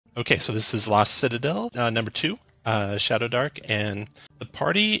Okay, so this is Lost Citadel, number 2, ShadowDark, and the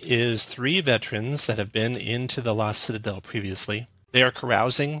party is 3 veterans that have been into the Lost Citadel previously. They are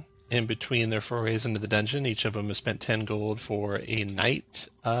carousing in between their forays into the dungeon. Each of them has spent 10 gold for a night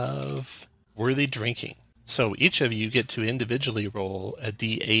of worthy drinking. So each of you get to individually roll a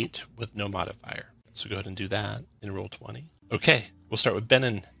d8 with no modifier. So go ahead and do that and roll 20. Okay, we'll start with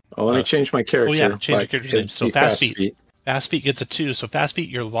Benin. Well, let me change my character. Oh yeah, change your character's name. So Fast Feet. Fast Feet gets a 2. So Fast Feet,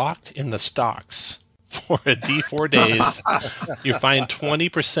 you're locked in the stocks for a d4 days. You find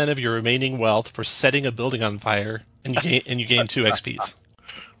 20% of your remaining wealth for setting a building on fire, and you gain 2 XPs.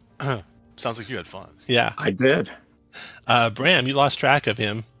 Sounds like you had fun. Yeah, I did. Bram, you lost track of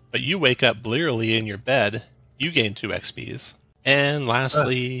him, but you wake up blearily in your bed. You gain 2 XPs. And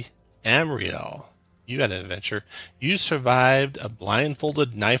lastly, Amriel, you had an adventure. You survived a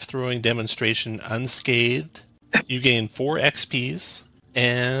blindfolded knife-throwing demonstration unscathed. You gain 4 XPs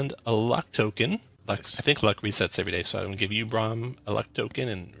and a luck token. I think luck resets every day, so I'm going to give you, Bram, a luck token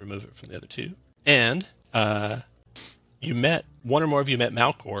and remove it from the other 2. And one or more of you met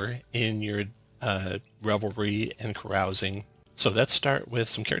Malcor in your revelry and carousing. So let's start with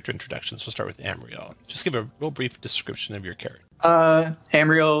some character introductions. We'll start with Amriel. Just give a real brief description of your character.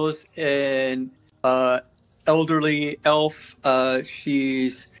 Amriel's an elderly elf.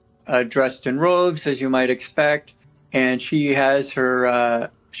 She's dressed in robes, as you might expect, and she has her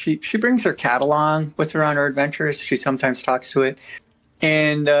she brings her cat along with her on her adventures. She sometimes talks to it,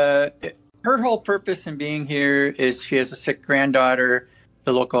 and her whole purpose in being here is she has a sick granddaughter.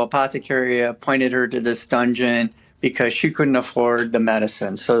 The local apothecary appointed her to this dungeon because she couldn't afford the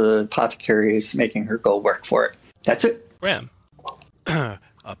medicine, so the apothecary is making her go work for it. That's it. Bram.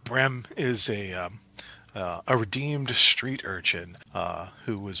 Bram is a redeemed street urchin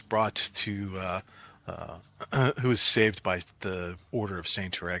who was brought to who was saved by the Order of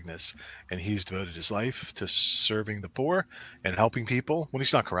Saint Agnes, and he's devoted his life to serving the poor and helping people when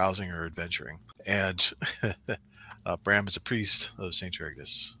he's not carousing or adventuring. And Bram is a priest of Saint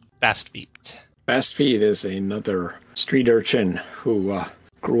Agnes. Fast Feet. Fast Feet is another street urchin who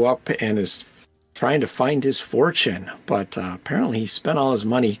grew up and is trying to find his fortune, but apparently he spent all his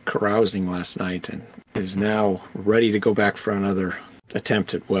money carousing last night and is now ready to go back for another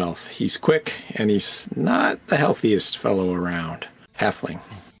attempt at wealth. He's quick, and he's not the healthiest fellow around. Halfling.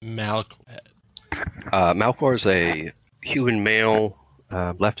 Malcor. Malcor is a human male,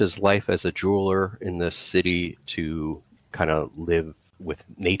 left his life as a jeweler in the city to kind of live with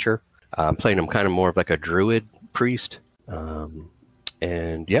nature. I'm playing him kind of more of like a druid priest.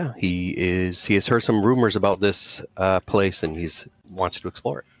 And yeah, he has heard some rumors about this place, and he's wants to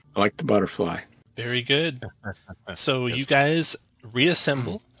explore it. I like the butterfly. Very good. So you guys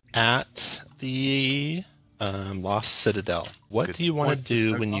reassemble at the Lost Citadel. What do you want to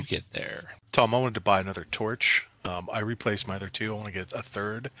do when you get there? Tom, I wanted to buy another torch. I replaced my other 2. I want to get a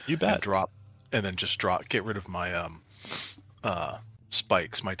third. You bet. And then get rid of my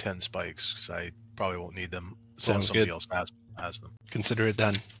spikes, my 10 spikes, because I probably won't need them. Sounds good. Somebody else has them. Consider it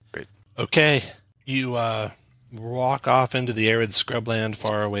done. Great. Okay. You walk off into the arid scrubland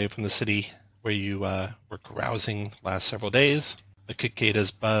far away from the city where you were carousing last several days. The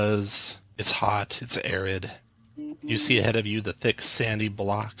cicadas buzz. It's hot. It's arid. You see ahead of you the thick sandy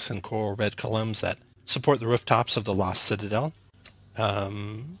blocks and coral red columns that support the rooftops of the Lost Citadel.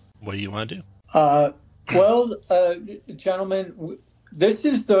 What do you want to do? Well, gentlemen, this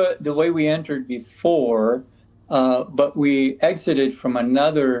is the way we entered before, but we exited from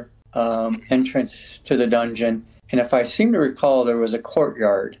another entrance to the dungeon. And if I seem to recall, there was a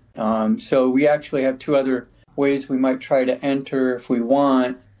courtyard. So we actually have 2 other ways we might try to enter if we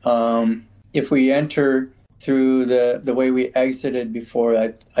want. If we enter through the way we exited before,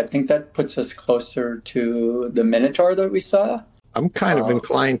 I think that puts us closer to the Minotaur that we saw. I'm kind of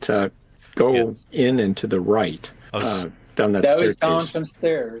inclined to go in and to the right, down that staircase. That was down some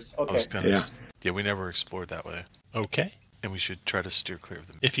stairs. Okay. Yeah, we never explored that way. Okay. And we should try to steer clear of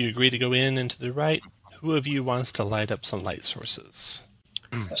them. If you agree to go in and to the right, who of you wants to light up some light sources?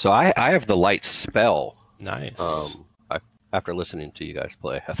 So I have the light spell. Nice. After listening to you guys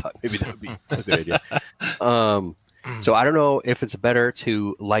play, I thought maybe that would be a good idea. So I don't know if it's better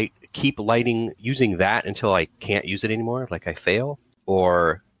to keep lighting using that until I can't use it anymore, like I fail,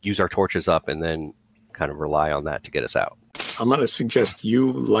 or use our torches up and then kind of rely on that to get us out. I'm going to suggest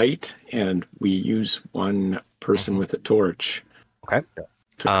you light and we use one person with a torch. Okay.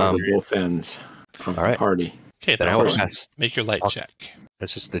 To cover both ends of the party. Okay, then make your light check.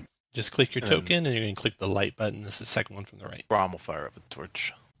 That's just click your token and you're going to click the light button. This is the second one from the right. Brom will fire up with the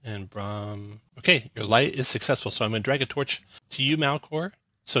torch. And Brom... Okay, your light is successful, so I'm going to drag a torch to you, Malcor.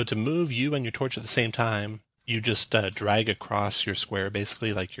 So to move you and your torch at the same time, you just drag across your square,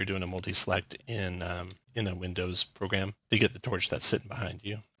 basically like you're doing a multi-select in a Windows program to get the torch that's sitting behind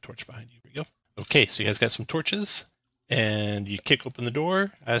you. Torch behind you. Here we go. Okay, so you guys got some torches, and you kick open the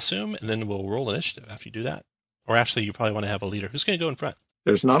door, I assume, and then we'll roll initiative after you do that. Or actually, you probably want to have a leader. Who's going to go in front?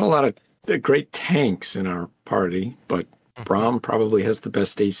 There's not a lot of great tanks in our party, but Brahm probably has the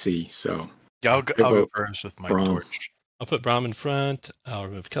best AC, so... Yeah, I'll go first with my Brahm. torch. I'll put Brahm in front, I'll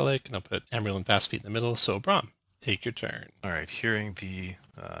remove Kellic, and I'll put Amriel and Fast Feet in the middle. So, Brahm, take your turn. All right, hearing the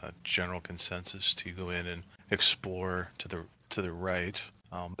general consensus to go in and explore to the right,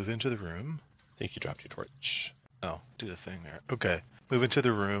 I'll move into the room. I think you dropped your torch. Oh, do the thing there. Okay, move into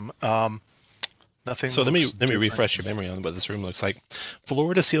the room. Nothing. So let me different. refresh your memory on what this room looks like.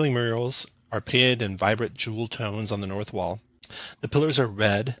 Floor-to-ceiling murals are painted in vibrant jewel tones on the north wall. The pillars are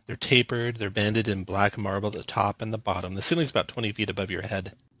red, they're tapered, they're banded in black marble at the top and the bottom. The ceiling's about 20 feet above your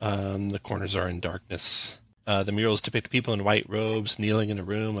head. The corners are in darkness. The murals depict people in white robes kneeling in a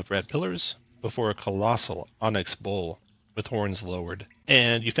room of red pillars before a colossal onyx bowl with horns lowered.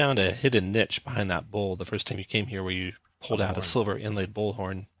 And you found a hidden niche behind that bowl the first time you came here where you pulled out a silver inlaid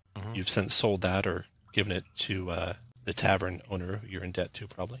bullhorn. You've since sold that or given it to the tavern owner who you're in debt to,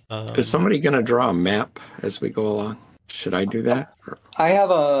 probably. Is somebody going to draw a map as we go along? Should I do that? I have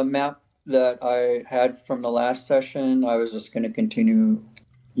a map that I had from the last session. I was just going to continue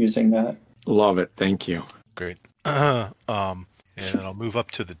using that. Love it. Thank you. Great. And then I'll move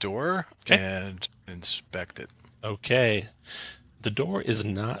up to the door and inspect it. Okay. The door is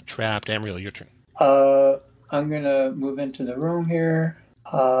not trapped. Amriel, your turn. I'm going to move into the room here.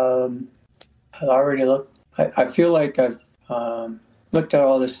 I already looked. I feel like I've looked at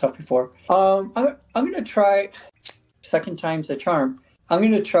all this stuff before. I'm going to try... Second time's the charm. I'm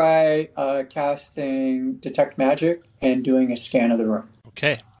going to try casting Detect Magic and doing a scan of the room.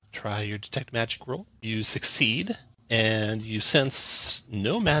 Okay. Try your Detect Magic roll. You succeed, and you sense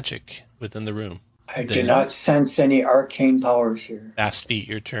no magic within the room. I do not sense any arcane powers here. Fast Feet,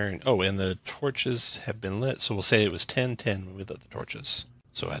 your turn. Oh, and the torches have been lit, so we'll say it was 10:10 when we lit the torches.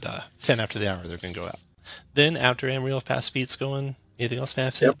 So at 10 after the hour, they're going to go out. Then after Amriel, Fast Feet's going. Anything else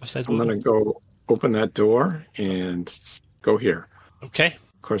fast? Yep. Besides I'm going to go open that door and go here. Okay.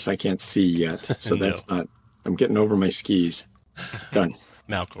 Of course, I can't see yet, so that's not... I'm getting over my skis. Done.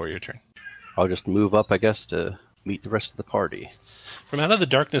 Malcor, your turn. I'll just move up, I guess, to meet the rest of the party. From out of the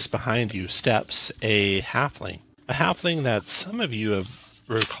darkness behind you steps a halfling. A halfling that some of you have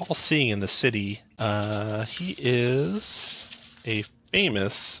recall seeing in the city. He is a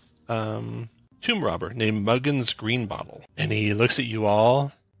famous tomb robber named Muggins Greenbottle. And he looks at you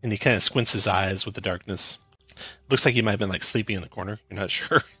all, and he kind of squints his eyes with the darkness. Looks like he might have been like sleeping in the corner. You're not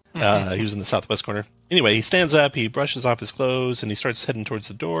sure. He was in the southwest corner. Anyway, he stands up, he brushes off his clothes, and he starts heading towards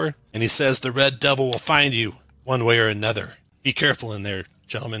the door. And he says, "The Red Devil will find you, one way or another. Be careful in there,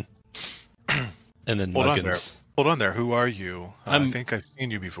 gentlemen." And then Muggins. Hold on there. Who are you? I think I've seen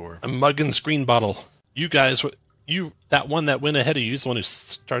you before. I'm Muggins Greenbottle. You guys, that one that went ahead of you is the one who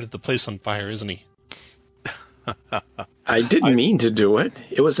started the place on fire, isn't he? I didn't mean to do it.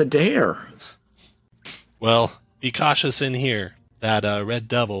 It was a dare. Well, be cautious in here. That Red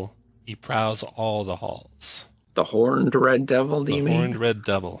Devil, he prowls all the halls. The Horned Red Devil, do you mean? The Horned Red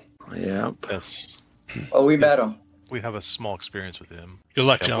Devil. Yep. Yes. Oh, we met him. We have a small experience with him. Good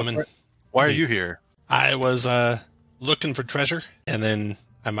luck, gentlemen. Why are you here? I was looking for treasure, and then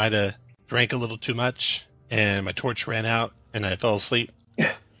I might have drank a little too much, and my torch ran out, and I fell asleep.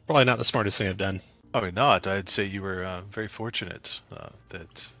 Probably not the smartest thing I've done. Probably not. I'd say you were very fortunate to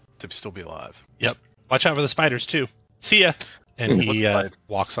still be alive. Yep. Watch out for the spiders, too. See ya. And he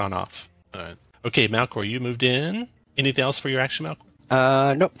walks on off. All right. Okay, Malcor, you moved in. Anything else for your action,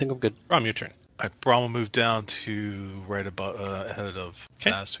 Malcor? Nope, I think I'm good. Brom, your turn. Brom will move down to right above ahead of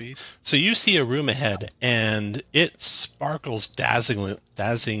Fast Feet. So you see a room ahead, and it sparkles dazzingly,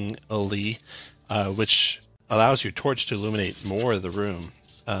 which allows your torch to illuminate more of the room.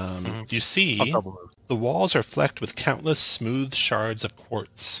 You see the walls are flecked with countless smooth shards of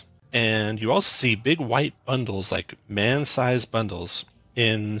quartz. And you also see big white bundles, like man-sized bundles,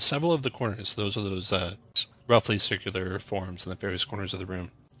 in several of the corners. Those are those roughly circular forms in the various corners of the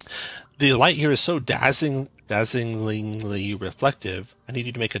room. The light here is so dazzlingly reflective, I need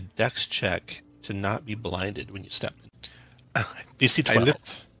you to make a dex check to not be blinded when you step in. DC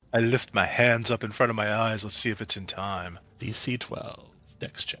 12. I lift my hands up in front of my eyes. Let's see if it's in time. DC 12.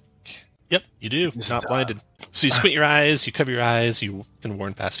 Dex check. Yep, you do. Not blinded. So you squint your eyes, you cover your eyes, you can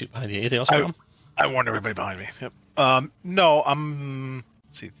warn Fast Feet behind you. Anything else, Tom? I warned everybody behind me. Yep. No, I'm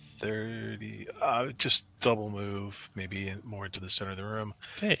let's see, 30. Just double move, maybe more into the center of the room.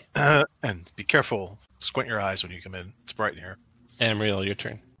 Okay. And be careful. Squint your eyes when you come in. It's bright in here. Amriel, your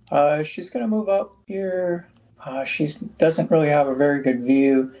turn. She's going to move up here. She doesn't really have a very good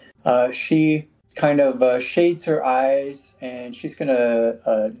view. She kind of shades her eyes, and she's going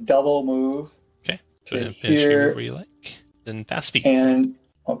to double move. Okay. To Go ahead and finish your here. move where you like. Then fast feet. And,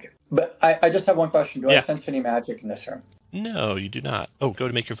 okay. But I just have one question. Do I Yeah. sense any magic in this room? No, you do not. Oh, go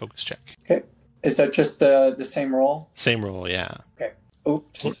to make your focus check. Okay. Is that just the same roll? Same roll, yeah. Okay.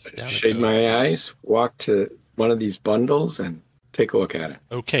 Oops. Down it Shade my goes. eyes, walk to one of these bundles, and take a look at it.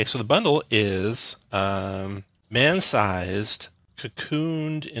 Okay, so the bundle is man-sized,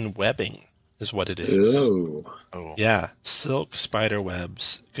 cocooned in webbing, is what it is. Ooh. Oh, Yeah, silk spider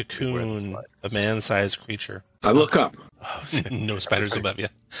webs cocoon a man-sized creature. I look up. No spiders above you.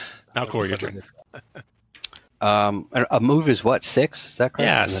 Malcor, your turn. A move is what, 6? Is that correct?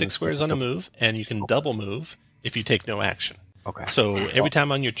 Yeah, And then 6 squares on a move, and you can double move if you take no action. Okay. So every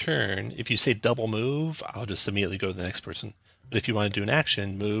time on your turn, if you say double move, I'll just immediately go to the next person. But if you want to do an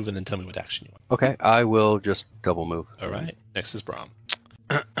action, move, and then tell me what action you want. Okay, I will just double move. All right. Next is Brahm.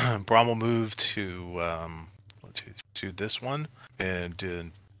 Brahm will move to this one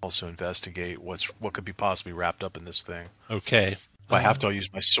and also investigate what could be possibly wrapped up in this thing. Okay. If I have to, I'll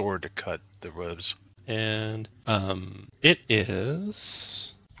use my sword to cut the webs. And it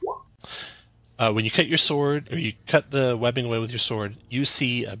is when you cut your sword, or you cut the webbing away with your sword, you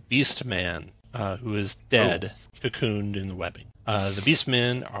see a beast man who is dead, cocooned in the webbing. The beast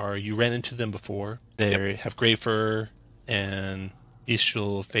men you ran into them before. They have gray fur and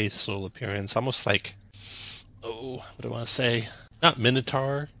bestial facial appearance, almost like, what do I want to say? Not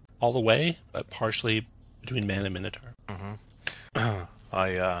Minotaur all the way, but partially between man and Minotaur.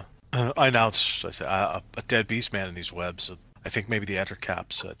 I announced, I said, a dead beast man in these webs. I think maybe the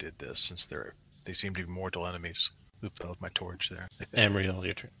Ettercaps did this, since they seem to be mortal enemies. Oop, I left my torch there. Amriel,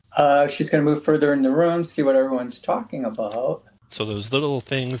 your turn. She's going to move further in the room, see what everyone's talking about. So those little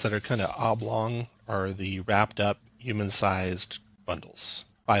things that are kind of oblong are the wrapped up human-sized bundles.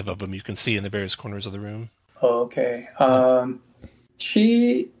 5 of them you can see in the various corners of the room. Okay.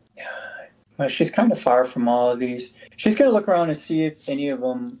 She's kind of far from all of these. She's going to look around and see if any of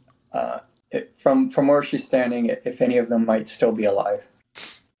them, from where she's standing, if any of them might still be alive.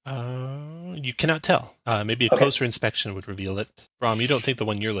 You cannot tell. Maybe a closer inspection would reveal it. Brahm, you don't think the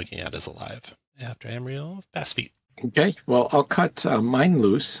one you're looking at is alive. After Amriel, fast feet. Okay, well, I'll cut mine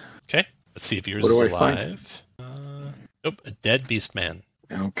loose. Okay, let's see if yours What is do I find? alive. Nope, a dead beast man.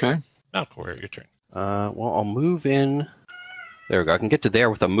 Okay. Malcor, your turn. Well, I'll move in. There we go. I can get to there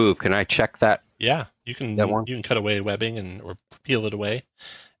with a move. Can I check that? Yeah, you can That one? you can cut away webbing or peel it away.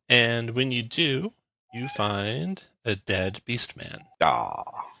 And when you do, you find a dead beast man.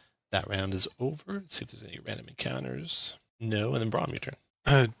 Ah. That round is over. Let's see if there's any random encounters. No, and then Brahm, your turn.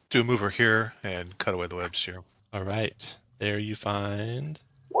 Do a mover here and cut away the webs here. All right. There you find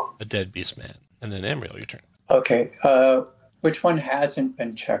a dead beast man. And then Amriel, your turn. Okay. Which one hasn't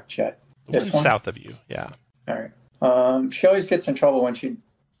been checked yet? The This one one? south of you, yeah. All right. She always gets in trouble when she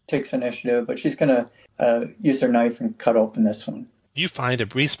takes initiative, but she's going to use her knife and cut open this one. You find a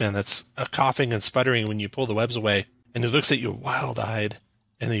beast man that's coughing and sputtering when you pull the webs away, and he looks at you wild-eyed,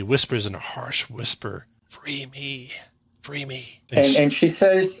 and he whispers in a harsh whisper, "Free me, free me." And she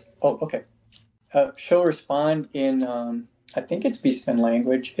says, oh, okay. She'll respond in, I think it's Beastman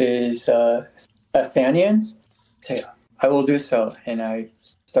language, is Athenian. Say, I will do so. And I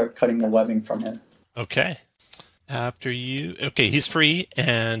start cutting the webbing from him. Okay. After you... Okay, he's free,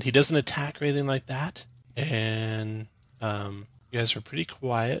 and he doesn't attack or anything like that. And you guys are pretty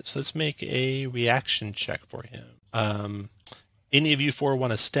quiet, so let's make a reaction check for him. Any of you 4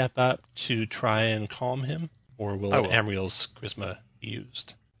 want to step up to try and calm him? Or will Amriel's charisma be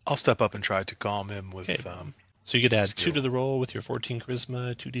used? I'll step up and try to calm him with... Okay. So you could add skill. 2 to the roll with your 14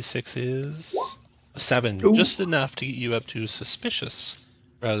 charisma. 2d6 is a 7. Ooh. Just enough to get you up to suspicious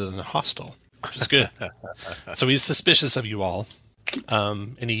rather than hostile, which is good. So he's suspicious of you all.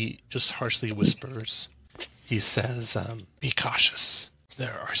 And he just harshly whispers. He says, be cautious.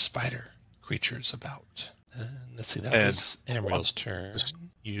 There are spider creatures about. And let's see, that was Amriel's turn.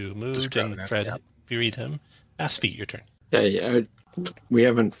 You moved and Fred freed him. Fast feet, your turn. Yeah, we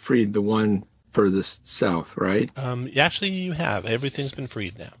haven't freed the one furthest south, right? Actually, you have. Everything's been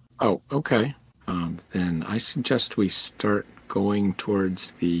freed now. Oh, okay. Then I suggest we start going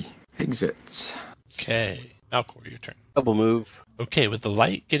towards the exits. Okay. Malcor, your turn. Double move. Okay, with the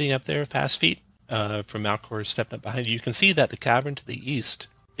light getting up there, fast feet, from Malcor stepping up behind you, you can see that the cavern to the east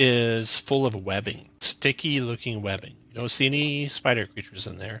is full of webbing, sticky-looking webbing. You don't see any spider creatures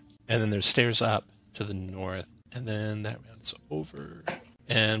in there. And then there's stairs up to the north. And then that round is over.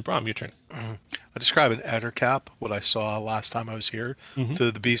 And Brom, your turn. I describe an adder cap, what I saw last time I was here,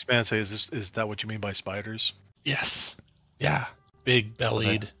 to the Beastman. Say, is that what you mean by spiders? Yes. Yeah. Big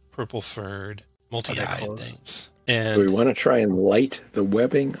bellied, purple furred, multi-eyed things. And Do we want to try and light the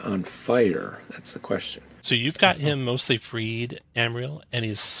webbing on fire? That's the question. so you've got him mostly freed, Amriel, and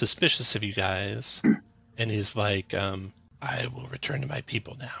he's suspicious of you guys. And he's like, I will return to my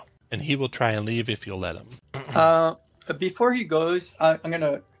people now. And he will try and leave if you'll let him. Before he goes, I'm going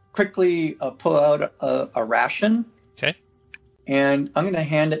to quickly pull out a ration. Okay. And I'm going to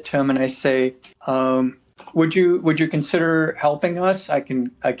hand it to him, and I say, would you consider helping us? I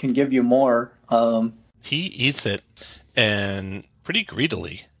can give you more. He eats it, and pretty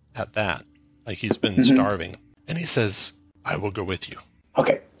greedily at that. Like he's been starving. And he says, I will go with you.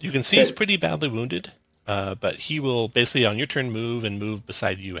 Okay. You can see he's pretty badly wounded, but he will basically on your turn move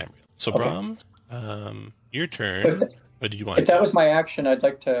beside you, Amriel. So Brom, your turn. What do you want? If that was my action, I'd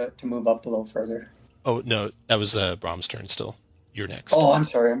like to move up a little further. Oh, no, that was Brom's turn still. You're next. Oh, I'm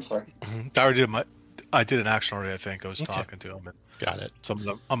sorry. I did an action already, I think. I was talking to him. Got it. So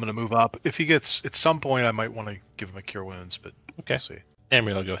I'm gonna move up. If he gets, at some point, I might want to give him a cure wounds, but okay. We'll see.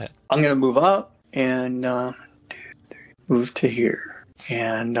 Amriel, go ahead. I'm going to move up and move to here.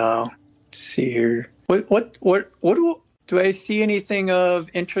 And let's see here. What do I see anything of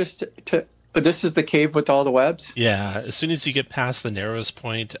interest to? This is the cave with all the webs? Yeah, as soon as you get past the narrowest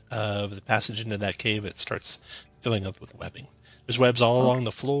point of the passage into that cave, it starts filling up with webbing. There's webs all along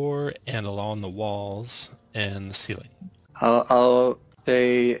the floor and along the walls and the ceiling. I'll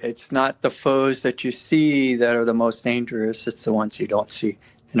say it's not the foes that you see that are the most dangerous. It's the ones you don't see.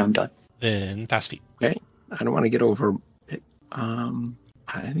 And I'm done. Then fast feet. Okay. I don't want to get over it.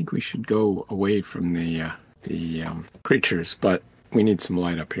 I think we should go away from the creatures, but we need some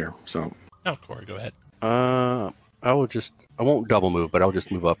light up here. So, Malcor, go ahead. I won't double move, but I'll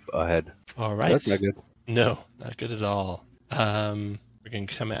just move up ahead. All right. That's not good. No, not good at all. We're going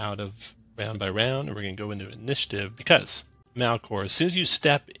to come out of round by round, and we're going to go into initiative because, Malcor, as soon as you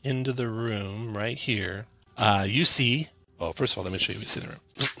step into the room right here, you see... Well, first of all, let me show you what you see in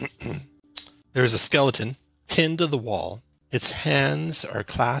the room. There's a skeleton pinned to the wall. Its hands are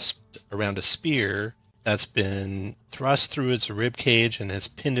clasped around a spear that's been thrust through its rib cage and has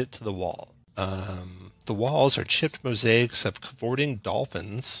pinned it to the wall. The walls are chipped mosaics of cavorting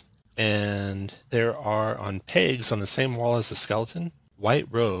dolphins, and there are, on pegs on the same wall as the skeleton, white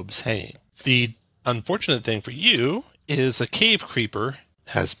robes hanging. The unfortunate thing for you is a cave creeper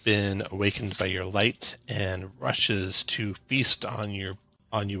has been awakened by your light and rushes to feast on you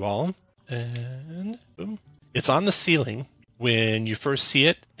all. And boom. It's on the ceiling when you first see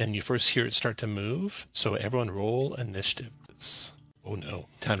it and you first hear it start to move. So everyone roll initiative. Oh no,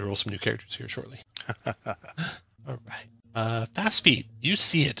 time to roll some new characters here shortly. All right. Fast feet. You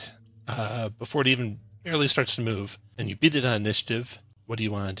see it before it even barely starts to move, and you beat it on initiative. What do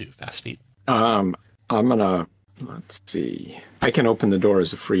you want to do, Fast feet? I'm gonna, let's see. I can open the door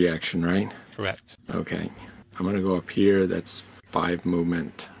as a free action, right? Correct. Okay. I'm gonna go up here. That's 4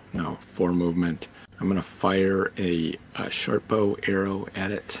 movement. I'm gonna fire a short bow arrow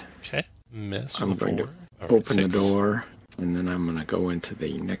at it. Okay. Miss. I'm going to open the door, and then I'm gonna go into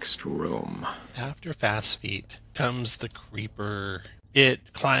the next room. After Fast feet comes the creeper.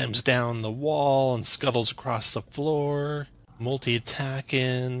 It climbs down the wall and scuttles across the floor,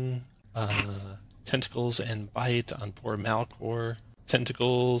 multi-attacking, tentacles and bite on poor Malcor.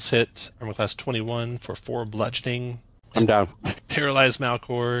 Tentacles hit armor class 21 for 4 bludgeoning. I'm down. Paralyze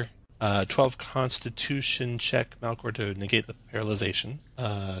Malcor. 12 constitution check Malcor to negate the paralyzation.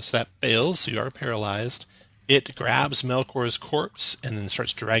 So that fails, so you are paralyzed. It grabs Malcor's corpse and then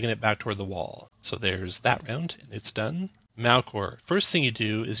starts dragging it back toward the wall. So there's that round, and it's done. Malcor, first thing you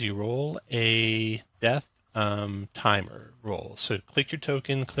do is you roll a death timer roll. So click your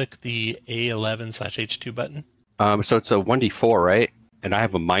token, click the A11/H2 button. So it's a 1d4, right? And I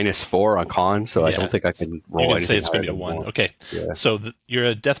have a -4 on con, so I don't think I can roll anything. You can say it's going to be a 1. 1. Okay. Yeah. So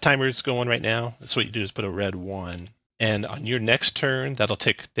your death timer is going right now. That's what you do is put a red 1. And on your next turn, that'll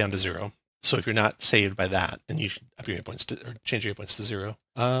tick down to 0. So if you're not saved by that, then you should up your hit points to, or change your hit points to 0.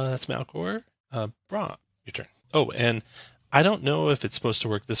 That's Malcor. Brom, your turn. Oh, and I don't know if it's supposed to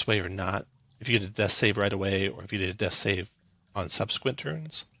work this way or not. If you get a death save right away, or if you did a death save on subsequent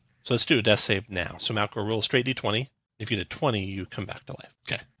turns. So let's do a death save now. So Malcor, roll straight d20. If you get a 20, you come back to life.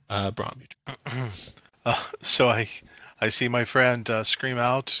 Okay. Brom, your turn. So I see my friend scream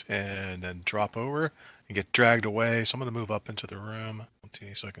out and then drop over and get dragged away. So I'm going to move up into the room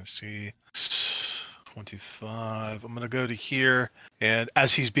so I can see. 25. I'm going to go to here, and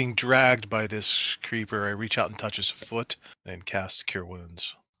as he's being dragged by this creeper, I reach out and touch his foot and cast Cure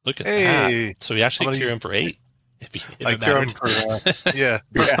Wounds. Look at Hey, that. So we actually I'm gonna cure use- him for 8. If I it cure him mattered. for, yeah,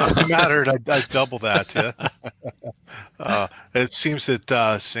 if it mattered, I double that, yeah. It seems that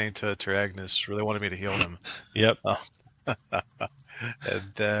Saint Teragnis really wanted me to heal him. Yep. And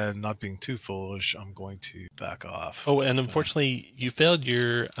then, not being too foolish, I'm going to back off. Oh, and unfortunately, you failed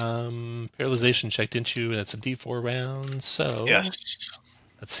your paralyzation check, didn't you? And it's a D4 round, so Yes.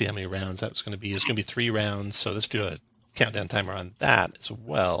 let's see how many rounds that was going to be. It's going to be 3 rounds, so let's do a countdown timer on that as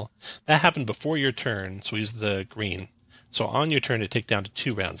well. That happened before your turn, so we use the green. So on your turn, it take down to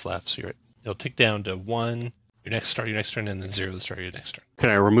 2 rounds left. So it'll tick down to 1, start your next turn, and then 0 to start your next turn. Can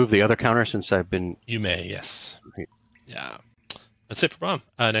I remove the other counter since I've been... You may, yes. Okay. Yeah. That's it for Brom.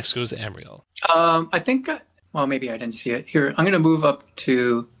 Next goes Amriel. I think, well, maybe I didn't see it. Here, I'm going to move up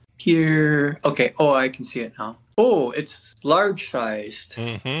to here. Okay. Oh, I can see it now. Oh, it's large sized.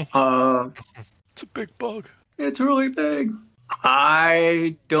 Mm-hmm. It's a big bug. It's really big.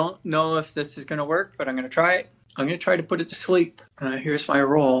 I don't know if this is going to work, but I'm going to try it. I'm going to try to put it to sleep. Here's my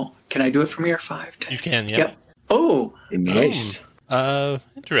roll. Can I do it from here? 5, 10. You can, yeah. Yep. Oh, Nice.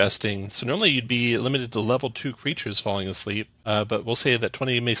 Interesting. So normally you'd be limited to level 2 creatures falling asleep, but we'll say that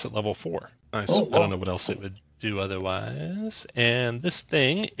 20 makes it level 4. Nice. Oh. I don't know what else it would do otherwise. And this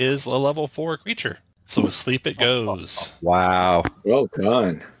thing is a level 4 creature. So asleep it goes. Wow. Well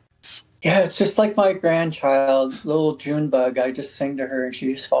done. yeah, it's just like my grandchild, little June bug. I just sing to her and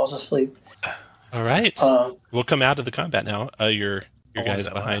she just falls asleep. All right. We'll come out of the combat now. Your guys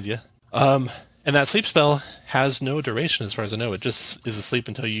behind you. And that sleep spell has no duration as far as I know. It just is asleep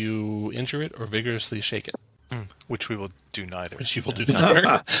until you injure it or vigorously shake it. Which we will do neither. Which you will do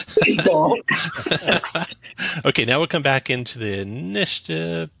neither. Okay, now we'll come back into the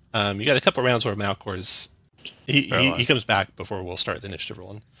initiative. You got a couple rounds where Malcor's... He comes back before we'll start the initiative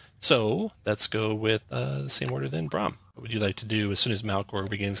rolling. So let's go with the same order then. Brom, what would you like to do as soon as Malcor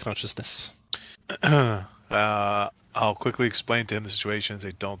regains consciousness? I'll quickly explain to him the situation.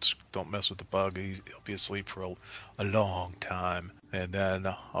 Say, don't mess with the bug. He'll be asleep for a long time. And then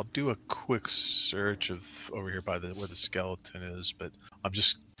I'll do a quick search of over here by where the skeleton is. But I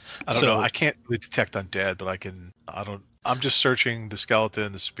don't know. I can't really detect undead, but I'm just searching the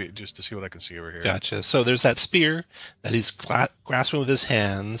skeleton, the spear, just to see what I can see over here. Gotcha. So there's that spear that he's grasping with his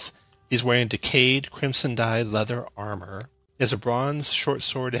hands. He's wearing decayed, crimson-dyed leather armor. He has a bronze short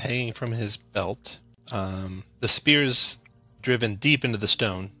sword hanging from his belt. The spear's driven deep into the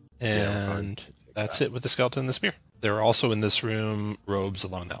stone, and that's it with the skeleton and the spear. There are also in this room robes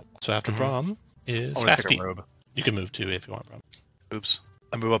along that wall. So after Brom is Fast Feet. You can move too if you want, Brom. Oops.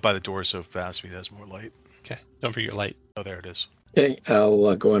 I move up by the door so Fast Feet has more light. Okay. Don't forget your light. Oh, there it is. Okay,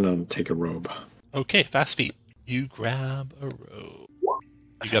 I'll go in and take a robe. Okay, Fast Feet. You grab a robe.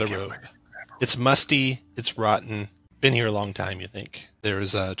 You got a robe. It's musty. It's rotten. Been here a long time, you think.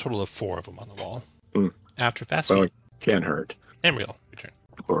 There's a total of 4 of them on the wall. After Fast Well, Feet, it can't hurt. Amriel, your turn.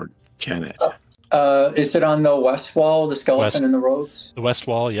 Or can it? Is it on the west wall, the skeleton and the robes? The west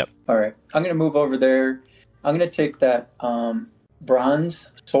wall, yep. All right. I'm going to move over there. I'm going to take that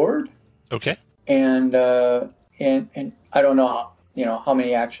bronze sword. Okay. And I don't know how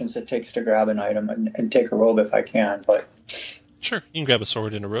many actions it takes to grab an item and take a robe if I can, but Sure. You can grab a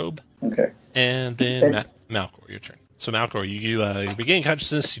sword and a robe. okay. And then Malcor, your turn. So Malcor, you regain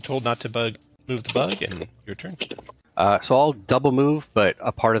consciousness. You told not to move the bug, and your turn. So I'll double move, but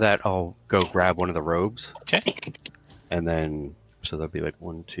a part of that I'll go grab one of the robes. Okay. And then, so that'll be like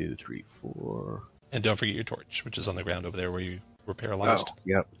 1, 2, 3, 4. And don't forget your torch, which is on the ground over there where you were paralyzed. Oh,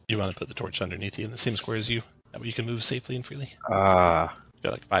 yep. You want to put the torch underneath you in the same square as you. That way you can move safely and freely. Ah.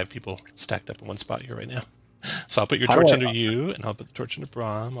 Got like 5 people stacked up in one spot here right now. So I'll put your torch under you, and I'll put the torch under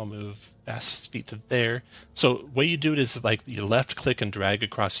Brom. I'll move Fast Feet to there. So the way you do it is like you left click and drag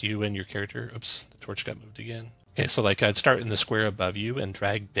across you and your character. Oops, the torch got moved again. Okay, so like I'd start in the square above you and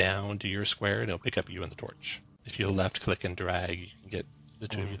drag down to your square, and it'll pick up you and the torch. If you left click and drag, you can get the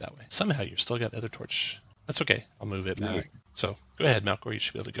 2 of you that way. Somehow you've still got the other torch. That's okay. I'll move it back. So go ahead, Malcor. You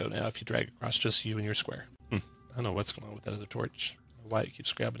should be able to go now if you drag across just you and your square. I don't know what's going on with that other torch. Why it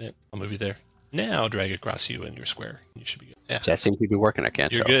keeps grabbing it. I'll move you there. Now drag across you and your square. You should be good. Yeah. That seems to be working. I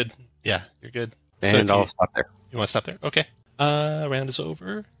can't You're tell. good. Yeah, you're good. And I'll stop there. You want to stop there? Okay. Round is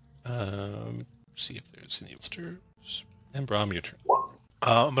over. See if there's any monsters. And Brom, your turn.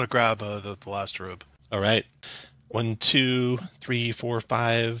 I'm going to grab the last robe. All right. 1, 2, 3, 4,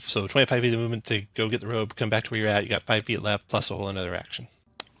 5. So 25 feet of movement to go get the robe. Come back to where you're at. You got 5 feet left plus a whole another action.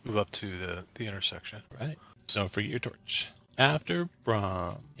 Move up to the intersection. All right. Don't forget your torch. After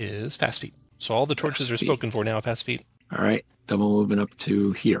Brom is Fast Feet. So all the torches Fast are feet. spoken for now, fast feet. All right, double movement up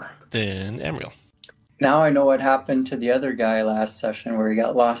to here. Then Amriel. Now I know what happened to the other guy last session where he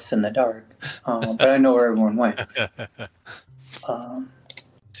got lost in the dark. But I know where everyone went.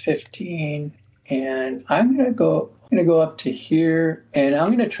 15, and I'm gonna go up to here, and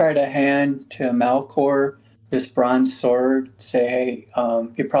I'm gonna try to hand to Malcor this bronze sword. Say, hey,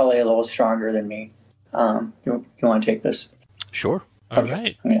 you're probably a little stronger than me. You want to take this? Sure. All Okay.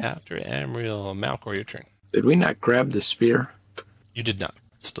 right. Yeah. After Amriel, Malcor, your turn. Did we not grab the spear? You did not.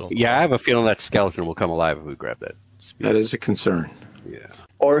 Still. Yeah, I have a feeling that skeleton will come alive if we grab that. That is a concern. Yeah.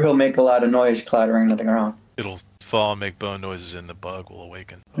 Or he'll make a lot of noise clattering to the ground. It'll fall and make bone noises, and the bug will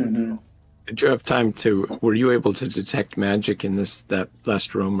awaken. Mm-hmm. Did you have time to? Were you able to detect magic in that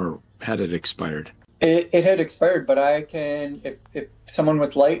last room, or had it expired? It had expired, but I can, if someone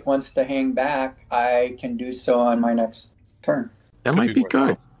with light wants to hang back, I can do so on my next turn. That Could might be worthwhile.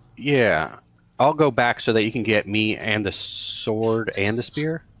 good. Yeah. I'll go back so that you can get me and the sword and the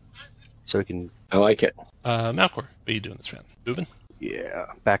spear. So we can, I like it. Malcor, what are you doing this round? Moving? yeah,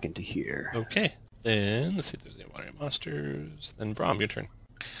 back into here. Okay. Then let's see if there's any water monsters. Then Brahm, your turn.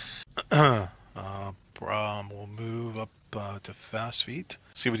 Brahm will move up to fast feet.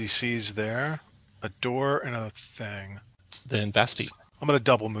 See what he sees there. A door and a thing. Then fast feet. I'm going to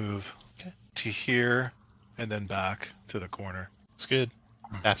double move Okay. to here and then back to the corner. It's good.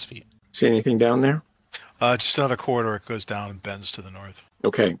 Fast feet. See anything down there? Just another corridor. It goes down and bends to the north.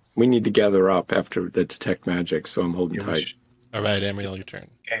 Okay, we need to gather up after the detect magic, so I'm holding Yeah, we tight. should- All right, Amriel, your turn.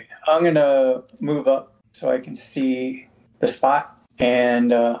 Okay. I'm going to move up so I can see the spot.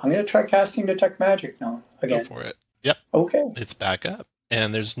 And I'm going to try casting Detect Magic now. Go Again. for it. Yep. Okay. It's back up.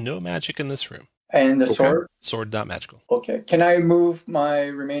 And there's no magic in this room. And the Okay. sword? Sword not magical. Okay. Can I move my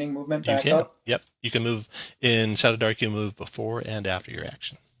remaining movement You back can. up? Yep. You can move in ShadowDark. You move before and after your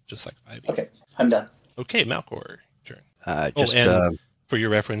action, just like 5e. Okay. I'm done. Okay, Malcor, turn. Just, and for your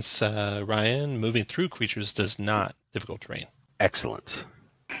reference, Ryan, moving through creatures does not difficult terrain. excellent.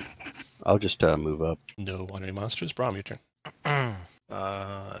 I'll just move up. No wandering monsters. Brahm, your turn. Do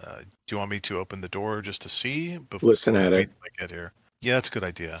you want me to open the door just to see? Before Listen at it. I get here. Yeah, that's a good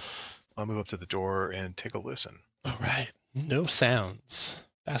idea. I'll move up to the door and take a listen. All right. No sounds.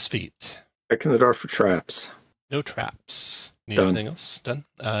 Fast feet. Checking the door for traps. No traps. Need Done. anything else? Done.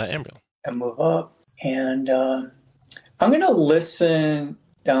 Amriel. And move up. And I'm going to listen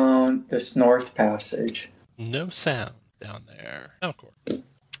down this north passage. No sound down there. Malcor.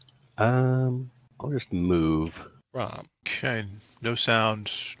 I'll just move. Brahm. Okay, no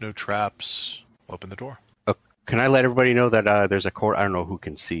sound, no traps. Open the door. Can I let everybody know that there's a corridor? I don't know who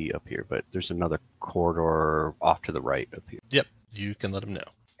can see up here, but there's another corridor off to the right up here. Yep. You can let him know.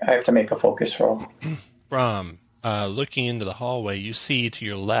 I have to make a focus roll. Brahm, looking into the hallway, you see to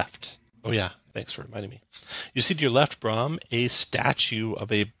your left. Oh, yeah. Thanks for reminding me. You see to your left, Brahm, a statue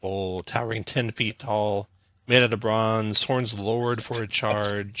of a bull towering 10 feet tall, made out of bronze, horns lowered for a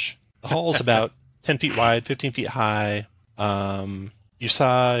charge. The hall's about 10 feet wide, 15 feet high. You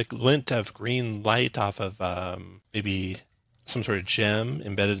saw a glint of green light off of maybe some sort of gem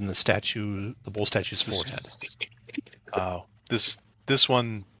embedded in the bull statue's forehead. Oh, this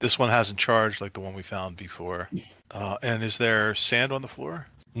one hasn't charged like the one we found before. And is there sand on the floor?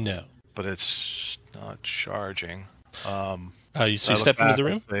 No. But it's not charging. You I look step into back the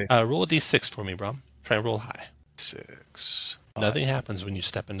and room. say, Roll a d6 for me, Brahm. Try and roll high. 6. Nothing happens when you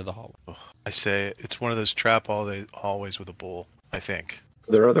step into the hallway. I say it's one of those trap hallways with a bull. I think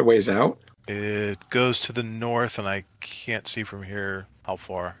Are there other ways out? it goes to the north, and I can't see from here how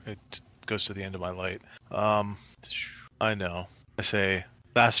far. It goes to the end of my light. I know. I say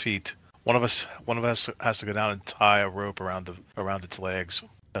fast feet. One of us has to go down and tie a rope around its legs.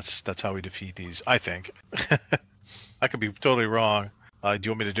 That's how we defeat these. I think. I could be totally wrong. Do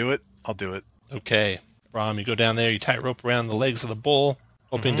you want me to do it? I'll do it. Okay. Brahm, you go down there, you tie a rope around the legs of the bull,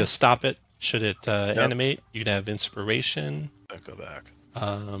 hoping to stop it. Should it animate, you can have inspiration. I'll go back.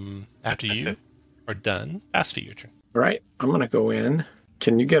 After you are done, fast feet, your turn. All right, I'm going to go in.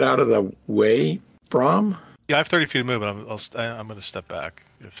 Can you get out of the way, Brahm? Yeah, I have 30 feet of movement. I'm going to step back.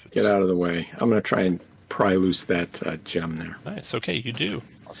 If it's... Get out of the way. I'm going to try and pry loose that gem there. Nice. Okay, you do.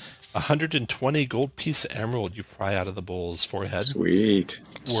 120 gold piece emerald you pry out of the bull's forehead. Sweet.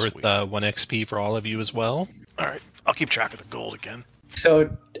 Worth Sweet. 1 XP for all of you as well. All right, I'll keep track of the gold again. So,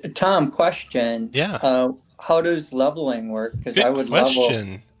 Tom, question. Yeah. How does leveling work? Because Good I would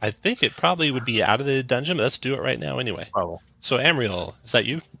question. I think it probably would be out of the dungeon, but let's do it right now anyway. Oh. So, Amriel, is that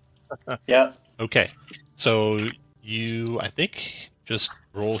you? Yeah. Okay. So, you, I think, just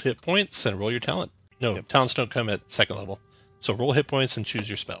roll hit points and roll your talent. No, talents don't come at second level. So, roll hit points and choose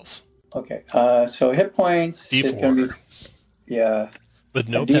your spells. Okay. So hit points is going to be with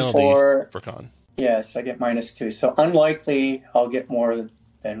no a penalty D4. for con. Yes, I get -2. So unlikely I'll get more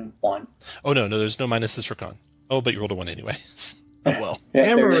than 1. Oh no, there's no minuses for con. Oh, but you rolled a 1 anyway. Oh well.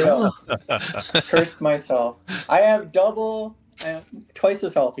 Yeah, there we go. Amarillo. Cursed myself. I have twice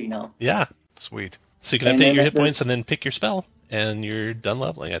as healthy now. Yeah. Sweet. So you can update your hit points and then pick your spell, and you're done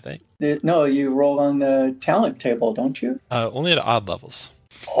leveling, I think. No, you roll on the talent table, don't you? Only at odd levels.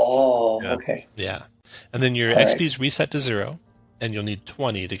 Oh, Yeah. okay. Yeah. And then your All right. XP's reset to 0, and you'll need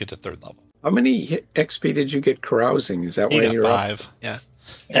 20 to get to 3rd level. How many XP did you get carousing? Is that You why got you're 5. Yeah.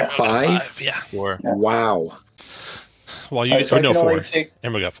 Yeah. Emerald got 5? Yeah. 4. Wow. Well, you So I can 4. only take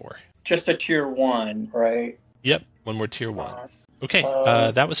Emerald got 4. just a tier 1, right? Yep. One more tier 1. Okay.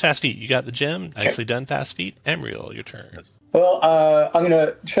 Uh, that was Fast Feet. You got the gem. Nicely done, Fast Feet. Emriel, your turn. Well,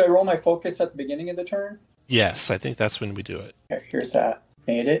 should I roll my focus at the beginning of the turn? Yes, I think that's when we do it. Okay, here's that.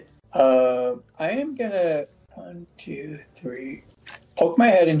 Made it. I am gonna 1, 2, 3. Poke my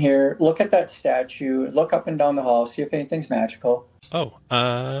head in here. Look at that statue. Look up and down the hall. See if anything's magical. Oh,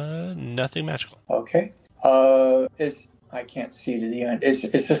 nothing magical. Okay. I can't see to the end. Is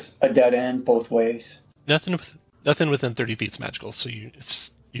this a dead end both ways? Nothing within 30 feet's magical, so you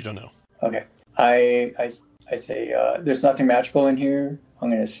don't know. Okay. I say there's nothing magical in here. I'm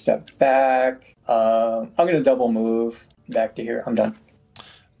gonna step back. I'm gonna double move back to here. I'm done.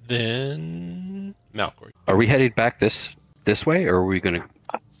 Then Malcor. Are we headed back this way, or are we going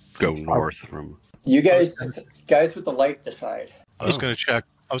to go north from? You guys with the light decide. I was going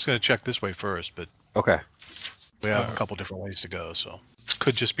to check this way first, but Okay. we have a couple different ways to go, so this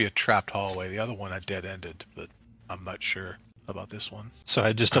could just be a trapped hallway. The other one I dead-ended, but I'm not sure about this one. So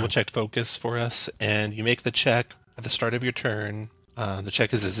I just double-checked focus for us, and you make the check at the start of your turn. The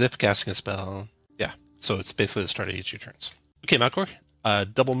check is as if casting a spell. Yeah, so it's basically the start of each of your turns. Okay, Malcor,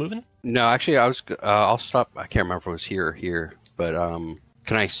 double moving? No, actually, I'll stop. I can't remember if it was here or here, but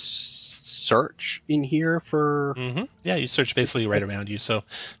can I search in here for? Mm-hmm. Yeah, you search basically right around you. So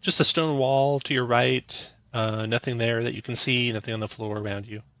just a stone wall to your right. Nothing there that you can see. Nothing on the floor around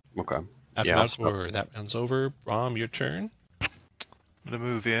you. Okay. After Yeah, Malcor, that round's over. Brom, your turn. I'm going to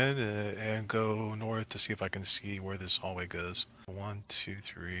move in and go north to see if I can see where this hallway goes. 1, 2,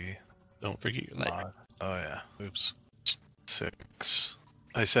 3. Don't forget your light. 5. Oh, yeah. Oops. 6.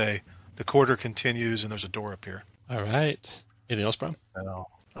 I say the corridor continues and there's a door up here. All right. Anything else, Brom? No.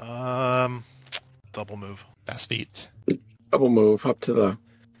 Double move. Fast feet. Double move up to the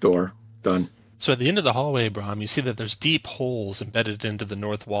door. Done. So at the end of the hallway, Brom, you see that there's deep holes embedded into the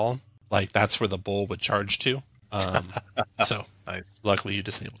north wall. Like that's where the bull would charge to. So Nice. luckily you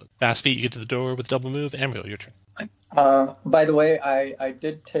disabled it. Fast feet, you get to the door with double move. Emriel, your turn. By the way, I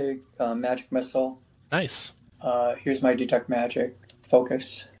did take magic missile. Nice. Here's my detect magic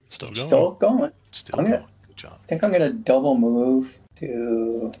focus. Still going. Still going. Still I'm going. gonna- Good job. I think I'm gonna double move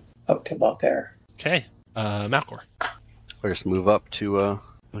to up to about there. Okay. Malcor. I'll just move up to I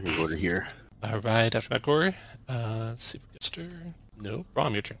can go to here. All right. After Malcor, let's see if we can stir. No.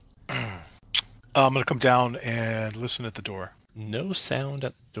 Brom, your turn. I'm going to come down and listen at the door. No sound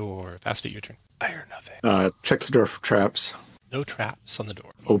at the door. Fast feet, your turn. I hear nothing. Check the door for traps. No traps on the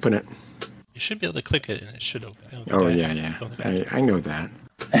door. Open it. You should be able to click it and it should open. I don't think Oh, I- yeah. don't think I- I know that.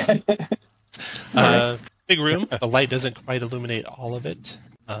 Big room. The light doesn't quite illuminate all of it.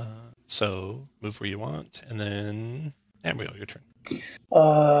 So move where you want. And then Amriel, your turn.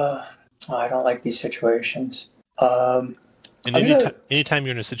 I don't like these situations. And I'm gonna- anytime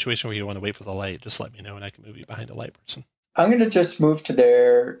you're in a situation where you want to wait for the light, just let me know and I can move you behind a light person. I'm gonna just move to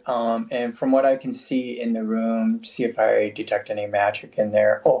there, and from what I can see in the room, see if I detect any magic in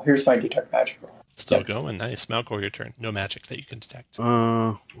there. Oh, here's my detect magic roll. Still going. Nice. Malcor, your turn. No magic that you can detect.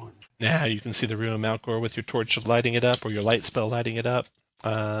 Now you can see the room, Malcor, with your torch lighting it up or your light spell lighting it up.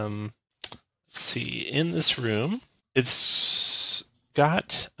 Let's see. In this room, it's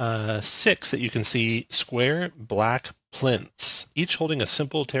got 6 that you can see square black plinths, each holding a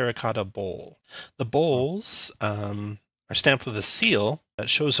simple terracotta bowl. The bowls are stamped with a seal that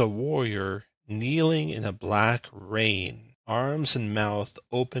shows a warrior kneeling in a black rain, arms and mouth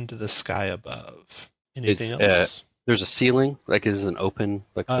open to the sky above. Anything else? There's a ceiling, like is an open,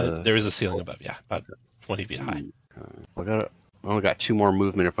 like There is a ceiling above, yeah, about 20 feet high. I only got 2 more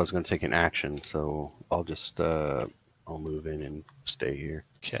movement if I was going to take an action, so I'll just I'll move in and stay here.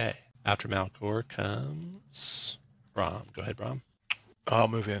 Okay. After Malcor comes Brom. Go ahead, Brom. I'll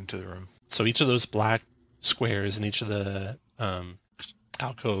move into the room. So each of those black squares in each of the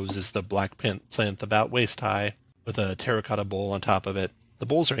alcoves is the black plinth about waist high with a terracotta bowl on top of it. The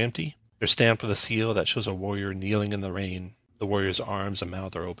bowls are empty. They're stamped with a seal that shows a warrior kneeling in the rain The warrior's arms and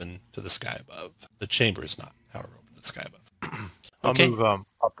mouth are open to the sky above. The chamber is not, however, open to the sky above. I'll Okay. move up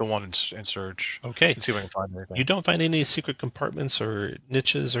the one and search. Okay. And see if I can find anything. You don't find any secret compartments or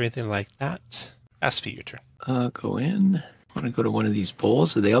niches or anything like that. Asfi, your turn. Go in. Want to go to one of these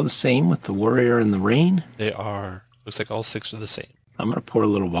bowls? Are they all the same with the warrior and the rain? They are, looks like all 6 are the same. I'm going to pour a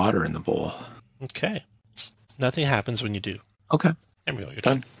little water in the bowl. Okay. Nothing happens when you do. Okay. Emriel, your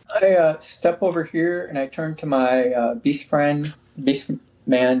turn. I step over here and I turn to my beast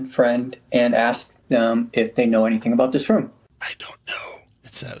man friend, and ask them if they know anything about this room. I don't know.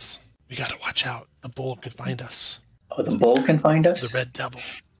 It says, we got to watch out. The bull could find us. Oh, the bull can find us? The red devil.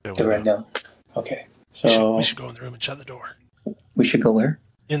 The red devil. Okay. So We should go in the room and shut the door. we should go where?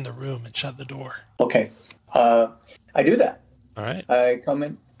 In the room and shut the door. Okay. I do that. All right. I come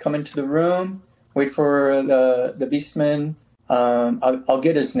into the room, wait for the beastman. I'll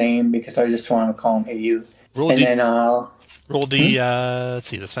get his name because I just want to call him Hey You. Roll And D. then Roll D. Let's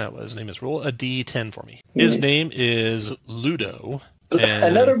see. That's not what his name is. Roll a D10 for me. His name is Ludo. And,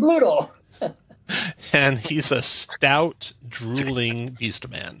 another Bluto. and he's a stout, drooling beast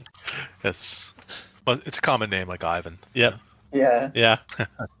man. Yes. Well, it's a common name like Ivan. Yep. Yeah. Yeah.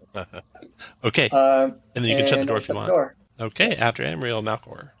 Okay. And then you can shut the door if you want. Okay. After Emriel,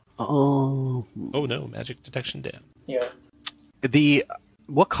 Malcor. Oh, Oh no, magic detection Dan. Yeah.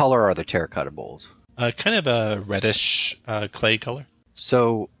 what color are the terracotta bowls? Kind of a reddish clay color.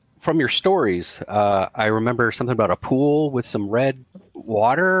 So from your stories, I remember something about a pool with some red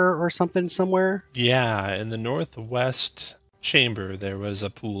water or something somewhere. Yeah, in the northwest chamber, there was a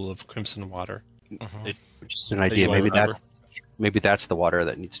pool of crimson water. Mhm. Just an That idea. you all remember. Maybe that's the water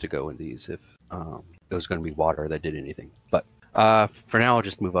that needs to go in these if it was going to be water that did anything. But for now, I'll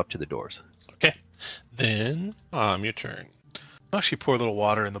just move up to the doors. Okay. Then, your turn. I'll actually pour a little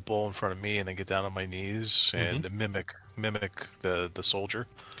water in the bowl in front of me and then get down on my knees and mimic the soldier.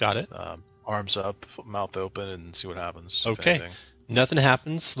 Got it. Arms up, mouth open, and see what happens. if Okay. anything. Nothing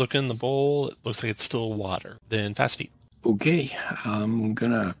happens. Look in the bowl. It looks like it's still water. Then fast feet. Okay. I'm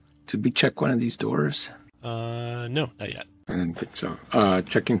going to... Did we check one of these doors? No, not yet. I didn't think so.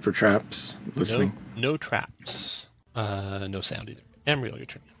 Checking for traps. Listening. No traps. No sound either. Emriel, your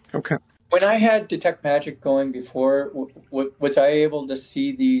turn. Okay. When I had detect magic going before, was I able to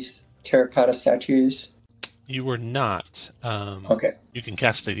see these terracotta statues? You were not. Okay. You can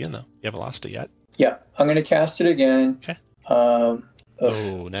cast it again, though. You haven't lost it yet. Yeah, I'm gonna cast it again. Okay. Ugh.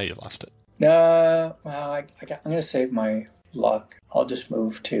 Oh, now you've lost it. No, well, I'm gonna save my luck. I'll just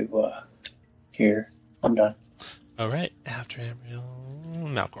move to here. I'm done. All right. After Emriel,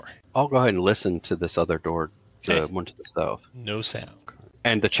 Malcor. I'll go ahead and listen to this other door, the Okay. one to the south. No sound.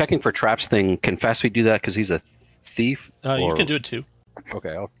 And the checking for traps thing, can Fastfeed do that because he's a thief? You Or- can do it too.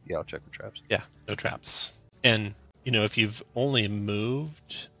 Okay, I'll check for traps. Yeah, no traps. And, if you've only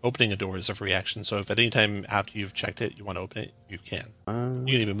moved, opening a door is a free action. So if at any time after you've checked it, you want to open it, you can.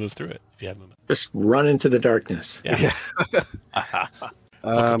 You can even move through it if you have movement. Just run into the darkness. Yeah.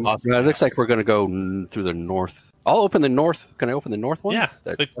 It looks like we're going to go through the north. I'll open the north. Can I open the north one? Yeah.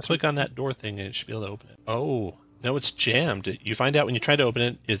 That- Click on that door thing and it should be able to open it. Oh, no, it's jammed. You find out when you try to open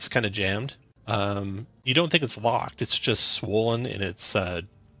it, it's kind of jammed. You don't think it's locked. It's just swollen in its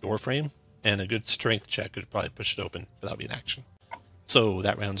door frame. And a good strength check could probably push it open without being action. So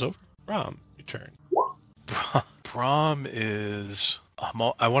that round's over. Rom, your turn. Brom is.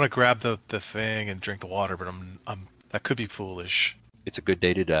 I want to grab the thing and drink the water, but I'm. That could be foolish. It's a good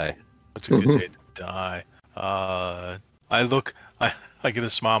day to die. It's a good day to die. I get a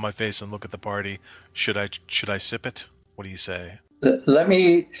smile on my face and look at the party. Should I sip it? What do you say? Let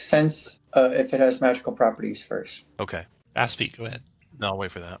me sense if it has magical properties first. Okay. Fast feet, go ahead. No, I'll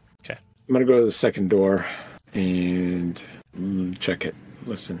wait for that. Okay. I'm going to go to the second door and check it.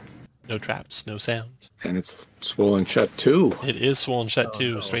 Listen. No traps, no sound. And it's swollen shut too. It is swollen shut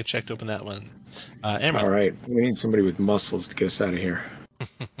too. Straight check to open that one. Amber. All right. We need somebody with muscles to get us out of here.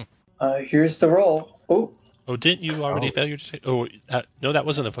 Here's the roll. Oh, didn't you already fail your detect? Oh, no, that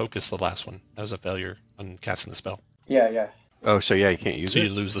wasn't a focus, the last one. That was a failure on casting the spell. Yeah. Oh, so yeah, you can't use So it? you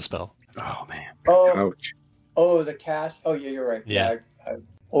lose the spell. Oh, man. Ouch. The cast. Oh, yeah, you're right. Yeah.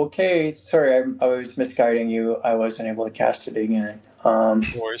 Okay, sorry, I was misguiding you. I wasn't able to cast it again. No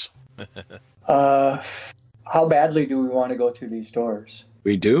worries. How badly do we want to go through these doors?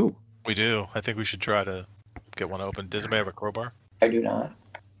 We do. We do. I think we should try to get one open. Does anybody have a crowbar? I do not.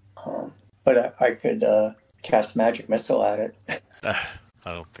 But I could cast magic missile at it.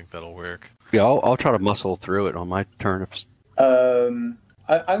 I don't think that'll work. Yeah, I'll try to muscle through it on my turn. I'm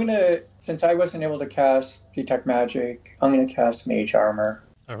gonna, since I wasn't able to cast detect magic, I'm gonna cast mage armor.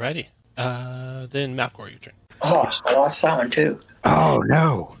 Alrighty. Then Malcor, your turn. Oh, I lost that one too. Oh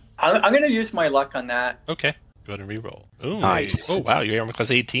no! I'm going to use my luck on that. Okay. Go ahead and reroll. Ooh. Nice. Oh, wow. You're armor class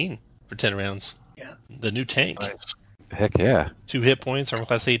 18 for 10 rounds. Yeah. The new tank. Nice. Heck yeah! 2 hit points, armor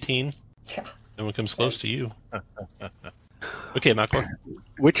class 18. Yeah. No one comes close to you. Okay, Malcor.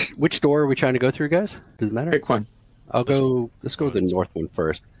 Which door are we trying to go through, guys? Does it matter? Pick one. I'll go. Let's go with the north one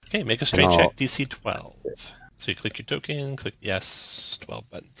first. Okay, make a strength And I'll- check, DC 12. So you click your token, click the yes, 12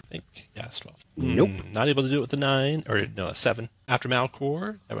 button, I think. Yes, 12. Nope. Not able to do it with the 9, or no, a 7. After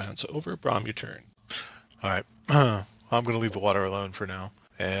Malcor, that round's over. Brom, your turn. All right. I'm going to leave the water alone for now,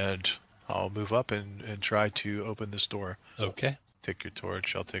 and I'll move up and try to open this door. Okay. Take your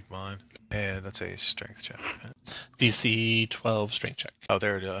torch. I'll take mine. And that's a strength check. DC 12 strength check. Oh,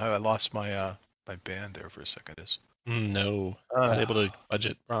 there it is. I lost my my band there for a second. No, not able to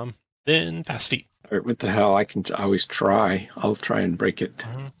budget, Brom. Then fast feet. All right, what the hell? I can always try. I'll try and break it.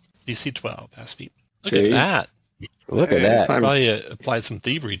 DC 12, fast feet. Look See? at that. Look at that. I'm Probably applied some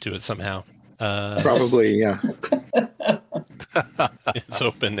thievery to it somehow. probably, yeah. It's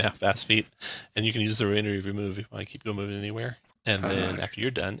open now, fast feet. And you can use the remainder of your move if you want to keep moving anywhere. And then after you're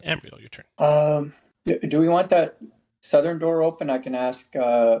done, Amriel, your turn. Do we want that southern door open? I can ask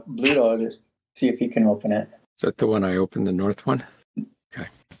Bluto to see if he can open it. Is that the one I opened, the north one?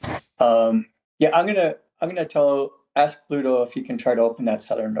 Yeah, I'm gonna ask Bluto if he can try to open that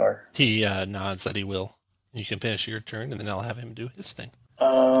southern door. He nods that he will. You can finish your turn, and then I'll have him do his thing.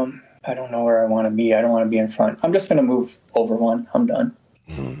 I don't know where I want to be. I don't want to be in front. I'm just gonna move over one. I'm done.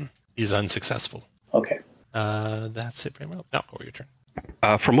 He's unsuccessful. Okay. That's it for him. Malcor, your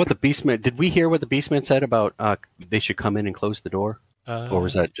turn. From what the Beastman, did we hear what the Beastman said about they should come in and close the door, or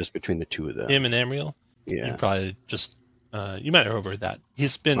was that just between the two of them? Him and Amriel? Yeah. You probably just you might have overheard that.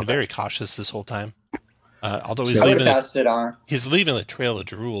 He's been very cautious this whole time. Although he's I would have leaving passed it on. he's leaving a trail of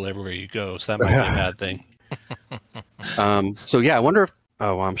drool everywhere you go, so that might be a bad thing. So yeah, I wonder if.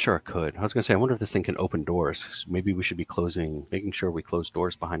 Oh, well, I'm sure it could. I was gonna say, I wonder if this thing can open doors. Maybe we should be making sure we close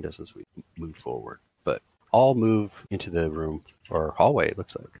doors behind us as we move forward. But I'll move into the room or hallway. It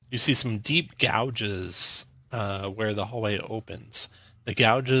looks like. You see some deep gouges where the hallway opens. The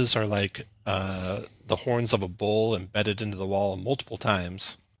gouges are like the horns of a bull embedded into the wall multiple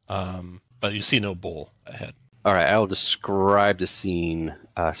times, but you see no bull ahead. All right, I'll describe the scene.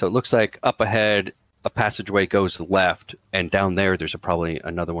 So it looks like up ahead, a passageway goes left, and down there, there's probably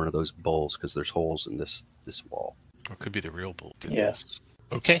another one of those bulls because there's holes in this wall. Or it could be the real bull. Yes.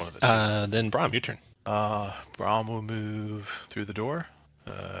 Okay, One of the then Brom, your turn. Brom will move through the door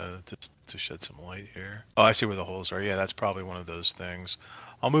to shed some light here. Oh, I see where the holes are. Yeah, that's probably one of those things.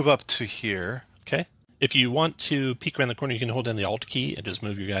 I'll move up to here. Okay. If you want to peek around the corner, you can hold down the Alt key and just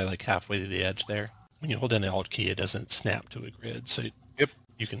move your guy like halfway to the edge there. When you hold down the Alt key, it doesn't snap to a grid, so Yep.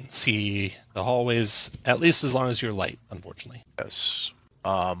 you can see the hallways at least as long as you're light, unfortunately. Yes.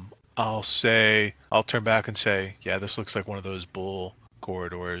 I'll turn back and say, yeah, this looks like one of those bull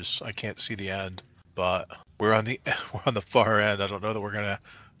corridors. I can't see the end, but we're on the far end. I don't know that we're gonna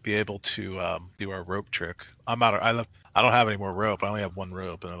be able to do our rope trick. I don't have any more rope. I only have one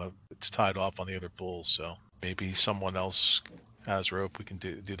rope, and it's tied off on the other bulls. So maybe someone else has rope. We can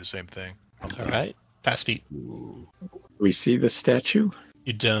do the same thing. All right. Fast feet. We see the statue?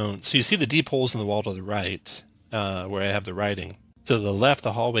 You don't. So you see the deep holes in the wall to the right, where I have the writing. To the left,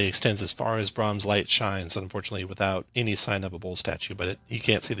 the hallway extends as far as Brom's light shines, unfortunately without any sign of a bull statue, but you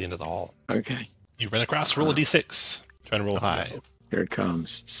can't see the end of the hall. Okay. You run across, roll a d6. Try to roll high. Here it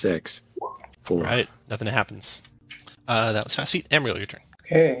comes. 6. 4. Right. Nothing happens. That was fast feet. Amriel, your turn.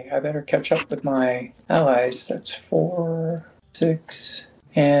 Okay, I better catch up with my allies. That's 4, 6,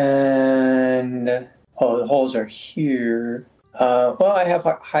 and the holes are here. Well, I have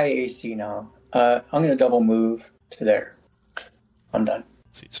high AC now. I'm going to double move to there. I'm done.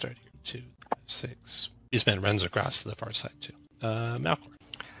 So you start here. 2, 6. This man runs across to the far side too. Malcolm.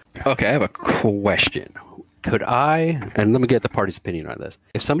 Okay, I have a question. Could I, and let me get the party's opinion on this.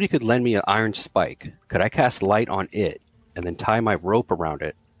 If somebody could lend me an iron spike, could I cast light on it and then tie my rope around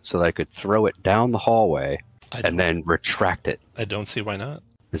it so that I could throw it down the hallway and then retract it? I don't see why not.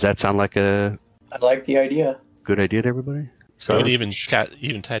 Does that sound like a I like the idea. good idea to everybody? So you could even tie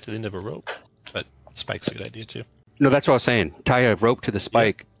it to the end of a rope, but spike's a good idea too. No, that's what I was saying. Tie a rope to the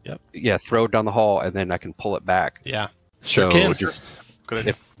spike. Yep. Yeah, throw it down the hall, and then I can pull it back. Yeah, sure So can. Good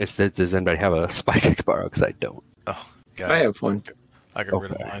idea. does anybody have a spike I can borrow? Because I don't. Oh, yeah. I have one. I got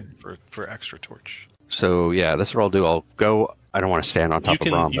rid of Okay. mine for extra torch. So yeah, that's what I'll do. I'll go. I don't want to stand on top of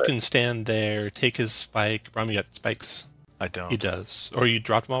Brom. You can stand there, take his spike. Brom, you got spikes? I don't. He does. Or you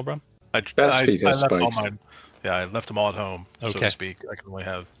dropped them all, Brom? I Best feet has left all spikes. Yeah, I left them all at home, so Okay. to speak. I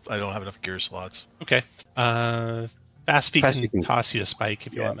don't have enough gear slots. Okay. Fast feet Fast can feet can- toss you a spike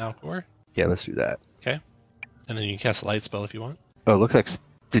if you Yeah. want, Malcor. Yeah, let's do that. Okay. And then you can cast a light spell if you want. Oh, it looks like.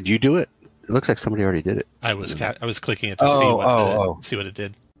 Did you do it? It looks like somebody already did it. I was clicking it to see what it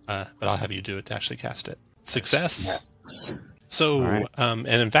did, but I'll have you do it to actually cast it. Success. Yeah. So, All right. and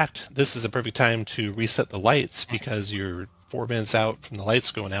in fact, this is a perfect time to reset the lights because you're 4 minutes out from the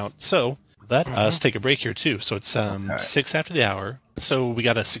lights going out. So let us take a break here too. So it's 6 after the hour. So we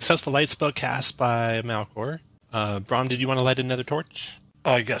got a successful light spell cast by Malcor. Brom, did you want to light another torch?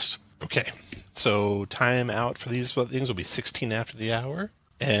 Yes. Okay. So time out for these things will be 16 after the hour.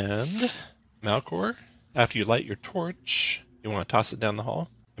 And Malcor, after you light your torch, you want to toss it down the hall?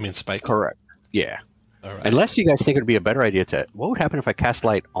 I mean, spike. Correct. Yeah. All right. Unless you guys think it'd be a better idea to. What would happen if I cast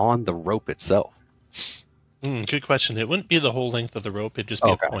light on the rope itself? Good question. It wouldn't be the whole length of the rope. It'd just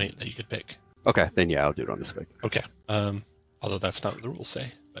be a point that you could pick. Okay, then yeah, I'll do it on the spike. Okay. Although that's not what the rules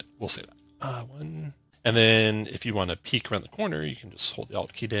say, but we'll say that. One. And then if you want to peek around the corner, you can just hold the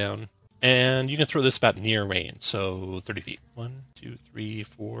Alt key down. And you can throw this about near range, so 30 feet. 1, 2, 3,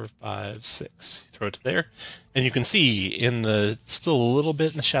 4, 5, 6. Throw it to there. And you can see still a little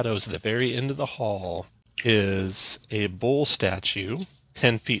bit in the shadows at the very end of the hall is a bull statue,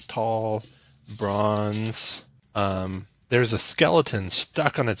 10 feet tall, bronze. There's a skeleton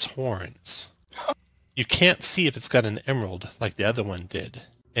stuck on its horns. You can't see if it's got an emerald like the other one did.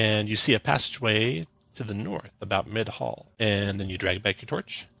 And you see a passageway to the north, about mid-hall. And then you drag back your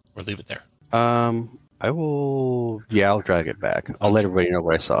torch, or leave it there. I will. Yeah, I'll drag it back. I'll let everybody know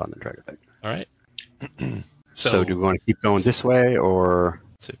what I saw and then drag it back. All right. So do we want to keep going this way, or?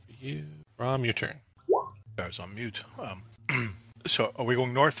 So for you, Rom, your turn. I was on mute. So are we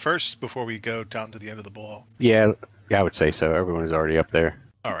going north first before we go down to the end of the ball? Yeah, I would say so. Everyone is already up there.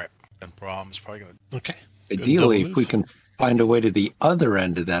 All right. And Brahm's probably going to... Okay. Ideally, Double if we move. can find a way to the other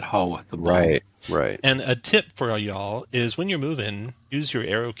end of that hall with the ball. Right. And a tip for all y'all is when you're moving, use your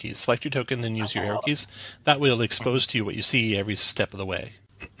arrow keys. Select your token, then use your arrow keys. That way it'll expose to you what you see every step of the way.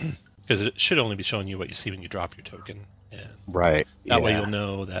 Because it should only be showing you what you see when you drop your token. And Right. that way you'll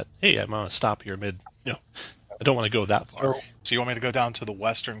know that, hey, I'm going to stop here mid. I don't want to go that far. So you want me to go down to the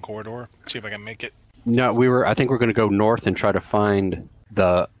western corridor? See if I can make it? No, I think we're going to go north and try to find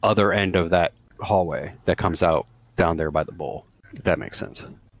the other end of that hallway that comes out down there by the bowl. If that makes sense.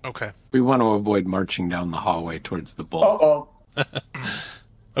 Okay. We want to avoid marching down the hallway towards the ball.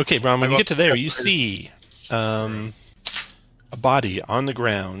 Okay, Brom, when you get to there, you see a body on the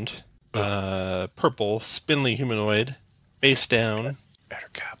ground, purple, spindly humanoid, face down. Better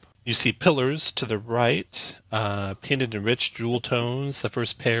cap. You see pillars to the right, painted in rich jewel tones. The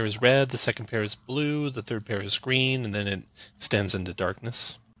first pair is red, the second pair is blue, the third pair is green, and then it extends into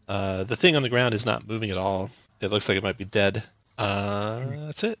darkness. The thing on the ground is not moving at all. It looks like it might be dead.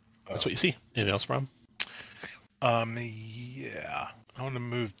 That's it. That's what you see. Anything else, Brom? Yeah. I want to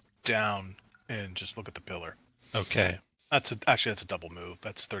move down and just look at the pillar. Okay. That's a double move.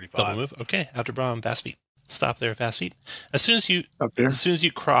 That's 35. Double move. Okay. After Brom, fast feet. Stop there, fast feet. As soon as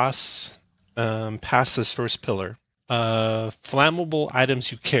you cross past this first pillar, flammable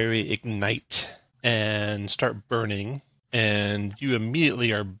items you carry ignite and start burning, and you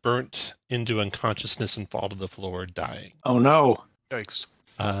immediately are burnt into unconsciousness and fall to the floor, dying. Oh no. Yikes.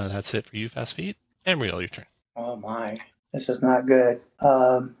 That's it for you, fast feet. Emriel, your turn. Oh my, this is not good.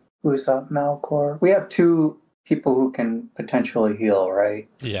 Who's up, Malcor? We have 2 people who can potentially heal, right?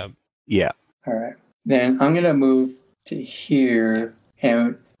 Yeah. Yeah. All right. Then I'm going to move to here,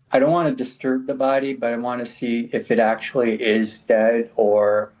 and I don't want to disturb the body, but I want to see if it actually is dead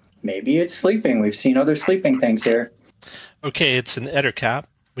or maybe it's sleeping. We've seen other sleeping things here. Okay, it's an ettercap.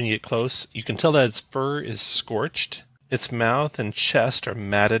 When you get close, you can tell that its fur is scorched. Its mouth and chest are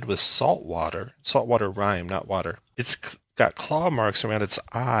matted with salt water. Saltwater rime, not water. It's got claw marks around its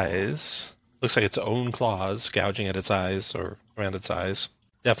eyes. Looks like its own claws gouging at its eyes or around its eyes.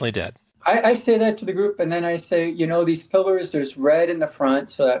 Definitely dead. I say that to the group, and then I say, these pillars, there's red in the front,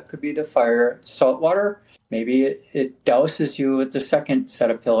 so that could be the fire. Salt water, maybe it douses you with the second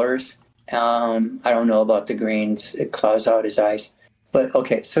set of pillars. I don't know about the greens. It claws out his eyes. But,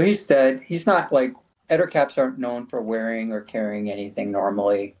 okay, so he's dead. He's not like, ettercaps aren't known for wearing or carrying anything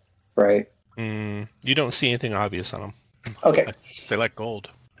normally, right? You don't see anything obvious on them. Okay. They like gold.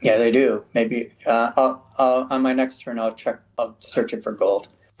 Yeah, they do. Maybe I'll on my next turn, I'll search it for gold.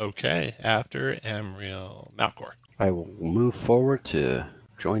 Okay, after Emriel, Malcor. I will move forward to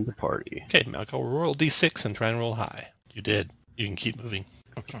join the party. Okay, Malcor, roll d6 and try and roll high. You did. You can keep moving.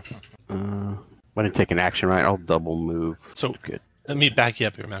 I didn't take an action, right? I'll double move. So Good. Let me back you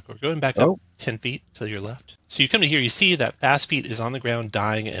up here, Malcolm. Go ahead and back up Oh. 10 feet to your left. So you come to here, you see that Fast Feet is on the ground,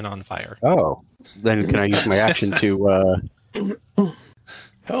 dying and on fire. Oh, then can I use my action to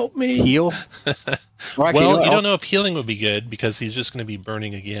Help me. heal? Or actually, Well, what? you don't know if healing would be good because he's just going to be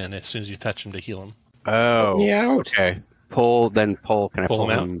burning again as soon as you touch him to heal him. Oh, Me out. okay. Pull. Can I Pull pull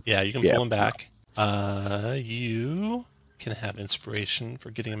him out? Yeah, you can pull him back. You can have inspiration for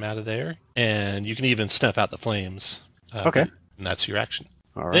getting him out of there. And you can even snuff out the flames. Okay. And that's your action.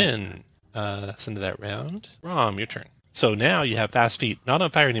 All right. Then, that's into that round. Rom, your turn. So now you have Fast Feet, not on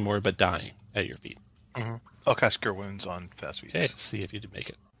fire anymore, but dying at your feet. Mm-hmm. I'll cast Cure Wounds on Fast Feet. Okay, let's see if you did make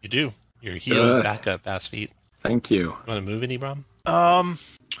it. You do. You're healed back up, Fast Feet. Thank you. You want to move any, Rom?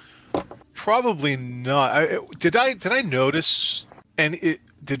 Probably not. Did I notice? And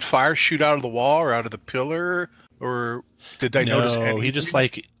did fire shoot out of the wall or out of the pillar, or did I notice anything? No, he just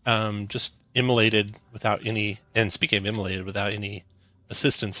just immolated without any. And speaking of immolated, without any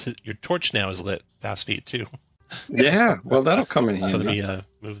assistance, your torch now is lit. Fast Feet too. Yeah, well, that'll come in handy. So let me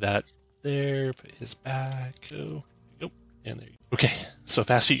move that there. Put his back. Go. And there you go. Okay, so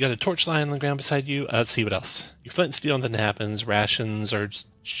Fast Feet, you got a torch lying on the ground beside you. Let's see what else. Your flint and steel, nothing happens. Rations are just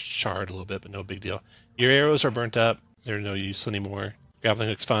charred a little bit, but no big deal. Your arrows are burnt up. They're no use anymore. Grappling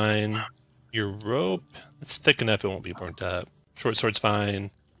hook's fine. Your rope, it's thick enough it won't be burnt up. Short sword's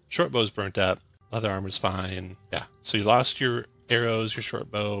fine. Short bow's burnt up. Leather armor's fine. Yeah, so you lost your arrows, your short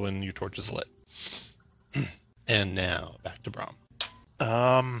bow, and your torch is lit. And now, back to Brom.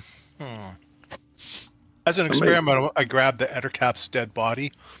 As an experiment, I grab the Ettercap's dead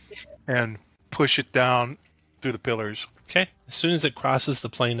body and push it down through the pillars. Okay. As soon as it crosses the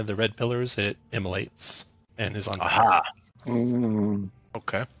plane of the red pillars, it immolates and is on fire. Aha. Mm.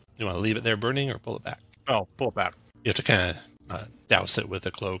 Okay. You want to leave it there burning or pull it back? Oh, pull it back. You have to kind of douse it with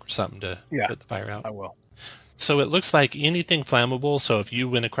a cloak or something to put the fire out. I will. So it looks like anything flammable. So if you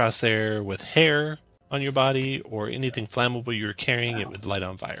went across there with hair on your body or anything flammable you're carrying, it would light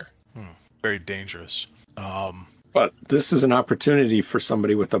on fire. Very dangerous. But this is an opportunity for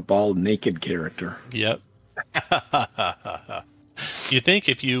somebody with a bald, naked character. Yep. You think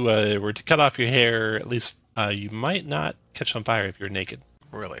if you were to cut off your hair, at least you might not catch on fire if you're naked.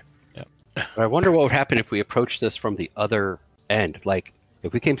 Really? Yep. I wonder what would happen if we approached this from the other end. Like,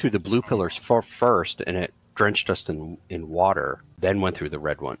 if we came through the blue pillars first and it drenched us in water, then went through the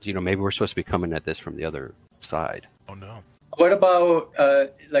red ones. Maybe we're supposed to be coming at this from the other side. Oh, no. What about,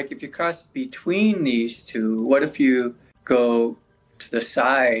 if you cross between these two, what if you go to the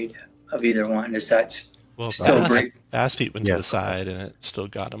side of either one? Is that still break? Fast Feet went to the side and it still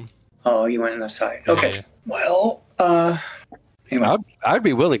got him. Oh, you went on the side. Yeah, Okay. yeah. Well, anyway. I'd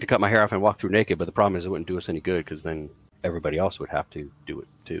be willing to cut my hair off and walk through naked, but the problem is it wouldn't do us any good because then everybody else would have to do it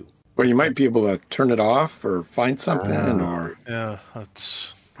too. Well, you might be able to turn it off or find something, or Yeah,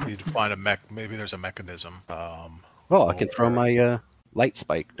 need to find a maybe there's a mechanism. Well, I can throw my light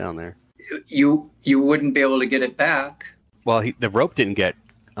spike down there. You wouldn't be able to get it back. Well, the rope didn't get...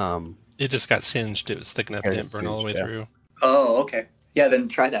 It just got singed. It was thick enough it didn't burn all the way through. Oh, okay. Yeah, then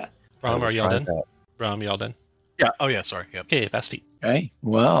try that. Rom, are y'all done? Rom, y'all done? Yeah. Oh, yeah. Sorry. Yep. Okay, Fast Feet. okay.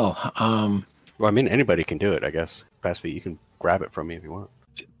 Well, Well, I mean, anybody can do it, I guess. Fast Feet, you can grab it from me if you want.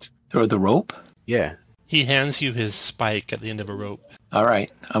 throw the rope. Yeah. He hands you his spike at the end of a rope. All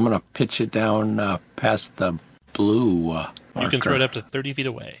right, I'm gonna pitch it down past the blue. You can throw it up to 30 feet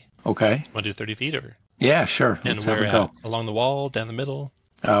away. Okay. Want to do 30 feet or? Yeah, sure. And Let's have where it go. Along the wall, down the middle?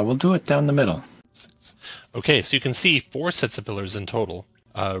 We'll do it down the middle. Okay, so you can see 4 sets of pillars in total.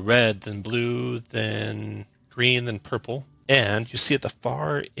 Red, then blue, then green, then purple. And you see at the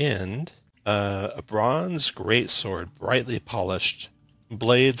far end, a bronze greatsword, brightly polished,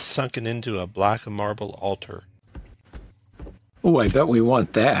 blades sunken into a black marble altar. Oh, I bet we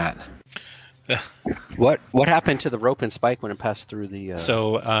want that. What happened to the rope and spike when it passed through the...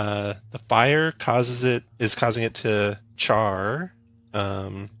 So the fire is causing it to char.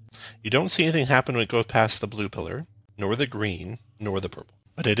 You don't see anything happen when it goes past the blue pillar, nor the green, nor the purple.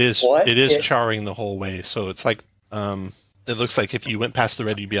 But it is charring the whole way. So it's like it looks like if you went past the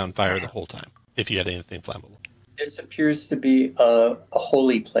red, you'd be on fire the whole time if you had anything flammable. This appears to be a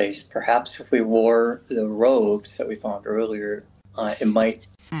holy place. Perhaps if we wore the robes that we found earlier, it might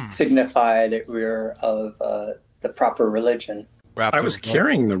signify that we're of the proper religion. I was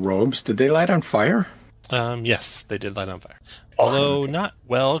carrying the robes. Did they light on fire? Yes, they did light on fire. Although not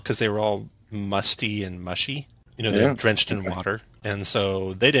well, because they were all musty and mushy. They're drenched in water. And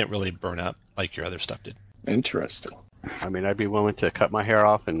so they didn't really burn up like your other stuff did. Interesting. I mean, I'd be willing to cut my hair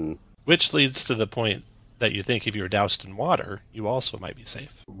off and... Which leads to the point that you think if you were doused in water, you also might be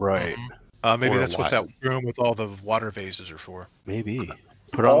safe. Right. Maybe For a that's what that while. room with all the water vases are for. Maybe.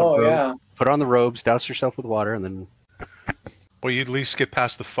 Put on the Oh robe, yeah. put on the robes, douse yourself with water, and then Well, you at least get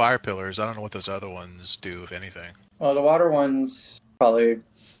past the fire pillars. I don't know what those other ones do, if anything. Well, the water ones probably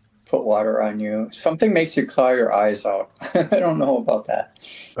put water on you. Something makes you claw your eyes out. I don't know about that.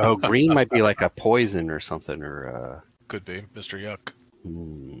 green might be like a poison or something, or Could be, Mr. Yuck.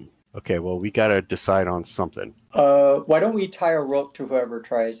 Okay, well, we gotta decide on something. Why don't we tie a rope to whoever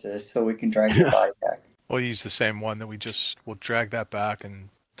tries this so we can drag your body back? We'll use the same one that we'll drag that back and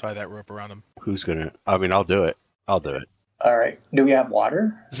tie that rope around him. Who's gonna? I mean, I'll do it. I'll do it. All right. Do we have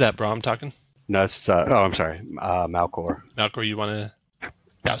water? Is that Brom talking? No, it's, I'm sorry, Malcor. Malcor, you want to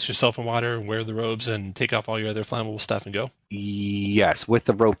douse yourself in water, wear the robes, and take off all your other flammable stuff and go? Yes, with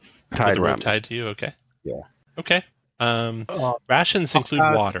the rope tied With the rope around. tied to you? Okay. Yeah. Okay. Rations include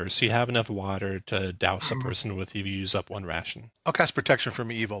water, so you have enough water to douse a person with if you use up one ration. I'll cast protection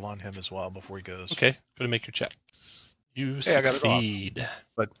from evil on him as well before he goes. Okay, go to make your check. You I got it succeed.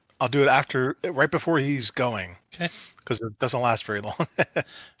 But I'll do it right before he's going. Okay. Because it doesn't last very long.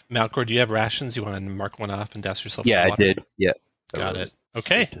 Malcor, do you have rations? You want to mark one off and douse yourself Yeah, in I water? did. Yeah. Got it.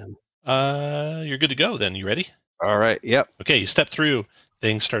 Okay. You're good to go then. You ready? All right. Yep. Okay, you step through.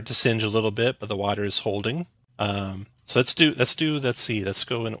 Things start to singe a little bit, but the water is holding. So let's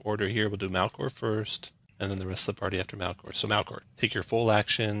go in order here. We'll do Malcor first, and then the rest of the party after Malcor. So Malcor, take your full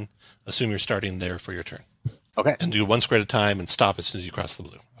action. Assume you're starting there for your turn. Okay. And do one square at a time and stop as soon as you cross the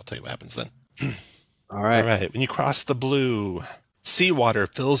blue. I'll tell you what happens then. All right. All right. When you cross the blue, seawater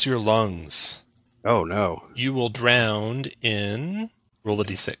fills your lungs. Oh no. You will drown in roll a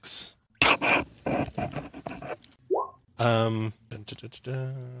d6.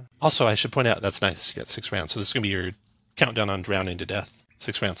 Also, I should point out, that's nice. You got 6 rounds. So this is going to be your countdown on drowning to death.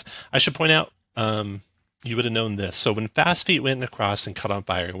 6 rounds. I should point out, you would have known this. So when Fast Feet went across and caught on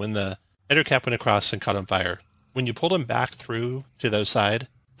fire, when the Ettercap went across and caught on fire, when you pulled them back through to the other side,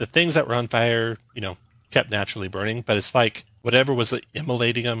 the things that were on fire, kept naturally burning, but it's like whatever was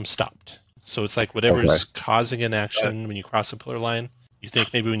immolating them stopped. So it's like whatever's causing an action when you cross a pillar line, you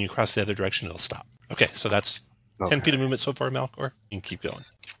think maybe when you cross the other direction, it'll stop. Okay, so that's 10 feet of movement so far, Malcor. You can keep going.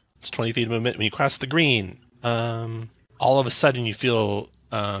 It's 20 feet of movement. When you cross the green, all of a sudden you feel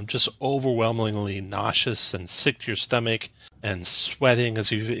just overwhelmingly nauseous and sick to your stomach and sweating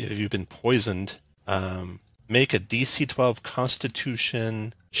as if you've been poisoned. Make a DC 12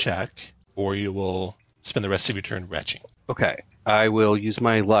 Constitution check, or you will spend the rest of your turn retching. Okay. I will use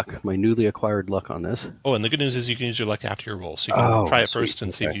my luck, my newly acquired luck on this. Oh, and the good news is you can use your luck after your roll. So you can try it first sweet.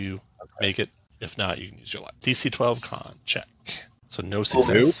 and see if you make it. If not, you can use your luck. DC 12 con check. So no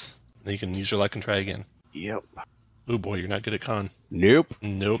success. Then you can use your luck and try again. Yep. Oh boy, you're not good at con. Nope.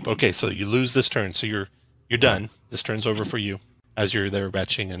 Okay, so you lose this turn. So you're done. This turn's over for you as you're there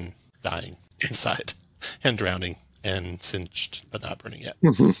retching and dying inside and drowning and singed but not burning yet.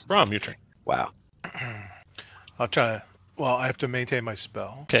 Brom, your turn. Wow. I'll try to... Well, I have to maintain my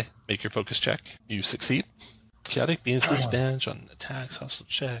spell. Okay, make your focus check. You succeed. Chaotic Beam's disadvantage on attacks, hostile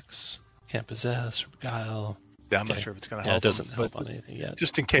checks. Can't possess or beguile. Yeah, I'm not sure if it's going to Yeah, help. it doesn't him, help but on anything yet.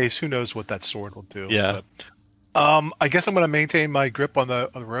 Just in case, who knows what that sword will do. Yeah. But, I guess I'm going to maintain my grip on the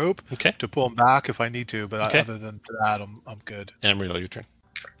rope Okay. to pull him back if I need to, but Okay. other than that, I'm good. Amriel, your turn.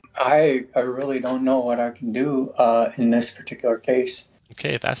 I really don't know what I can do in this particular case.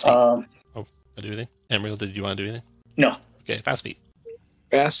 Okay, Fast Feet. I do anything? Amriel, did you want to do anything? No. Okay, Fast Feet.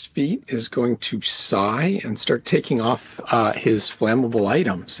 Fast Feet is going to sigh and start taking off his flammable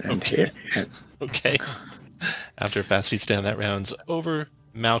items. And Okay. After Fast Feet stand that round's over,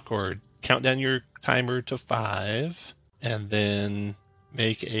 Malcor, count down your timer to 5, and then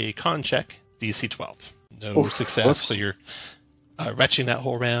make a con check, DC 12. No success, so you're retching that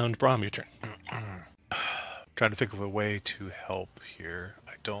whole round. Brom, your turn. Trying to think of a way to help here.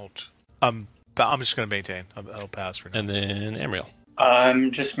 I don't. I'm just going to maintain. I'll pass for now. And then Amriel. I'm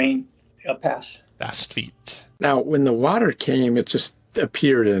just a pass. Fast Feet. now, when the water came, it just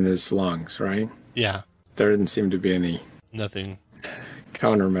appeared in his lungs, right? Yeah, There didn't seem to be any nothing.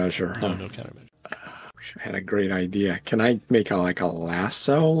 countermeasure. No, Huh? no countermeasure. I had a great idea. Can I make a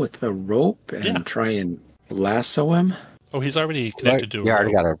lasso with the rope and try and lasso him? Oh, he's already connected to a Yeah, I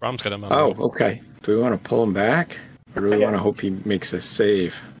already rope. got it. Brom's got him on a Oh, rope. okay. Do we want to pull him back? Or do we want to hope he makes a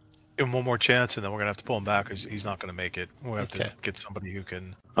save? Give him one more chance, and then we're going to have to pull him back because he's not going to make it. We're going to have Okay. to get somebody who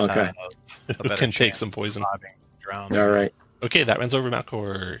can Okay. have a Who better can take chance some of poison. surviving, drown. All right. Okay, that runs over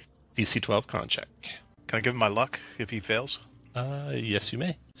Malcor. DC 12 con check. Can I give him my luck if he fails? Yes, you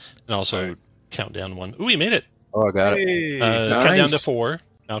may. And also count down 1. Ooh, you made it. Oh, I got it. Hey! Count down to Nice. 4,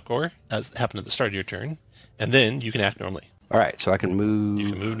 Malcor, as happened at the start of your turn. And then you can act normally. All right, so I can move.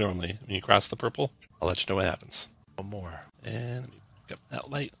 You can move normally. When you cross the purple, I'll let you know what happens. One more. And let me pick up that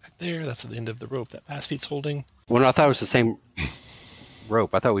light right there. That's at the end of the rope that Fast Feet's holding. Well, no, I thought it was the same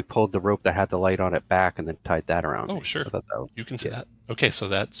rope. I thought we pulled the rope that had the light on it back and then tied that around. Oh, me. sure. I thought that was... You can see that. Okay, so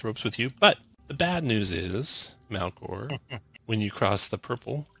that's ropes with you. But the bad news is, Malcor, when you cross the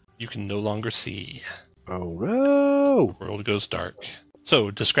purple, you can no longer see. Oh, no. The world goes dark.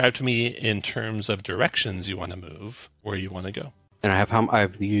 So describe to me in terms of directions you want to move, where you want to go. And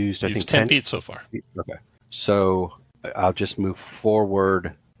I've used, I think, 10 feet so far. Okay. So I'll just move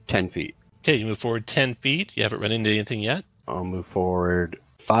forward 10 feet. Okay, you move forward 10 feet. You haven't run into anything yet? I'll move forward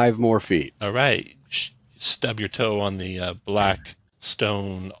 5 more feet. All right. Stub your toe on the black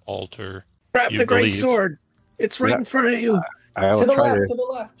stone altar. Grab the great sword. It's right in front of you. To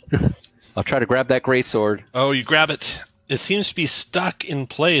the left. I'll try to grab that great sword. Oh, you grab it. It seems to be stuck in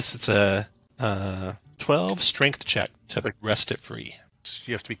place. It's a 12 strength check to wrest it free.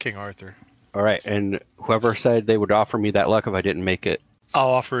 You have to be King Arthur. All right, and whoever said they would offer me that luck if I didn't make it. I'll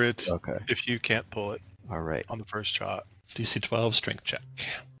offer it Okay. if you can't pull it All right. on the first shot. DC 12 strength check.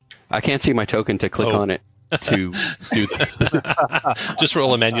 I can't see my token to click on it to do that. Just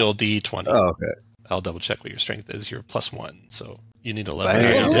roll a manual D20. Oh, okay. I'll double check what your strength is. You're +1, so you need 11.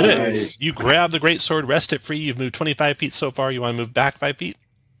 Bang. You did it. Nice. You grab the great sword, wrest it free. You've moved 25 feet so far. You want to move back 5 feet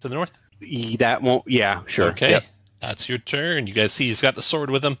to the north? That won't. Yeah, sure. Okay. Yep. That's your turn. You guys see he's got the sword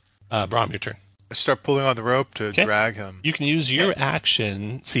with him. Brom, your turn. I start pulling on the rope to drag him. You can use your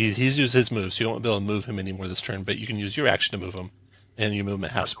action. See, he's used his move, so you won't be able to move him anymore this turn, but you can use your action to move him. And you move him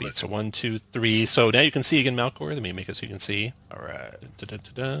at half speed. So 1, 2, 3. So now you can see again, Malcor. Let me make it so you can see. All right.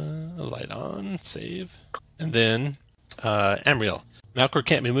 Light on. Save. And then Amriel. Malcor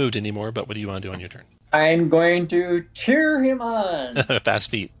can't be moved anymore, but what do you want to do on your turn? I'm going to cheer him on.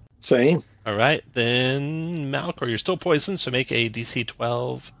 Fast feet. Same. All right. Then Malcor, you're still poisoned, so make a DC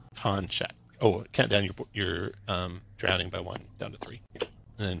 12 con check. Oh, count down your drowning by 1 down to 3. And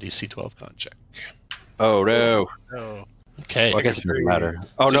then DC 12 con check. Oh no. Oh. Okay. Well, I guess it doesn't matter.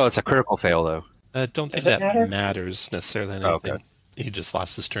 Oh no, it's a critical fail though. I don't think Does it that matter? matters necessarily on Oh, anything. okay. He just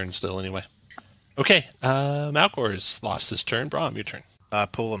lost his turn still anyway. Okay. Malcor's lost his turn. Brom, your turn.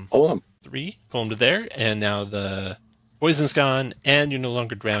 Pull him. Pull him. 3. Pull him to there, and now the poison's gone, and you're no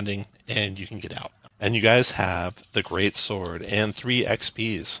longer drowning, and you can get out. And you guys have the great sword and 3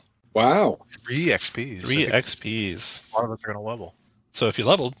 XPs. Wow. 3 XPs. 3 XPs. A lot of us are going to level. So if you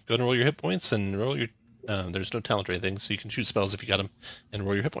leveled, go and roll your hit points and roll your. There's no talent or anything, so you can shoot spells if you got them, and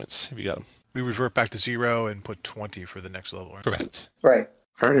roll your hit points if you got them. We revert back to 0 and put 20 for the next level. Right? Correct. Right.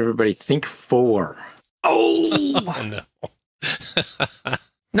 All right, everybody, think 4. Oh! Oh no.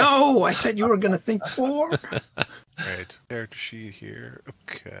 No, I said you were going to think 4. Right. Character sheet here.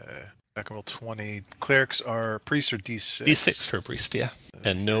 Okay. I can roll 20. Clerics are priests or D6. D6 for a priest, yeah.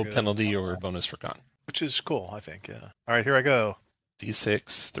 And no Very good. penalty or bonus for con. Which is cool, I think, yeah. All right, here I go.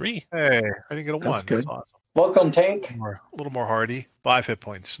 D6, 3. Hey, I didn't get a 1. That's good. That's awesome. Welcome, Tank. A little more hardy. 5 hit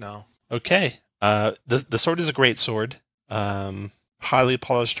points now. Okay. The sword is a great sword. Highly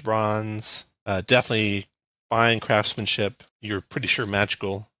polished bronze. Definitely fine craftsmanship. You're pretty sure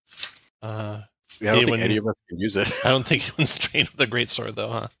magical. Yeah, I don't think any of us can use it. I don't think anyone's trained with a great sword, though,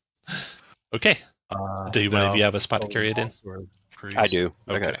 huh? Okay. Do you one of you have a spot to carry it in? I do.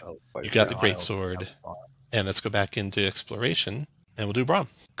 Okay. You got the great sword. And let's go back into exploration, and we'll do Brom.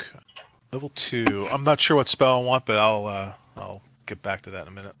 Okay. Level 2. I'm not sure what spell I want, but I'll get back to that in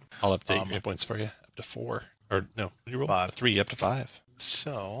a minute. I'll update your hit points for you. Up to 4. Or, no, what did you roll? 5. 3, up to 5.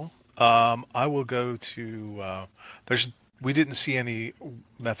 So, I will go to... we didn't see any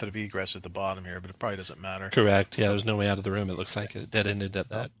method of egress at the bottom here, but it probably doesn't matter. Correct. Yeah, there's no way out of the room. It looks like it dead-ended at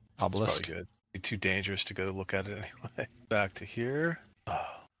that It's obelisk. probably good. Be too dangerous to go look at it anyway. Back to here.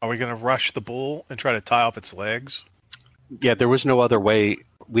 Are we going to rush the bull and try to tie off its legs? Yeah, there was no other way.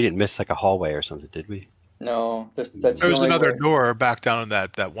 We didn't miss like a hallway or something, did we? No, that's There the was only another way. door back down in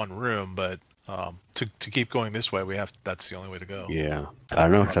that one room, but to keep going this way, that's the only way to go. Yeah. I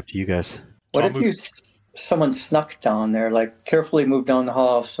don't know. It's up to you guys. What I'll if move- someone snuck down there, like carefully move down the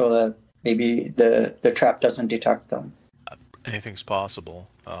hall so that maybe the trap doesn't detect them? Anything's possible.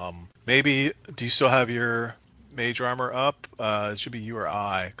 Maybe, do you still have your mage armor up? It should be you or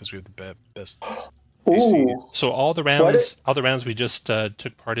I, because we have the best. Ooh, So all the rounds we just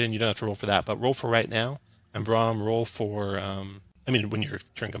took part in, you don't have to roll for that, but roll for right now. And Brom, roll for, when your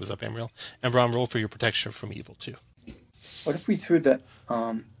turn comes up, Amriel. And Brom, roll for your protection from evil, too. what if we threw the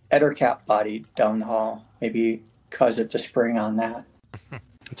Ettercap body down the hall? Maybe cause it to spring on that.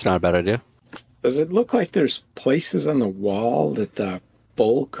 It's not a bad idea. Does it look like there's places on the wall that the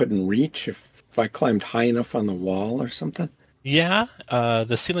bull couldn't reach if I climbed high enough on the wall or something? Yeah,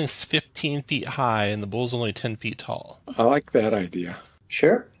 the ceiling's 15 feet high and the bull's only 10 feet tall. I like that idea.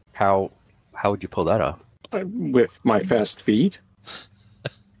 Sure. How would you pull that off? With my fast feet.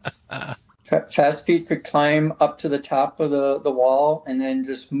 Fast feet could climb up to the top of the wall and then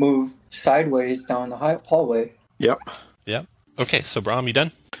just move sideways down the hallway. Yep. Yep. Okay, so Brahm, you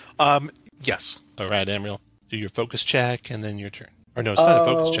done? Yes. All right, Amriel, do your focus check and then your turn. Or no, it's not a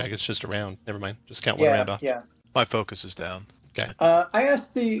focus check. It's just a round. Never mind. Just count one round off. Yeah. My focus is down. Okay. I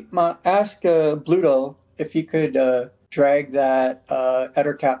asked Bluto if he could drag that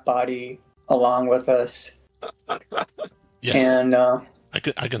Ettercap body along with us. Yes. And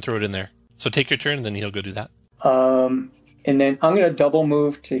I can throw it in there. So take your turn and then he'll go do that. and then I'm gonna double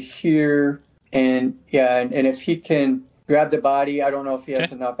move to here, and if he can grab the body, I don't know if he has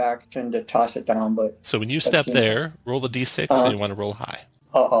Okay. enough action to toss it down, but So when you step seems- there, roll the d6 and you want to roll high.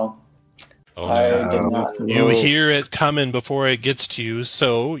 oh Oh, I no. did not. That's You low. hear it coming before it gets to you,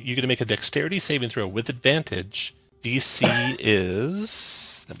 so you're going to make a dexterity saving throw with advantage. DC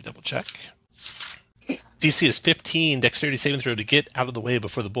is... Let me double check. DC is 15, dexterity saving throw to get out of the way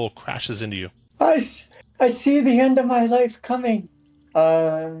before the bull crashes into you. I see the end of my life coming.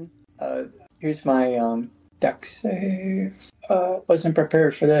 Here's my dex save. Wasn't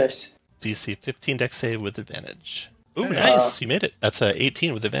prepared for this. DC 15 dex save with advantage. Ooh, nice. You made it. That's a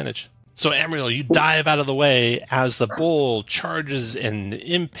 18 with advantage. So, Amriel, you dive out of the way as the bull charges and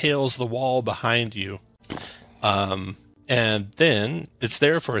impales the wall behind you. And then it's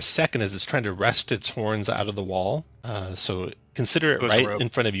there for a second as it's trying to wrest its horns out of the wall. So consider it Goes right rope. in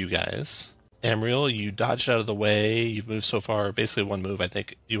front of you guys. Amriel, you dodged out of the way. You've moved so far, basically one move, I think.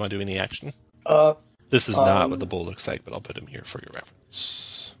 Do you want to do any action? This is not what the bull looks like, but I'll put him here for your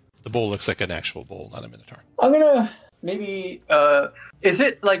reference. The bull looks like an actual bull, not a minotaur. I'm gonna maybe. Is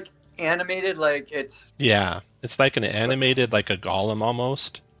it like animated? Like it's. Yeah, it's like an animated, like a golem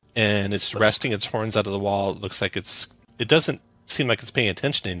almost, and it's resting its horns out of the wall. It looks like it doesn't seem like it's paying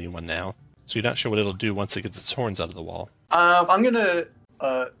attention to anyone now, so you're not sure what it'll do once it gets its horns out of the wall. I'm gonna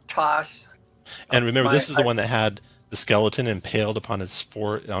toss. And remember, my- this is the one that had the skeleton impaled upon its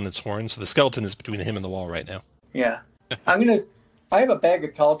horns, so the skeleton is between him and the wall right now. Yeah, I have a bag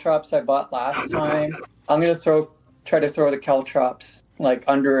of caltrops I bought last time. I'm gonna try to throw the caltrops like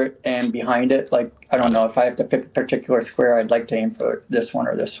under it and behind it. Like I don't know if I have to pick a particular square. I'd like to aim for this one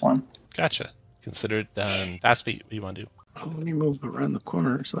or this one. Gotcha. Consider it fast feet. What do you want to do? Oh, let me move around the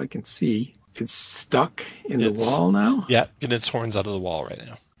corner so I can see. It's stuck in the It's- wall now? Yeah, get its horns out of the wall right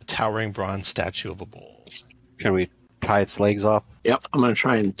now. A towering bronze statue of a bull. Can we tie its legs off? Yep, I'm going to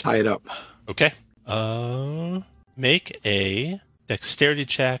try and tie it up. Okay. Make a dexterity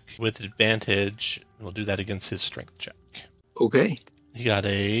check with advantage. We'll do that against his strength check. Okay. He got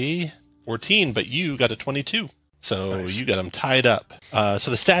a 14, but you got a 22. So Nice. you got him tied up.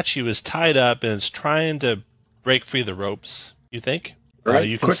 So the statue is tied up and it's trying to break free of the ropes, you think? All right,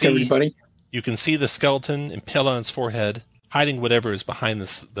 you can quick, see everybody. You can see the skeleton impaled on its forehead, hiding whatever is behind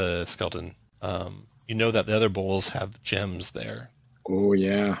the skeleton. You know that the other bulls have gems there. Oh,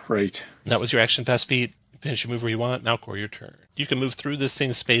 yeah, right. That was your action, fast feet. Finish your move where you want. Malcor, your turn. You can move through this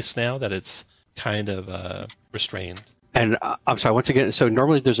thing's space now that it's kind of restrained. And I'm sorry, once again, so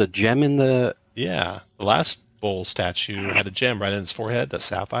normally there's a gem in the... Yeah, the last bull statue had a gem right in its forehead, the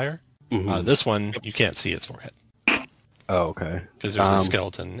sapphire. Mhm. This one, you can't see its forehead Oh, okay. because there's a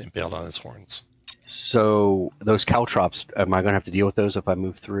skeleton impaled on its horns. So those caltrops, am I going to have to deal with those if I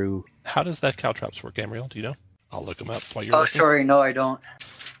move through? How does that caltrops work, Amriel? Do you know? I'll look them up while you're Oh, looking. sorry, no, I don't.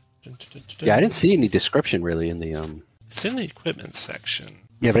 Yeah, I didn't see any description really in the... It's in the equipment section.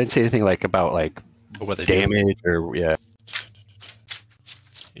 Yeah, but I didn't see anything like about like But what they do. damage or... Yeah.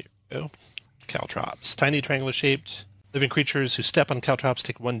 Here we go. Caltrops. Tiny triangular shaped living creatures who step on caltrops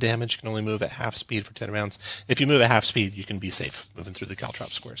take 1 damage, can only move at half speed for 10 rounds. If you move at half speed, you can be safe moving through the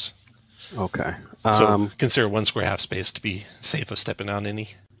caltrop squares. Okay. So consider 1 square half space to be safe of stepping on any.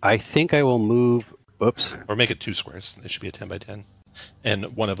 I think I will move... Oops. Or make it 2 squares. It should be a 10 by 10.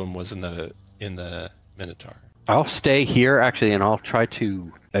 And one of them was in the Minotaur. I'll stay here actually, and I'll try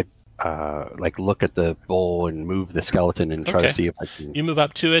to like look at the bowl and move the skeleton and try Okay. to see if I can. You move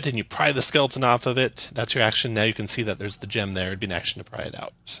up to it and you pry the skeleton off of it. That's your action. Now you can see that there's the gem there. It'd be an action to pry it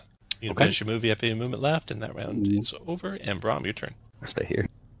out. You can Okay. finish your move. You have a movement left, and that round is over. And Brahm, your turn. I'll stay here.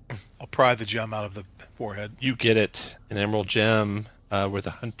 I'll pry the gem out of the forehead. You get it. An emerald gem worth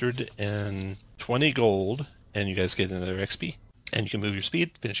 120 gold, and you guys get another XP. And you can move your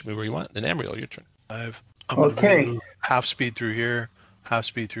speed, finish your move where you want. Then Amriel, your turn. I'm Okay. gonna move half speed through here, half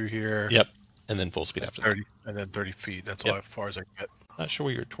speed through here. Yep. And then full speed after that. 30, and then 30 feet. That's Yep. all as far as I can get. Not sure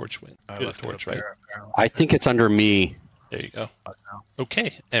where your torch went. I You had a left it torch, up right? there. I think it's under me. There you go.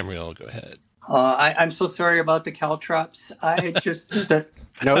 Okay, Amriel, go ahead. I'm so sorry about the caltrops. I just was a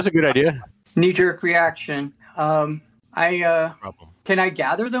No, it's a good idea. knee-jerk reaction. Problem. Can I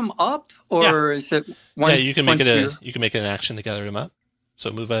gather them up, or is it? Once, Yeah, you can make it once you can make an action to gather him up.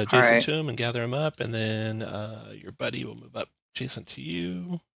 So move adjacent right. to him and gather him up, and then your buddy will move up adjacent to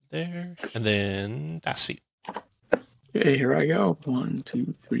you there, and then fast feet. Okay, here I go. 1,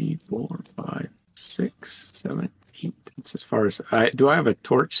 2, 3, 4, 5, 6, 7, 8. That's as far as do I have a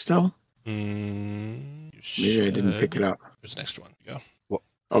torch still? Maybe I didn't pick it up. There's an extra one. Go.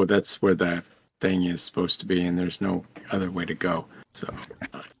 Oh, that's where that thing is supposed to be, and there's no other way to go. So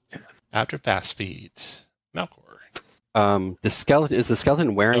After fast feet, Malcor. The skeleton is the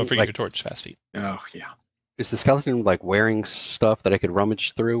skeleton wearing Don't forget like your torch, fast feet. oh yeah. is the skeleton like wearing stuff that I could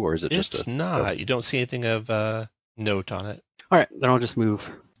rummage through, or is it just It's not. You don't see anything of note on it. All right, then I'll just move.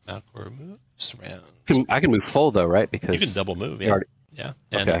 Malcor moves around. I can move full though, right? Because You can double move, you yeah. already- Yeah,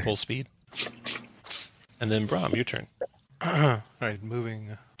 and Okay. at full speed. And then Brom, your turn. All right,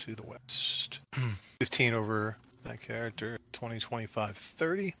 moving to the west. 15 over that character. 20, 25,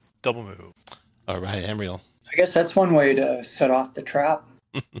 30. Double move. All right, Amriel. I guess that's one way to set off the trap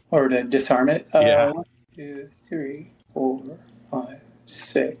or to disarm it. Yeah. 1, 2, 3, 4, 5,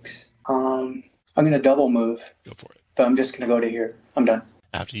 6. I'm going to double move, Go for it. but I'm just going to go to here. I'm done.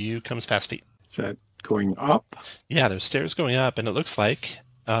 After you comes fast feet. Is that going up? Yeah, there's stairs going up, and it looks like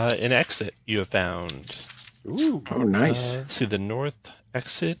an exit you have found. Ooh. Oh, nice. Let's see the north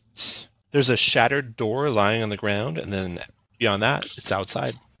exit. There's a shattered door lying on the ground, and then beyond that, it's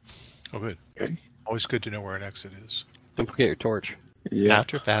outside. Oh, good. Okay. Always good to know where an exit is. Don't forget your torch. Yeah.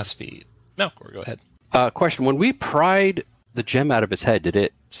 After fast feet. Malcor, go ahead. Question: when we pried the gem out of its head, did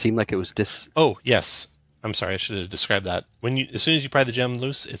it seem like it was Oh, yes. I'm sorry, I should have described that. As soon as you pry the gem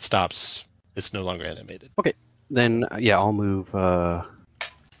loose, it stops. It's no longer animated. Okay, then yeah, I'll move up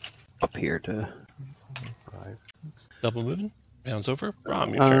here to. Double moving. Rounds over.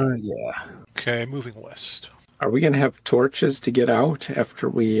 Brom, your turn. Yeah. Okay, moving west. Are we going to have torches to get out after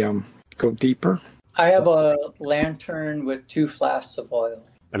we go deeper? I have a lantern with 2 flasks of oil.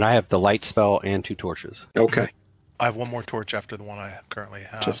 And I have the light spell and 2 torches. Okay. I have one more torch after the one I currently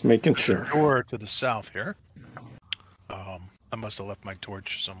have. Just making sure. Door to the south here. I must have left my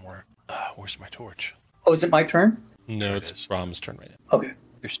torch somewhere. Where's my torch? Oh, is it my turn? No, There it it's is. Brom's turn right now. Okay.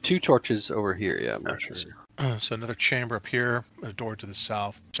 There's 2 torches over here. Yeah, I'm There not it sure. is. So another chamber up here, a door to the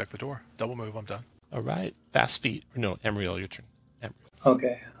south. Check the door. Double move, I'm done. All right. Fast feet. No, Amriel, your turn.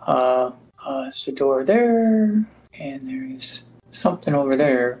 Okay. It's a door there, and there's something over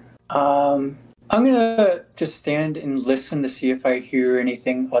there. I'm gonna just stand and listen to see if I hear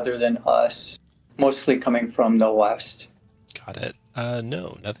anything other than us, mostly coming from the west. Got it.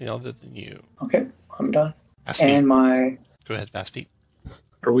 No, nothing other than you. Okay, I'm done. Fast feet. And my Go ahead, fast feet.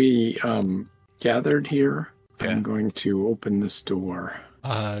 Are we gathered here? Yeah. I'm going to open this door.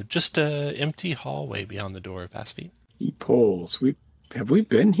 Just a empty hallway beyond the door, fast feet. Poles. Have we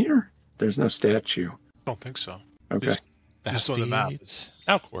been here? There's no statue. Don't think so. Okay. Fast on the map. feet.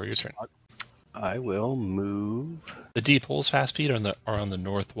 Alcor, your turn. I will move. The deep holes, fast feet, are on the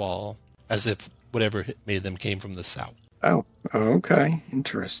north wall, as if whatever made them came from the south. Oh, okay.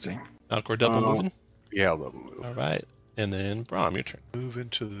 Interesting. Alcor, double moving. Yeah, I'll move. All right. And then Brom, your turn. Move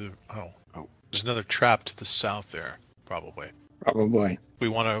into the... Oh. There's another trap to the south there, probably. Probably. Do we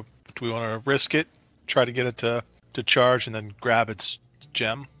want to risk it? Try to get it to charge and then grab its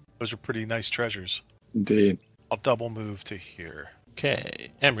gem? Those are pretty nice treasures. Indeed. I'll double move to here. Okay.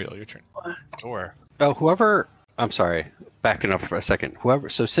 Amriel, your turn. Door. Oh, whoever. I'm sorry. Backing up for a second. Whoever.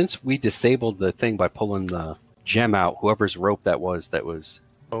 So since we disabled the thing by pulling the gem out, whoever's rope that was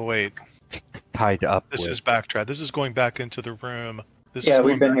Oh, wait. tied up. This with, is backtrack. This is going back into the room. This Yeah, is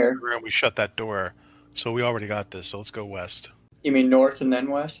we've going been back here. into the room. We shut that door. So we already got this. So let's go west. You mean north and then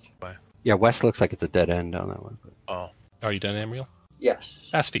west? Yeah, west looks like it's a dead end on that one. But. Oh. Are you done, Amriel? Yes.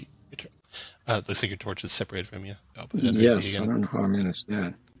 Fast feet. Your turn. Looks like your torch is separated from you. I'll put it underneath Yes, you I again. don't know how I managed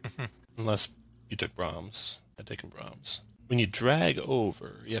that. Unless you took Brahms. I've taken Brahms. When you drag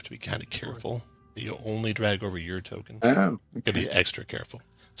over, you have to be kind of careful. You only drag over your token. Oh, You gotta okay. be extra careful.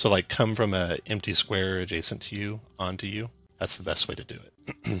 So, like, come from a empty square adjacent to you onto you. That's the best way to do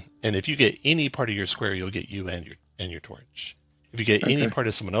it. And if you get any part of your square, you'll get you and your torch. If you get any Okay. part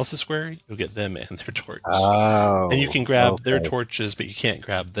of someone else's square, you'll get them and their torch. Oh. And you can grab their okay. torches, but you can't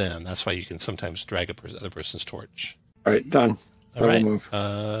grab them. That's why you can sometimes drag other person's torch. All right, done. All Double right, move.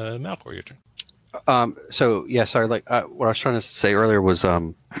 Malcor, your turn. So yeah, sorry. Like what I was trying to say earlier was,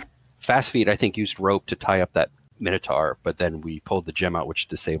 fast feet. I think used rope to tie up that Minotaur, but then we pulled the gem out, which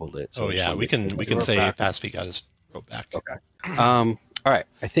disabled it. So Oh I just yeah, wanted we to- can rope say back. fast feet got his rope back. Okay. All right.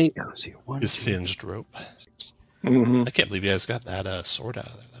 I think. Let's see. One. His two- singed rope. Mm-hmm. I can't believe you guys got that sword out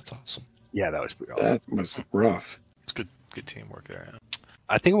of there. That's awesome. Yeah, that was pretty awesome. That was rough. It's good teamwork there. Yeah.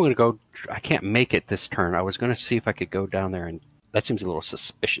 I think I'm going to go. I can't make it this turn. I was going to see if I could go down there, and that seems a little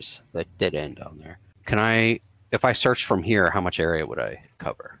suspicious. That dead end down there. Can I? If I search from here, how much area would I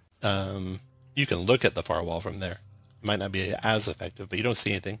cover? You can look at the far wall from there. It might not be as effective, but you don't see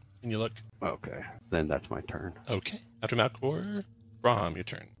anything. Can you look? Okay, then that's my turn. Okay. After Malcor, Brahm, your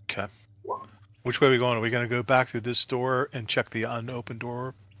turn. Okay. Which way are we going? Are we going to go back through this door and check the unopened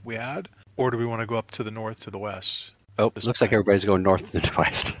door we had? Or do we want to go up to the north, to the west? Oh, This looks way. like everybody's going north and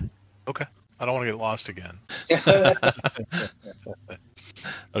west. Okay. I don't want to get lost again.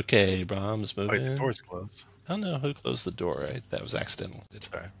 Okay, Brahm's Wait, moving. the door's closed. I don't know who closed the door. That was accidental.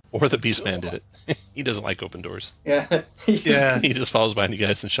 Sorry. Or the Beastman did it. He doesn't like open doors. Yeah. Yeah. He just follows behind you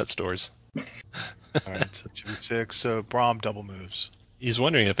guys and shuts doors. All right, so 2d6. So Brahm double moves. He's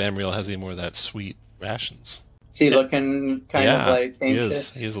wondering if Amriel has any more of that sweet rations. Is he looking kind of like he is.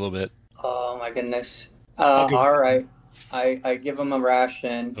 anxious? He is a little bit. Oh my goodness. I'll give- All right. I give him a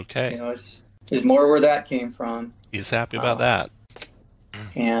ration. Okay. You know, there's more where that came from. He's happy about that.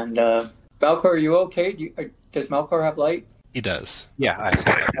 And Malcor, are you okay? Does Malcor have light? He does. Yeah,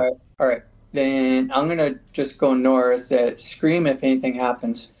 All right. Then I'm gonna just go north. Scream if anything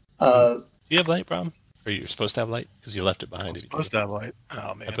happens. Do you have light, Brahm? Or you're supposed to have light? Because you left it behind. If you Supposed to have light.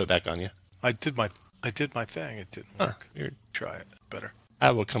 Oh I man. put it back on you. I did my thing. It didn't Huh, work. weird. Try it. Better.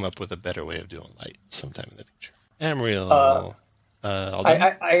 I will come up with a better way of doing light sometime in the future. Amriel. all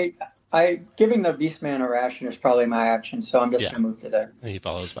done? I giving the Beastman a ration is probably my action, so I'm just Yeah. gonna move to there. He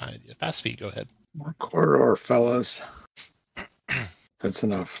follows behind you. Fast feet, go ahead. More corridor, fellas. That's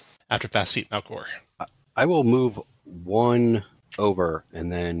enough. After fast feet, Malcor. I will move one over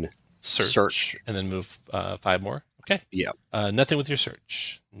and then Search. And then move 5 more. Okay. yeah. Nothing with your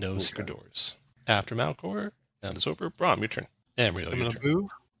search. No secret doors. After Malcor, round is over. Brahm, your turn. Amriel, I'm your gonna turn. move.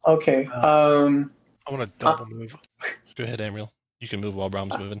 Okay. I want to double move. Go ahead, Amriel. You can move while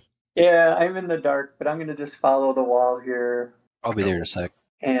Brahm's moving. Yeah, I'm in the dark, but I'm gonna just follow the wall here I'll be there in a sec.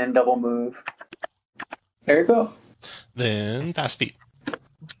 and double move. There you go. Then fast feet.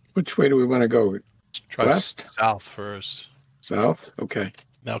 Which way do we want to go? Try West? south first. South? Okay.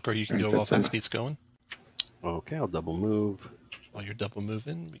 Malcor, you can Alright, go while that's fast enough. feet's going. Okay, I'll double move. While you're double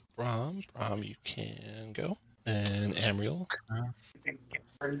moving, Brahm, you can go. And Amriel.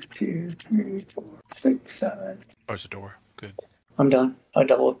 1, 2, 3, 4, 6, 7. There's the door. Good. I'm done. I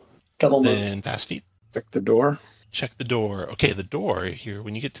double move. Then fast feet. Check the door. Check the door. Okay, the door here,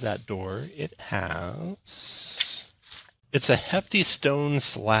 when you get to that door, it's a hefty stone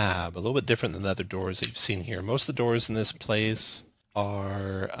slab, a little bit different than the other doors that you've seen here. Most of the doors in this place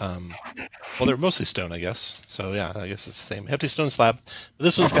are, well, they're mostly stone, I guess. So yeah, I guess it's the same. Hefty stone slab. But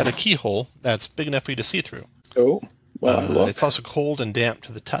this one's got a keyhole that's big enough for you to see through. Oh, well, look. It's also cold and damp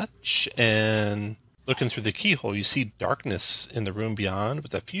to the touch, and looking through the keyhole, you see darkness in the room beyond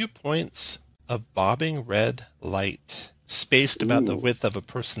with a few points of bobbing red light spaced about the width of a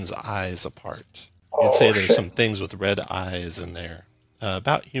person's eyes apart. You'd say there's some things with red eyes in there,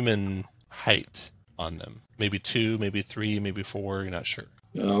 about human height on them. Maybe 2, maybe 3, maybe 4, you're not sure.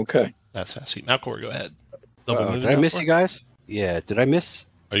 Okay. That's fast feet. Malcor, go ahead. Double moving, Did I miss Malcor? you guys? Yeah, did I miss?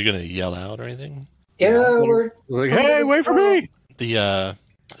 Are you going to yell out or anything? Yeah, we're Like, hey, wait for me! The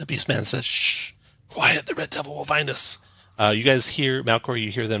Beastman says, shh, quiet, the Red Devil will find us. You guys hear, Malcor, you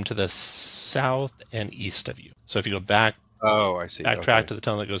hear them to the south and east of you. So if you go back, Oh, I see. backtrack Okay. to the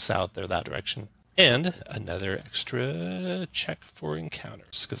tunnel that goes south, they're that direction. And another extra check for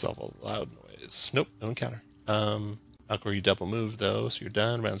encounters, because of a loud noise. Nope, no encounter. Malcor, you double moved, though, so you're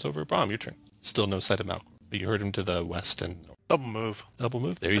done. Round's over. Brahm, your turn. Still no sight of Malcor, but you heard him to the west and north. Double move. Double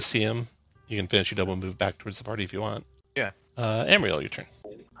move. There you see him. You can finish your double move back towards the party if you want. Yeah. Amriel, your turn.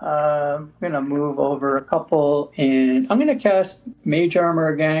 I'm gonna move over a couple, and I'm gonna cast Mage Armor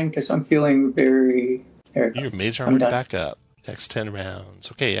again because I'm feeling very. There we go. Your mage I'm armor done. back up. Takes 10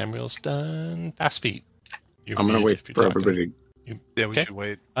 rounds. Okay, Amriel's done. Fast feet. You're I'm going to muted wait if you're for talking. everybody. Yeah, we Okay. should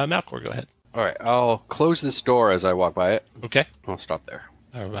wait. Malcor, go ahead. All right, I'll close this door as I walk by it. Okay. I'll stop there.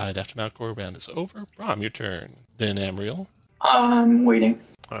 All right, after Malcor, round is over. Brahm, your turn. Then Amriel. I'm waiting.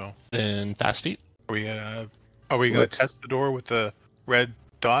 Oh, Then fast feet. are we gonna Let's- test the door with the red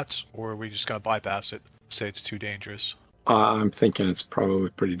dots, or are we just gonna bypass it? Say it's too dangerous. I'm thinking it's probably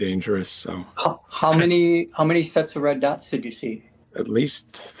pretty dangerous, so How many sets of red dots did you see? at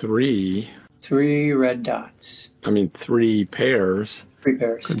least 3. 3 red dots. I mean, 3 pairs. 3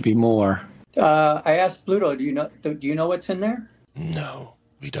 pairs. Could be more. I asked Pluto, do you know what's in there? No,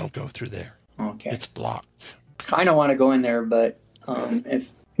 we don't go through there. Okay. It's blocked. kind of want to go in there, but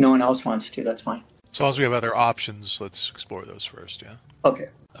if no one else wants to, that's fine. As long as we have other options, let's explore those first, yeah. Okay.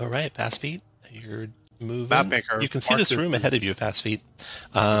 All right, fast feet. You're moving. Mapmaker, You can see mark this this room room. ahead of you, fast feet.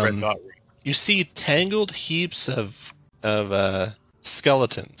 Red dot. You see tangled heaps of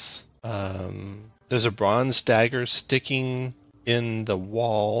skeletons. There's a bronze dagger sticking in the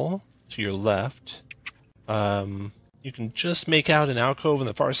wall to your left. You can just make out an alcove on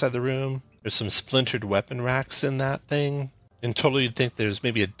the far side of the room. There's some splintered weapon racks in that thing. In total, you'd think there's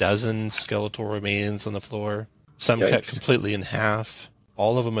maybe a dozen skeletal remains on the floor. Some cut Yikes. completely in half.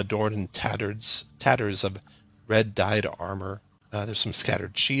 All of them adorned in tatters of red dyed armor. There's some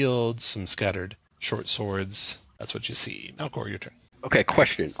scattered shields, some scattered short swords. That's what you see. Malcor, your turn. Okay,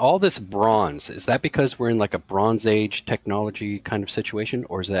 question. All this bronze, is that because we're in like a Bronze Age technology kind of situation,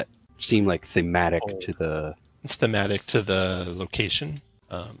 or does that seem like thematic to the... It's thematic to the location.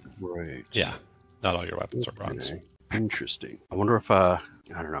 Right. Yeah, not all your weapons are bronze. Okay. Interesting. I wonder if, I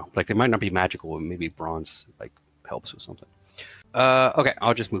don't know, like they might not be magical, but maybe bronze like helps with something. Okay,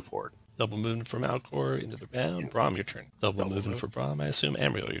 I'll just move forward. Double movement for Malcor into the round. Brom, your turn. Double movement for Brom, I assume.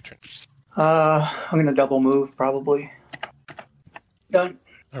 Amriel, your turn. I'm gonna double move probably. Done.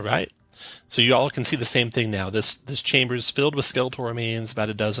 All right. So you all can see the same thing now. This chamber is filled with skeletal remains, about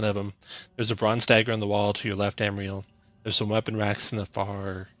a dozen of them. There's a bronze dagger on the wall to your left, Amriel. There's some weapon racks in the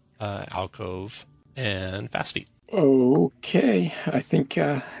far alcove, and fast feet. Okay, I think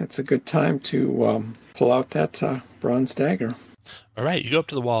it's a good time to pull out that bronze dagger. All right, you go up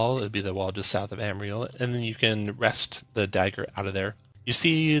to the wall. It'd be the wall just south of Amriel, and then you can wrest the dagger out of there. You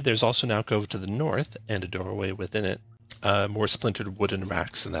see there's also an alcove to the north and a doorway within it. More splintered wooden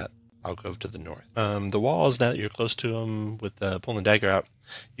racks in that alcove to the north. The walls, now that you're close to them with pulling the dagger out,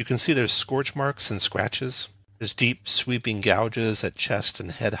 you can see there's scorch marks and scratches. There's deep, sweeping gouges at chest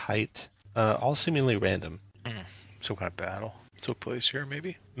and head height, all seemingly random. Some kind of battle took place here,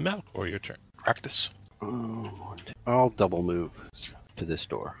 maybe? Malcor, your turn. Practice. I'll double move to this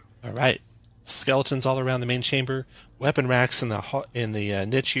door. All right. Skeletons all around the main chamber. Weapon racks in the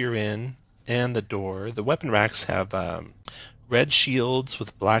niche you're in, and the door. The weapon racks have red shields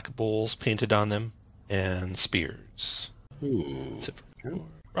with black bowls painted on them, and spears. That's it for the door.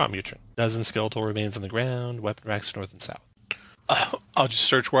 Rom, your turn. Dozen skeletal remains on the ground. Weapon racks north and south. I'll just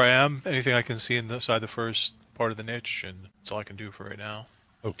search where I am. Anything I can see inside the first part of the niche, and that's all I can do for right now.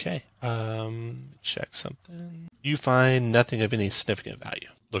 Okay. Check something. You find nothing of any significant value.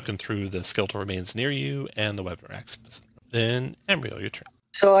 Looking through the skeletal remains near you and the weapon racks. Then, Amriel, your turn.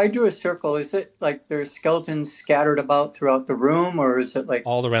 So I drew a circle. Is it like there's skeletons scattered about throughout the room, or is it like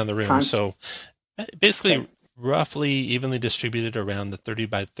All around the room. So basically, Okay. roughly evenly distributed around the 30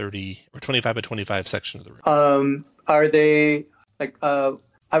 by 30 or 25 by 25 section of the room. Are they like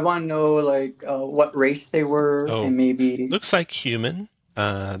I want to know like what race they were and maybe Looks like human.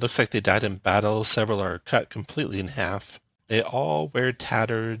 Looks like they died in battle. Several are cut completely in half. They all wear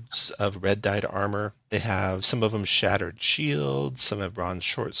tatters of red dyed armor. They have some of them shattered shields. Some have bronze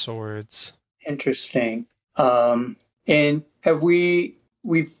short swords. interesting. And have we've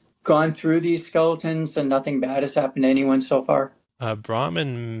gone through these skeletons and nothing bad has happened to anyone so far? Brom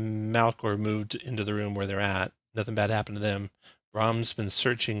and Malcor moved into the room where they're at. Nothing bad happened to them. Brom's been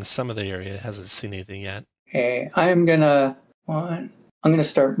searching some of the area. Hasn't seen anything yet. Okay, I'm gonna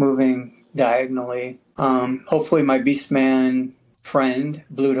start moving diagonally. Hopefully my Beastman friend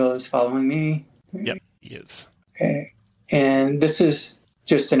Bluto is following me. Yep, he is. Okay, and this is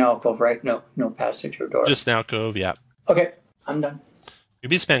just an alcove, right? No passage or door. Just an alcove, yeah. Okay, I'm done. Your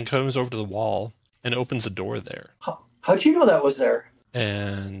Beastman comes over to the wall and opens a door there. How'd you know that was there?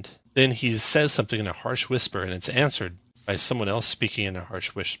 And then he says something in a harsh whisper, and it's answered by someone else speaking in a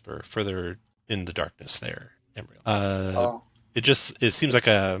harsh whisper further in the darkness there, Amriel. It seems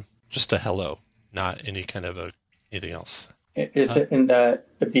like just a hello, not any kind of anything else. Is it in the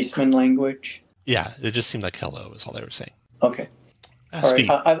Beastman language? Yeah, it just seemed like hello is all they were saying. Okay. All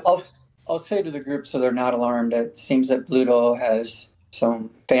right. I'll say to the group so they're not alarmed. It seems that Bluto has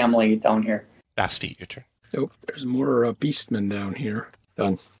some family down here. Fast feet, your turn. Nope, there's more beastmen down here.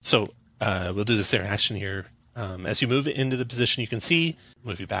 Done. So we'll do this interaction here. As you move into the position, you can see,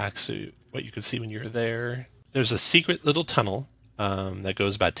 move you back so what you could see when you're there. There's a secret little tunnel that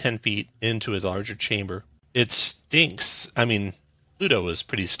goes about 10 feet into a larger chamber. It stinks. I mean, Ludo was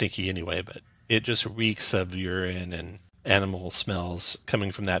pretty stinky anyway, but it just reeks of urine and animal smells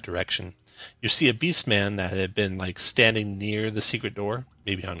coming from that direction. You see a beastman that had been like standing near the secret door,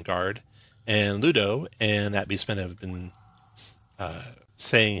 maybe on guard, and Ludo and that beastman have been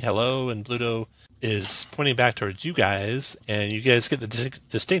saying hello, and Ludo is pointing back towards you guys, and you guys get the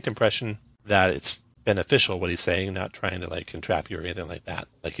distinct impression that it's beneficial, what he's saying, not trying to like entrap you or anything like that.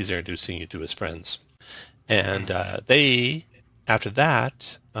 Like he's introducing you to his friends. And they, after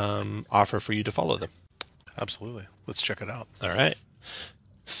that, offer for you to follow them. Absolutely. Let's check it out. All right.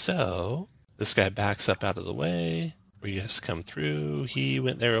 So this guy backs up out of the way. Where you guys come through. He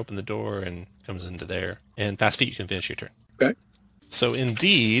went there, opened the door, and comes into there. And Fast Feet, you can finish your turn. Okay. So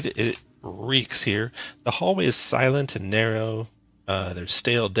indeed, it reeks here. The hallway is silent and narrow. There's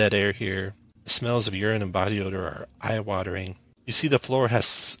stale dead air here. The smells of urine and body odor are eye-watering. You see the floor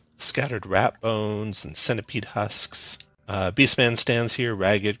has scattered rat bones and centipede husks. Beastman stands here,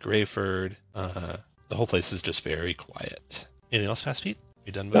 ragged, gray-furred. The whole place is just very quiet. Anything else, Fast Feet?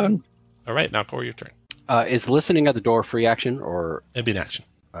 You done moving? Done. All right, Malcor, your turn. Is listening at the door free action or? It'd be an action.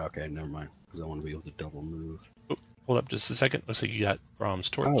 Okay, never mind. Because I want to be able to double move. Oh, hold up just a second. Looks like you got Brahm's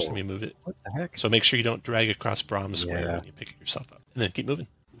torch. Oh. Let me move it. What the heck? So make sure you don't drag across Brahm's square Yeah. when you pick it yourself up. And then keep moving.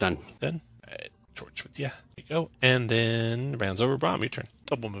 Done. Then, all right, torch with you. There you go. And then rounds over. Brahm, your turn.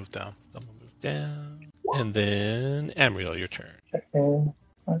 Double move down. Double move down. And then Amriel, your turn.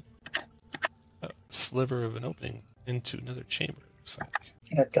 A sliver of an opening into another chamber. Looks like.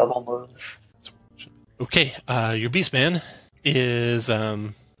 Yeah, double move. Okay, your Beastman is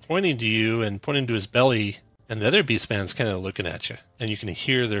pointing to you and pointing to his belly, and the other Beastman's kind of looking at you. And you can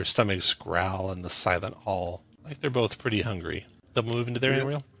hear their stomachs growl in the silent hall. Like they're both pretty hungry. Double move into there, Yeah.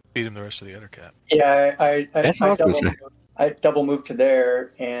 Amriel? Feed him the rest of the other cat. Yeah, That's what I was gonna say. I double moved to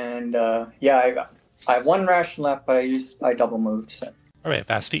there, and I have one ration left. I double moved. So. All right,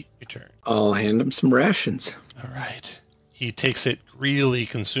 Fast Feet, your turn. I'll hand him some rations. All right. He takes it, greedily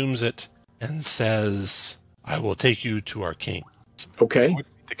consumes it, and says, I will take you to our king. Okay,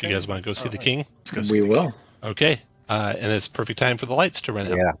 You guys want to go see the king? Let's go see we the will. Okay. And it's perfect time for the lights to run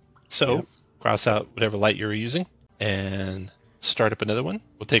out. Yeah. So cross out whatever light you're using and start up another one.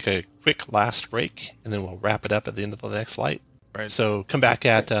 We'll take a quick last break, and then we'll wrap it up at the end of the next light. Right. So come back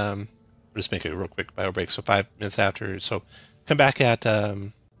at, we'll just make a real quick bio break. So 5 minutes after. So come back at,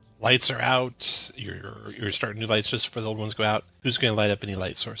 lights are out. You're starting new lights just for the old ones go out. Who's going to light up any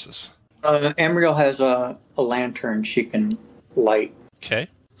light sources? Amriel has a lantern she can light. Okay.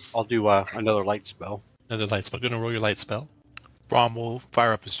 I'll do another light spell. Another light spell. Going to roll your light spell. Brom will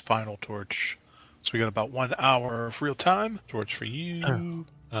fire up his final torch. So we got about 1 hour of real time. Torch for you.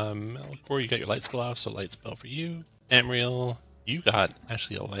 Melkor, you got your light spell out, so light spell for you. Amriel, you got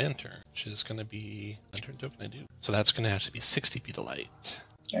actually a lantern, which is going to be lantern token I do. So that's going to actually be 60 feet of light.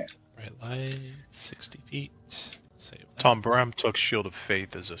 Okay. Right, light, 60 feet. Save that. Tom Bram took Shield of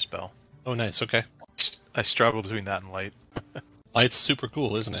Faith as a spell. Oh, nice. Okay. I struggled between that and light. Light's super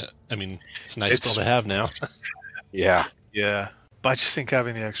cool, isn't it? I mean, it's a nice spell to have now. Yeah. Yeah. But I just think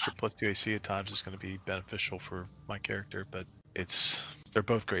having the extra +2 AC at times is going to be beneficial for my character, but they're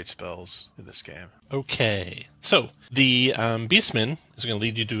both great spells in this game. Okay. So the Beastman is going to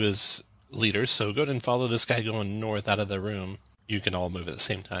lead you to his leader. So go ahead and follow this guy going north out of the room. You can all move at the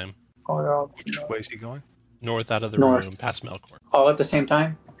same time. Which way is he going? North out of the North. room, past Melkor. All at the same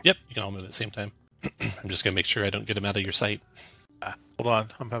time? Yep, you can all move at the same time. I'm just going to make sure I don't get him out of your sight. Hold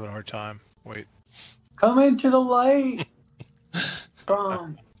on. I'm having a hard time. Wait. Come into the light!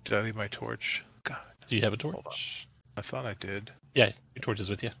 Brom. Did I leave my torch? God. Do you have a torch? I thought I did. Yeah, your torch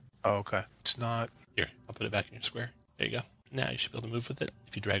is with you. Oh, okay. It's not. Here, I'll put it back in your square. There you go. Now you should be able to move with it.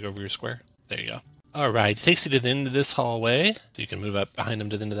 If you drag over your square, there you go. All right, he takes you to the end of this hallway, so you can move up behind him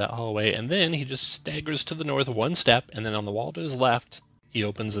to the end of that hallway, and then he just staggers to the north one step, and then on the wall to his left, he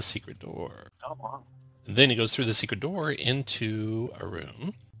opens a secret door. Oh, wow. And then he goes through the secret door into a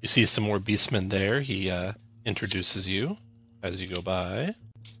room. You see some more beastmen there. He introduces you as you go by.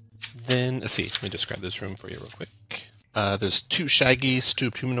 Then, let's see, let me describe this room for you real quick. There's 2 shaggy,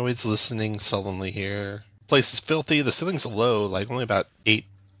 stooped humanoids listening sullenly here. The place is filthy. The ceiling's low, like only about 8-9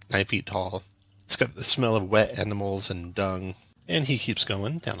 feet tall. It's got the smell of wet animals and dung. And he keeps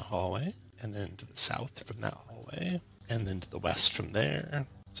going down a hallway, and then to the south from that hallway, and then to the west from there.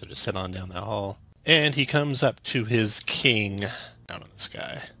 So just head on down that hall. And he comes up to his king down in the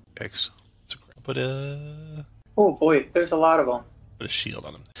sky. Yikes. So put a Oh boy, there's a lot of them. put a shield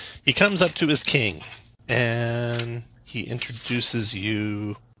on him. He comes up to his king, and he introduces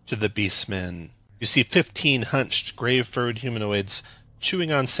you to the beastmen. You see 15 hunched, grave-furred humanoids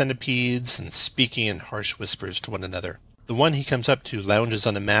chewing on centipedes and speaking in harsh whispers to one another. The one he comes up to lounges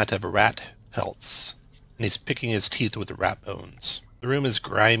on a mat of rat pelts, and he's picking his teeth with the rat bones. The room is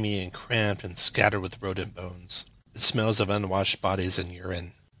grimy and cramped and scattered with rodent bones. It smells of unwashed bodies and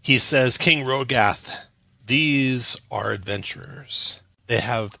urine. He says, King Rogath, these are adventurers. They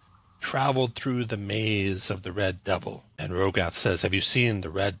have traveled through the maze of the Red Devil. And Rogath says, have you seen the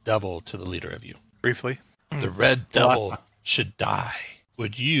Red Devil to the leader of you? briefly. The Red Devil should die.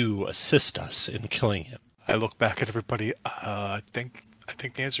 Would you assist us in killing him? I look back at everybody. I think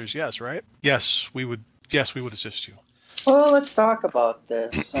the answer is yes, right? Yes, we would. Yes, we would assist you. Well, let's talk about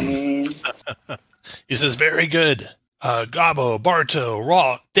this. I mean, He says, very good. Gabo, Barto,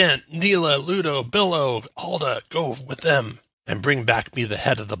 Rock, Dent, Neela, Ludo, Billo, Alda, go with them and bring back me the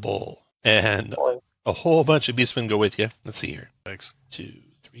head of the bull. And a whole bunch of beastmen go with you. Let's see here. Thanks. 2,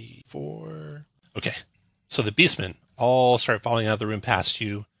 3, 4. Okay. So the beastmen all start falling out of the room past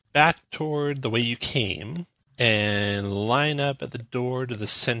you, back toward the way you came, and line up at the door to the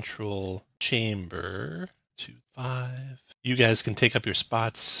central chamber. 2, 5. You guys can take up your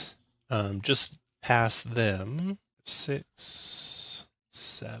spots just past them. 6,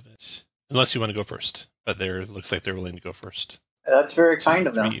 7. Unless you want to go first. But looks like they're willing to go first. that's very kind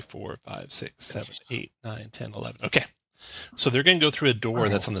of 3, them. 4, 5, 6, 7, 8, 9, 10, 11. Okay. So they're going to go through a door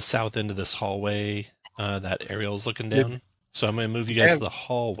that's on the south end of this hallway that Ariel's looking down. So I'm going to move you guys to the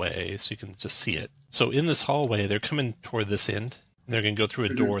hallway so you can just see it. So in this hallway, they're coming toward this end. And they're going to go through a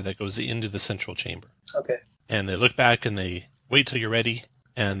door that goes into the central chamber. Okay. And they look back and they wait till you're ready.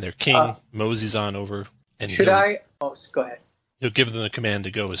 And their king moseys on over. And Should I? Oh, go ahead. You'll give them the command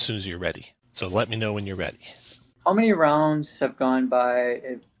to go as soon as you're ready. So let me know when you're ready. How many rounds have gone by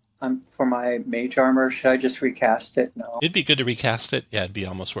for my mage armor? Should I just recast it? No. It'd be good to recast it. Yeah, it'd be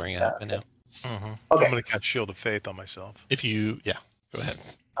almost wearing out by now. Mm-hmm. Okay. I'm going to cast Shield of Faith on myself. If you, go ahead.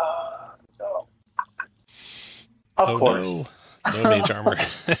 No. Of course. No mage armor.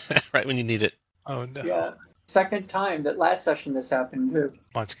 Right when you need it. Oh, no. Yeah. Second time that last session this happened too.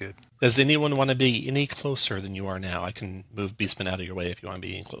 That's good. Does anyone want to be any closer than you are now? I can move Beastman out of your way if you want to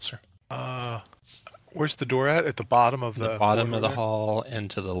be any closer. Where's the door at? At the bottom of The bottom of the hall and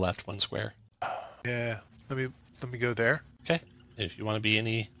to the left one square. Yeah. Let me go there. Okay. If you want to be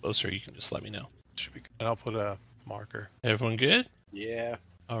any closer, you can just let me know. Should be good. And I'll put a marker. Everyone good? Yeah.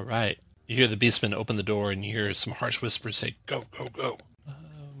 All right. You hear the Beastman open the door and you hear some harsh whispers say, go, go, go.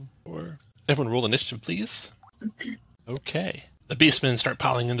 Or everyone roll initiative, please. Okay. The Beastmen start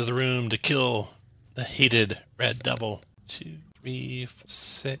piling into the room to kill the hated Red Devil. 2, 3, 4,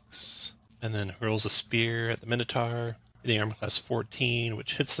 6. And then hurls a spear at the Minotaur, hitting armor class 14,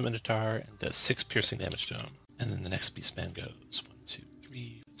 which hits the Minotaur and does 6 piercing damage to him. And then the next Beastman goes 1, 2,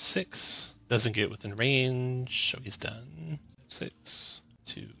 3, 6. Doesn't get within range, so he's done. 6,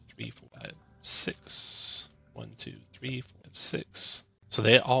 2, 3, 4, 5, 6. 1, 2, 3, 4, 5, 6. So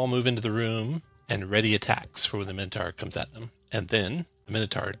they all move into the room and ready attacks for when the Minotaur comes at them. And then the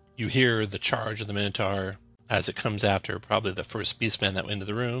Minotaur, you hear the charge of the Minotaur as it comes after probably the first Beastman that went into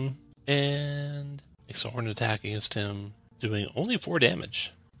the room. And makes a horn attack against him, doing only 4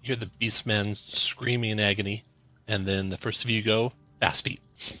 damage. You hear the Beastman screaming in agony. And then the first of you go, fast feet.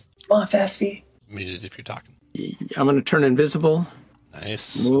 Come on, fast feet. Muted if you're talking. I'm going to turn invisible.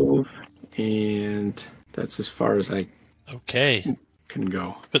 Nice. Move. And that's as far as I Okay. can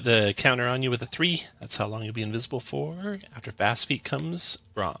go. Put the counter on you with a 3. That's how long you'll be invisible for. After fast feet comes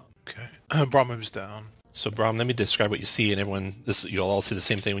Brahm. Okay. Brahm moves down. So Brahm, let me describe what you see, and everyone, you'll all see the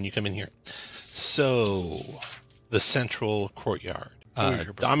same thing when you come in here. So, the central courtyard.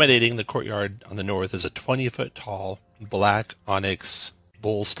 Dominating the courtyard on the north is a 20-foot tall, black onyx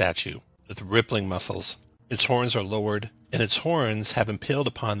bull statue with rippling muscles. Its horns are lowered, and its horns have impaled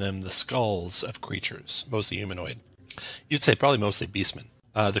upon them the skulls of creatures, mostly humanoid. You'd say probably mostly beastmen.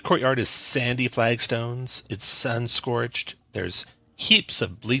 The courtyard is sandy flagstones. It's sun-scorched. There's heaps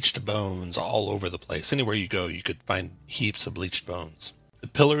of bleached bones all over the place. Anywhere you go, you could find heaps of bleached bones. The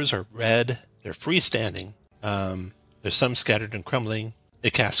pillars are red. They're freestanding. There's some scattered and crumbling. They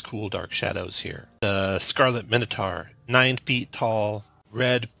cast cool, dark shadows here. The Scarlet Minotaur, 9 feet tall,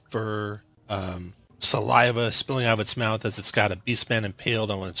 red fur, saliva spilling out of its mouth as it's got a beastman impaled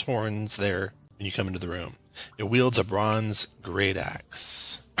on its horns there when you come into the room. It wields a bronze great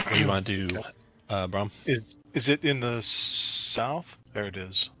axe. What do you want to do, Brahm? Is it in the south? There it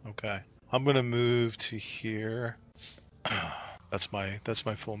is. Okay. I'm gonna move to here. That's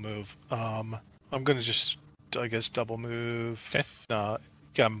my full move. I'm gonna just, I guess, double move. Okay.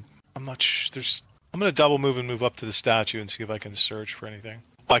 Yeah, I'm not sure. I'm gonna double move and move up to the statue and see if I can search for anything.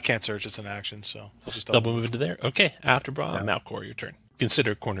 Well, I can't search; it's an action, so I'll just double move into there. Okay. After Brahm, Malcor, your turn.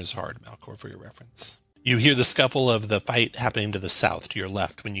 Consider corners hard, Malcor, for your reference. You hear the scuffle of the fight happening to the south, to your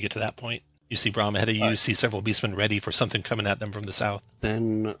left. When you get to that point, you see Brahm ahead of you. You see several beastmen ready for something coming at them from the south.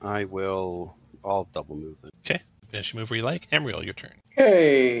 Then I'll double move it. Okay. Finish your move where you like. Amriel, your turn.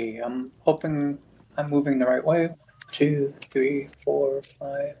 Okay, I'm hoping I'm moving the right way. 2, 3, 4,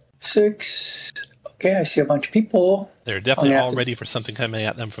 5, 6. Okay, I see a bunch of people. They're definitely have all to- ready for something coming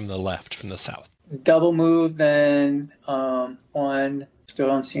at them from the left, from the south. Double move, then 1. Still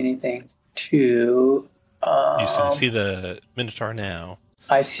don't see anything. 2. You see the Minotaur now.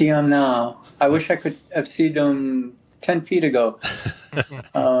 I see him now. I wish I could have seen him 10 feet ago.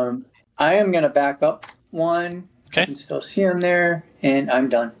 I am going to back up 1. Okay. I can still see him there, and I'm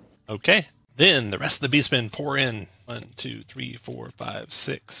done. Okay. Then the rest of the beastmen pour in. 1, 2, 3, 4, 5,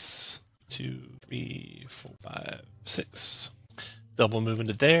 6. 2, 3, 4, 5, 6. Double move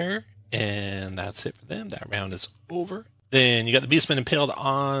into there, and that's it for them. That round is over. Then you got the beastman impaled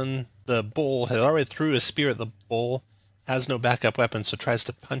on the bull. Had already threw a spear at the bull. Has no backup weapon, so tries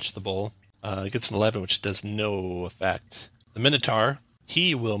to punch the bull. Gets an 11, which does no effect. The Minotaur,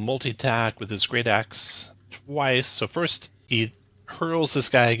 he will multi-attack with his great axe twice. So first, he hurls this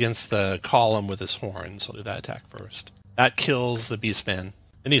guy against the column with his horns. So I'll do that attack first. That kills the beastman.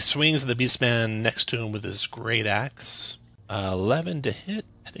 Then he swings at the beastman next to him with his great axe. 11 to hit.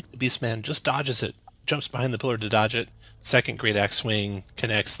 I think the beastman just dodges it. Jumps behind the pillar to dodge it. Second great axe swing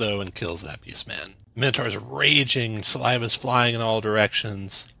connects, though, and kills that beastman. Minotaur's raging. Saliva's flying in all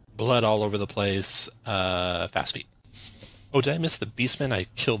directions. Blood all over the place. Fast feet. Oh, did I miss the beastman? I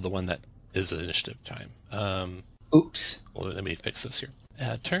killed the one that is initiative time. Oops. Well, let me fix this here.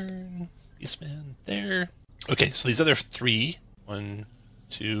 Turn. Beastman there. Okay, so these other 3. 1,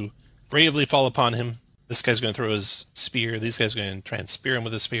 2. Bravely fall upon him. This guy's going to throw his spear. These guys are going to try and spear him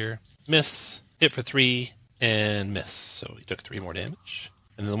with a spear. Miss. Hit for 3. And miss. So he took 3 more damage.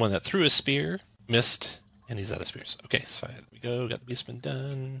 And then the one that threw his spear missed. And he's out of spears. Okay, so there we go. Got the beastman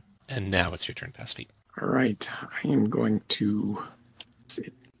done. And now it's your turn, Fast Feet. All right. I am going to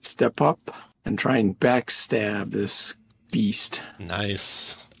step up and try and backstab this beast.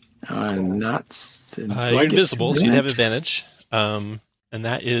 Nice. Not. You're invisible, so you'd have advantage. And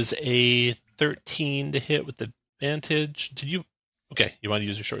that is a 13 to hit with advantage. Did you? Okay, you want to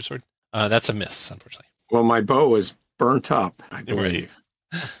use your short sword? That's a miss, unfortunately. Well, my bow is burnt up, I Right.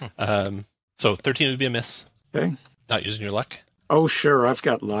 believe. So 13 would be a miss. Okay. Not using your luck. Oh, sure. I've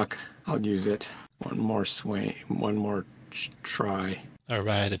got luck. I'll use it. One more swing. One more try. All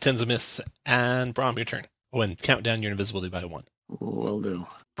right, a 10's a miss. And Brahm, your turn. Oh, and count down your invisibility by 1. Will do.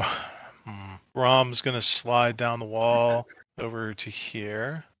 Brahm's gonna slide down the wall over to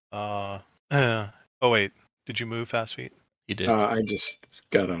here. Oh wait, did you move, Fast Feet? You did. I just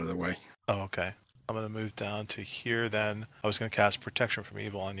got out of the way. Oh, okay. I'm gonna move down to here then. I was gonna cast Protection from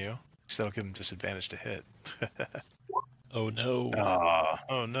Evil on you. So that'll give him disadvantage to hit. Oh, no.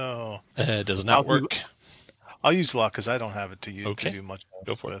 Oh no. It does not work. I'll use luck because I don't have it to use Okay. to do much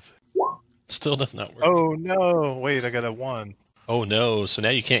Go for it. with. Still does not work. Oh no! Wait, I got a 1. Oh, no. So now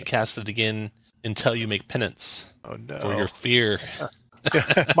you can't cast it again until you make penance Oh no! for your fear.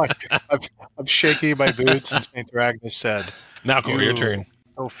 I'm shaking my boots, and Saint Agnes said, Malcolm, your turn.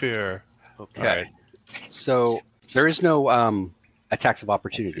 "No fear." Okay. All right. So there is no attacks of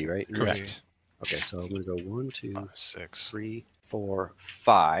opportunity, right? Correct. Okay, so I'm going to go 1, 2, 6. 3, 4,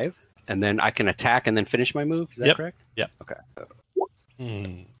 5. And then I can attack and then finish my move? Is that Yep. correct? Yep. Okay.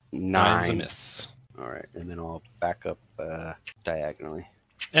 Hmm. 9. 9's a miss. All right, and then I'll back up diagonally.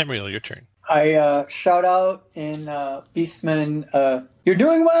 Emriel, your turn. I shout out in Beastman, you're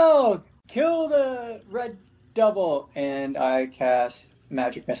doing well! Kill the red double! And I cast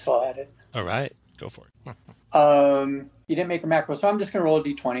Magic Missile at it. All right. Go for it. You didn't make a macro, so I'm just going to roll a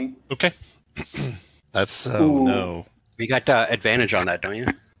d20. Okay. That's, Ooh. no. You got advantage on that, don't you?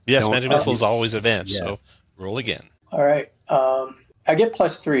 Yes, Don't- magic missile is always advantage, Yeah. so roll again. All right. I get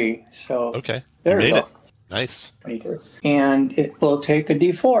 +3, so Okay. there you we made go. it. Nice. 22. And it will take a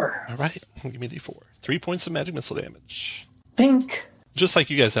d4. All right. Give me a d4. 3 points of magic missile damage. Pink. Just like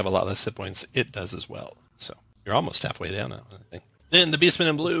you guys have a lot less hit points, it does as well. So you're almost halfway down now, I think. Then the beastman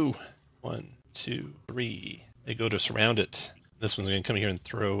in blue. 1, 2, 3. They go to surround it. This one's going to come here and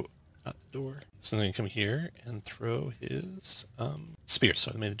throw out the door. This one's going to come here and throw his spear.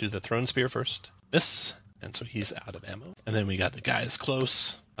 So I'm going to do the thrown spear first. Miss. And so he's out of ammo. And then we got the guys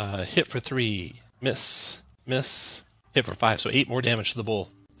close. Hit for 3. Miss. Miss. Hit for 5. So 8 more damage to the bull.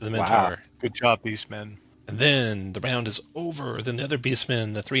 To the Minotaur. Good job, Beastmen. And then the round is over. Then the other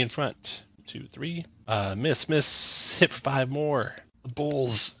beastmen, the 3 in front. 2, 3. Miss. Hit for 5 more. The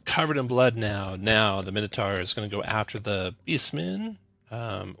bull's covered in blood now. Now the Minotaur is going to go after the beastmen.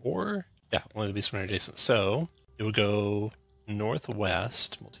 Only the beastmen are adjacent. So it would go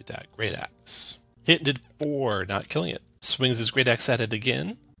northwest. Multi-attack. Great axe. Hit and did 4, not killing it. Swings his great axe at it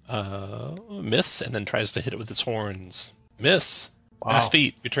again. Miss, and then tries to hit it with its horns. Miss. Wow. Fast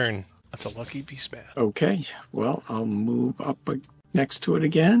feet. Your turn. That's a lucky Beastman. Okay. Well, I'll move up next to it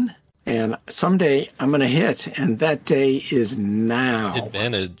again. And someday I'm going to hit, and that day is now.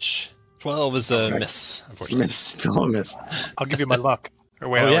 Advantage. 12 is a miss, unfortunately. Still a miss. I'll give you my luck. Or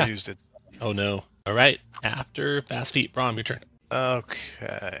wait, Oh, I yeah. already used it. Oh, no. All right. After Fast Feet, Brom, your turn.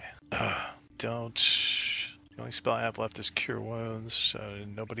 Okay. Don't. The only spell I have left is Cure Wounds, so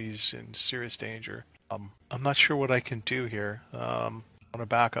nobody's in serious danger. I'm not sure what I can do here. I want to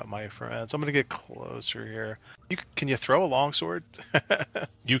back up, my friends. I'm going to get closer here. Can you throw a longsword?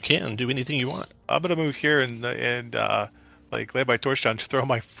 You can do anything you want. I'm going to move here and like lay my torch down to throw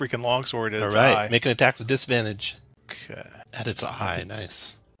my freaking longsword at All its right. eye. Make an attack with disadvantage. Okay. At its eye.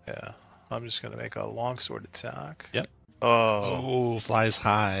 Nice. Yeah. I'm just going to make a longsword attack. Yep. Oh. Oh, flies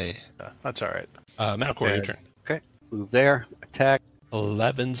high. That's all right. Malcor, your turn. Okay, move there, attack,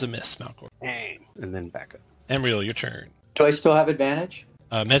 11's a miss, Malcor. aim, and then back up. Emriel, your turn. Do I still have advantage?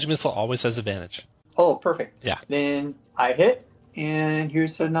 Magic Missile always has advantage. Oh, perfect. Yeah. Then I hit, and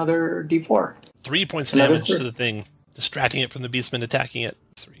here's another D4. 3 points of Another damage three. to the thing, distracting it from the beastman attacking it.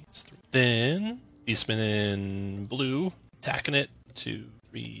 Three. Then beastman in blue attacking it. 2,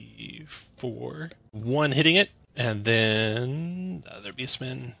 3, 4. 1 hitting it, and then the other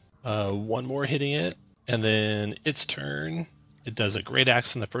beastman. 1 more hitting it, and then its turn. It does a great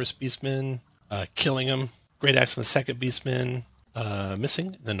axe on the first beastman, killing him. Great axe on the second beastman,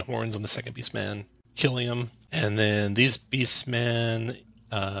 missing. And then horns on the second beastman, killing him. And then these beastmen,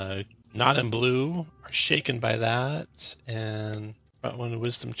 not in blue, are shaken by that. And got one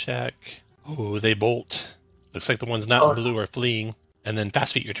wisdom check. Oh, they bolt. Looks like the ones not in blue are fleeing. And then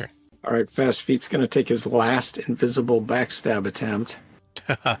Fast Feet, your turn. All right, Fast Feet's going to take his last invisible backstab attempt.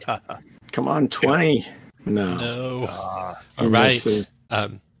 Come on, 20. No. No. All He right. misses.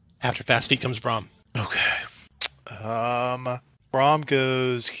 After Fast Feet comes Brom. Okay. Brom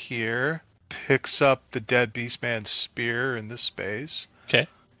goes here, picks up the dead beastman's spear in this space, Okay.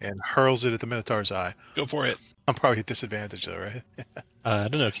 and hurls it at the Minotaur's eye. Go for it. I'm probably at disadvantage though, right? I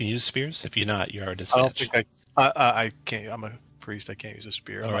don't know. Can you use spears? If you're not, you are at I don't disadvantage. think I can't. I'm a priest. I can't use a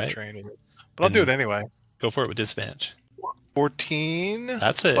spear. I'm All not right. trained in it. But I'll do it anyway. Go for it with disadvantage. 14.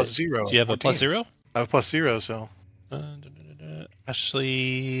 That's it. Plus 0. Do you have a 14. plus 0? I have a plus 0, so.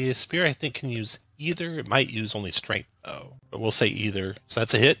 Actually, spear I think can use either. It might use only strength though, but we'll say either. So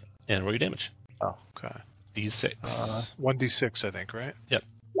that's a hit, and roll your damage. Oh, okay. D6. 1d6, I think, right? Yep.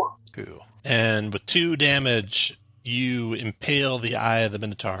 Cool. And with 2 damage, you impale the eye of the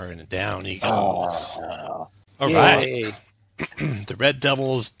Minotaur, and down he goes. All right. Yay. The Red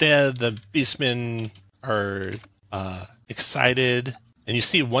Devil's dead. The Beastmen are excited, and you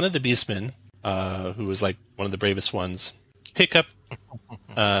see one of the Beastmen, who was like one of the bravest ones, pick up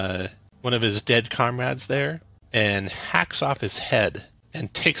one of his dead comrades there and hacks off his head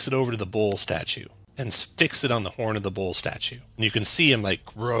and takes it over to the bull statue and sticks it on the horn of the bull statue. And you can see him like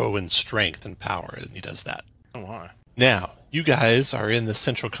grow in strength and power, and he does that. Oh, my. Now, you guys are in the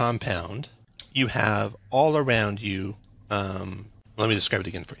central compound. You have all around you, let me describe it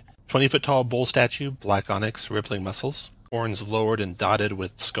again for you. 20-foot tall bull statue, black onyx, rippling muscles, horns lowered and dotted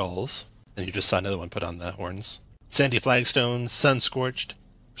with skulls. And you just saw another one put on the horns. Sandy flagstones, sun-scorched,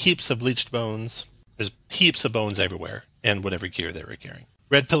 heaps of bleached bones. There's heaps of bones everywhere, and whatever gear they were carrying.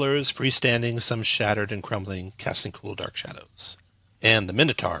 Red pillars, freestanding, some shattered and crumbling, casting cool dark shadows. And the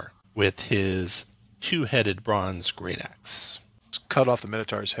Minotaur, with his 2-headed bronze great axe. Just cut off the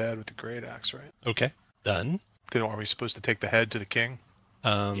Minotaur's head with the great axe, right? Okay, done. Then are we supposed to take the head to the king?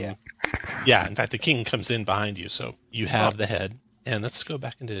 Yeah. Yeah, in fact, the king comes in behind you, so you have the head. And let's go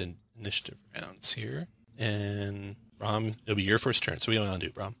back into initiative rounds here. And Brom, it'll be your first turn. So what do you want to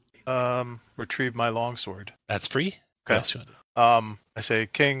do, Brom? Retrieve my longsword. That's free. What Okay. else you want to do? I say,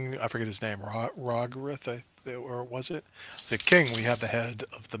 King, I forget his name, Rogarith, or was it? The king, we have the head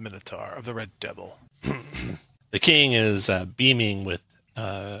of the Minotaur, of the Red Devil. The king is beaming with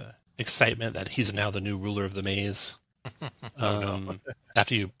excitement that he's now the new ruler of the maze.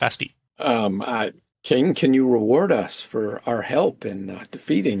 After you, Fast Feet. King, can you reward us for our help in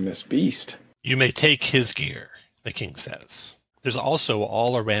defeating this beast? You may take his gear, the king says. There's also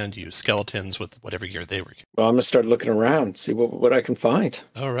all around you skeletons with whatever gear they were carrying. Well, I'm going to start looking around, see what I can find.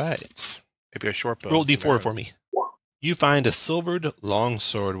 All right. Maybe a short bow. Roll D4 for me. You find a silvered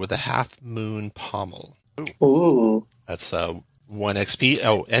longsword with a half-moon pommel. Ooh. That's 1 XP.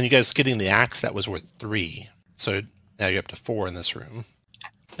 Oh, and you guys getting the axe, that was worth 3. So now you're up to 4 in this room.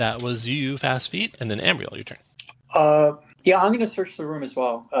 That was you, Fast Feet, and then Amriel, your turn. Yeah, I'm going to search the room as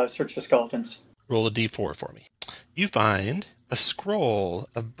well. Search the skeletons. Roll a D4 for me. You find a scroll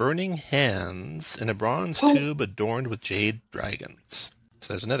of burning hands in a bronze tube adorned with jade dragons.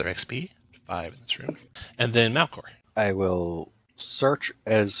 So there's another XP, 5 in this room. And then Malcor. I will search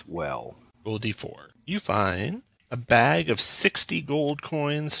as well. Roll d4. You find a bag of 60 gold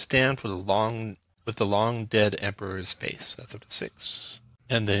coins stamped with the long dead emperor's face. That's up to 6.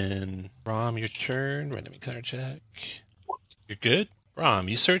 And then, Brom, your turn. Random encounter check. You're good. Brom,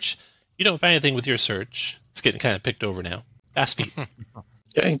 you search. You don't find anything with your search. It's getting kind of picked over now. Fast feet.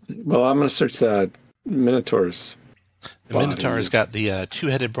 Okay. Well, I'm going to search the Minotaur's The Minotaur's got the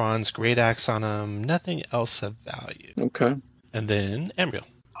two-headed bronze great axe on him. Nothing else of value. Okay. And then, Emriel.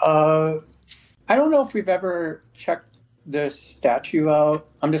 I don't know if we've ever checked the statue out.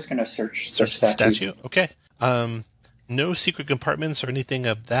 I'm just going to search the statue. Okay. No secret compartments or anything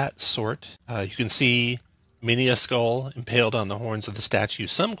of that sort. You can see many a skull impaled on the horns of the statue.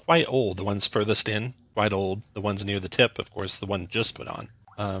 Some quite old. The ones furthest in, quite old. The ones near the tip, of course, the one just put on.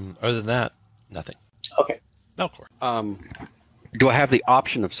 Other than that, nothing. Okay. Melkor. Do I have the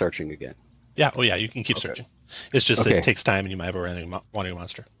option of searching again? Yeah. Oh, yeah. You can keep searching. It's just that it takes time, and you might have a random wandering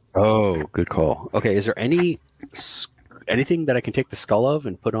monster. Oh, good call. Okay. Is there anything that I can take the skull of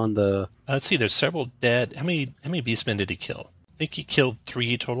and put on the? Let's see. There's several dead. How many beastmen did he kill? I think he killed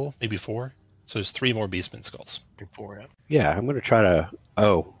 3 total, maybe 4. So there's 3 more beastmen skulls. Before, Yeah, I'm going to try to.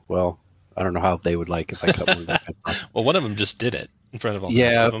 Oh, well, I don't know how they would like if I cut one of them. Well, one of them just did it in front of all the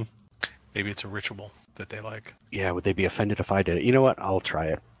rest of them. Maybe it's a ritual that they like. Yeah, would they be offended if I did it? You know what? I'll try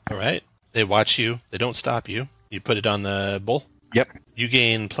it. All right. They watch you. They don't stop you. You put it on the bull. Yep. You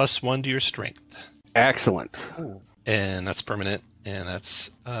gain +1 to your strength. Excellent. And that's permanent. And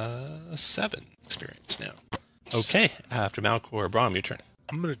that's 7 experience now. Okay. After Malcor, Brom, your turn.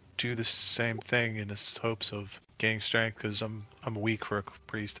 I'm going to do the same thing in the hopes of gaining strength because I'm weak for a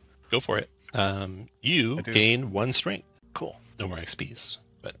priest. Go for it. You gain 1 strength. Cool. No more XPs,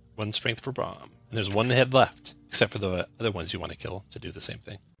 but 1 strength for Brom. And there's 1 head left, except for the other ones you want to kill to do the same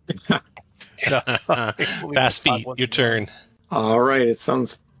thing. Fast feet, your turn. All right. It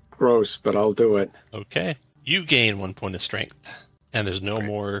sounds gross, but I'll do it. Okay. You gain 1 point of strength, and there's no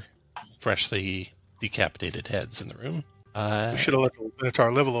more freshly decapitated heads in the room. We should have let the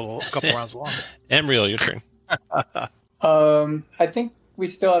Minotaur live a couple rounds longer. Emriel, your turn. I think we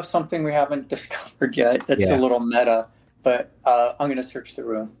still have something we haven't discovered yet. That's a little meta, but I'm going to search the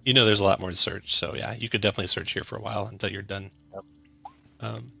room. You know there's a lot more to search, so yeah, you could definitely search here for a while until you're done.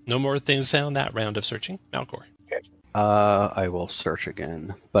 Yep. No more things found that round of searching. Malcor. Okay. I will search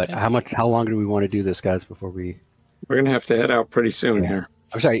again. But how long do we want to do this, guys, before we... We're going to have to head out pretty soon here.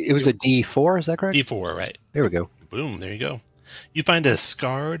 I'm sorry, it was a D4, is that correct? D4, right. There we go. Boom, there you go. You find a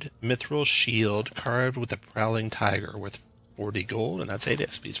scarred mithril shield carved with a prowling tiger worth 40 gold, and that's 8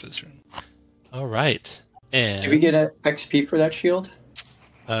 XPs for this room. All right. And did we get an XP for that shield?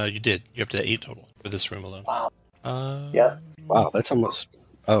 You did. You're up to 8 total for this room alone. Wow. Yeah. Wow, that's almost...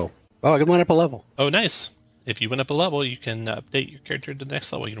 Oh, I went up a level. Oh, nice. If you went up a level, you can update your character to the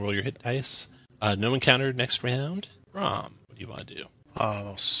next level. You can roll your hit dice. No encounter next round. Rom, what do you want to do?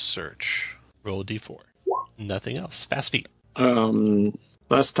 I'll search. Roll a d4. Nothing else. Fast feet.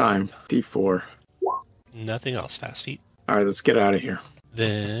 Last time. D4. Nothing else. Fast feet. All right, let's get out of here.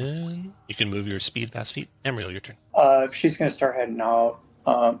 Then you can move your speed. Fast feet. Emriel, your turn. She's going to start heading out.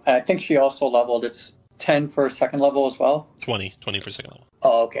 I think she also leveled. It's 10 for second level as well. 20 for second level.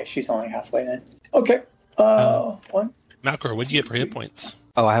 Oh, okay. She's only halfway then. Okay. 1. Malcor, what do you get for hit points?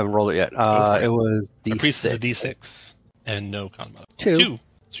 Oh, I haven't rolled it yet. It was D6. A priest is a D6. And no con modifier. 2.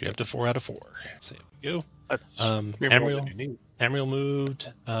 So you're up to 4 out of 4. So here we go. Emriel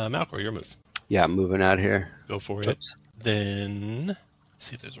moved. Malcor, your move. Yeah, I'm moving out here. Go for it. Then,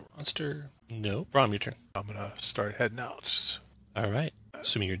 see if there's a monster. No. Brom, your turn. I'm going to start heading out. All right.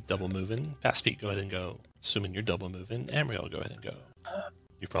 Assuming you're double moving. Fast feet, go ahead and go. Assuming you're double moving. Emriel, go ahead and go.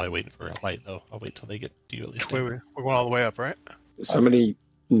 You're probably waiting for a light, though. I'll wait till they get to you at least. We're going all the way up, right? Does somebody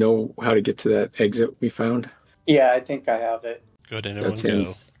know how to get to that exit we found? Yeah, I think I have it. Go ahead and everyone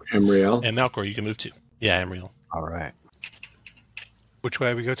go. Emriel. And Malcor, you can move too. Yeah, Emriel. All right. Which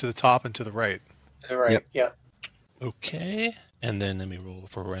way? We go to the top and to the right. Right. Yep. Okay. And then let me roll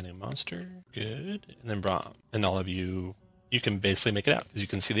for a random monster. Good. And then Brom. And all of you can basically make it out because you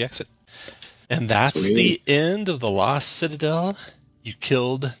can see the exit. And that's the end of the Lost Citadel. You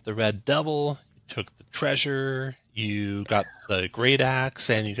killed the Red Devil. You took the treasure. You got the Great Axe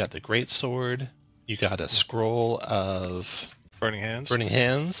and you got the Great Sword. You got a scroll of Burning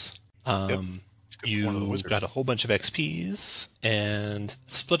Hands. You got a whole bunch of XPs and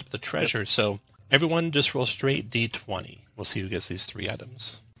split up the treasure. So everyone just roll straight D20. We'll see who gets these 3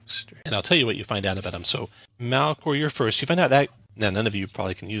 items. And I'll tell you what you find out about them. So Malcor, you're first. You find out that now none of you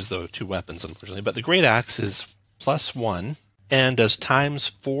probably can use the 2 weapons, unfortunately, but the Great Axe is +1 and does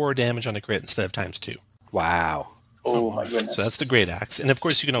 ×4 damage on a crit instead of ×2. Wow. Oh my goodness. So that's the great axe, and of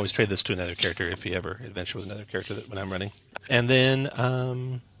course you can always trade this to another character if you ever adventure with another character when I'm running. And then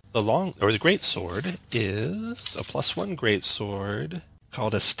the great sword is a +1 great sword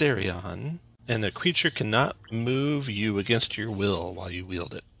called Asterion, and the creature cannot move you against your will while you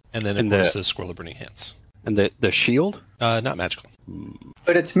wield it. And then of course the Scroll of Burning Hands. And the shield? Not magical.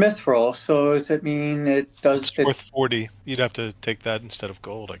 But it's mithril, so does it mean it does? It's worth 40. You'd have to take that instead of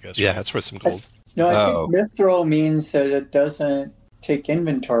gold, I guess. Yeah, it's worth some gold. No, I think mithril means that it doesn't take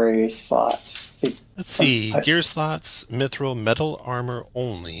inventory slots. Let's see. Gear slots, mithril, metal armor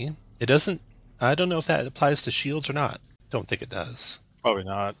only. It doesn't. I don't know if that applies to shields or not. Don't think it does. Probably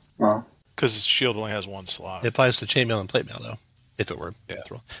not. Well, because shield only has one slot. It applies to chainmail and platemail, though, if it were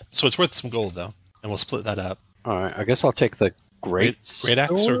mithril. So it's worth some gold, though, and we'll split that up. All right, I guess I'll take the great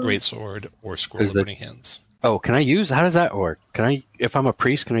axe or great sword or Scroll of Burning Hands. Oh, can I use? How does that work? Can I, if I'm a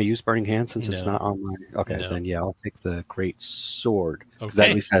priest, can I use Burning Hands since it's not on my? Okay, then yeah, I'll take the great sword. Because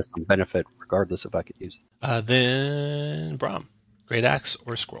that at least has some benefit, regardless if I could use it. Then Brahm, great axe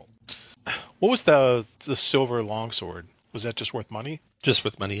or scroll. What was the silver longsword? Was that just worth money? Just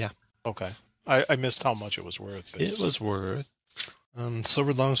with money, yeah. Okay, I missed how much it was worth. But... It was worth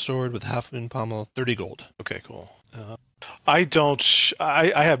silver longsword with half moon pommel, 30 gold. Okay, cool. I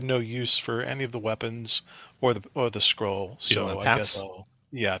have no use for any of the weapons or the scroll. So I guess I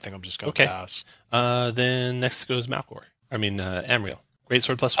think I'm just going to pass. Then next goes Malcor. Amriel. Great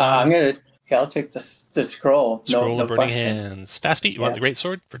sword +1. I'll take the scroll. Scroll of Burning Hands. Fast feet. You want the great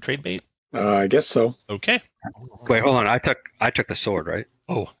sword for trade bait? I guess so. Okay. Wait, hold on. I took the sword, right?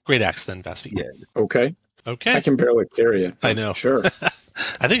 Oh, great axe then, fast feet. Yeah. Okay. Okay. I can barely carry it. I know. Sure.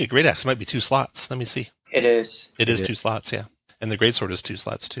 I think a great axe might be 2 slots. Let me see. It is. It is 2 slots, yeah. And the great sword is 2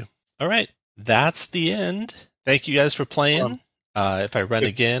 slots too. All right. That's the end. Thank you guys for playing. If I run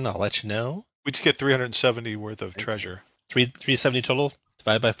again, I'll let you know. We just get 370 worth of treasure. 370 total,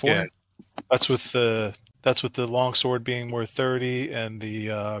 divided by 4. Yeah. That's with the longsword being worth 30 and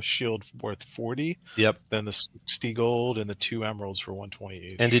the shield worth 40. Yep. Then the 60 gold and the 2 emeralds for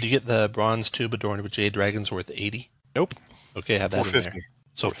 128. And did you get the bronze tube adorned with jade dragons worth 80? Nope. Okay, have that in there.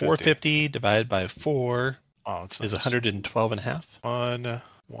 So 450 divided by 4 is 112 and a half.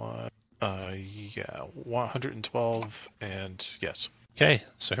 112 and yes. Okay,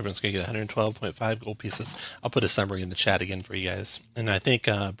 so everyone's going to get 112.5 gold pieces. I'll put a summary in the chat again for you guys. And I think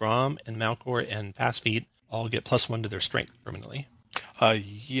Brahm and Malcor and Fast Feet all get +1 to their strength permanently.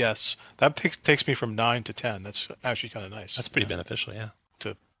 Yes. That takes me from 9 to 10. That's actually kind of nice. That's pretty beneficial, yeah.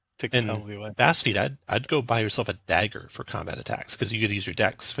 To take the penalty away. Fast Feet, I'd go buy yourself a dagger for combat attacks because you could use your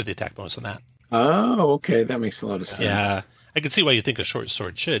dex for the attack bonus on that. Oh, okay. That makes a lot of sense. Yeah. I can see why you think a short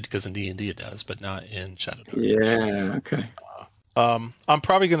sword should, because in D&D it does, but not in ShadowDark. Yeah, okay. I'm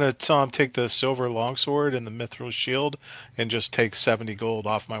probably going to take the silver longsword and the mithril shield and just take 70 gold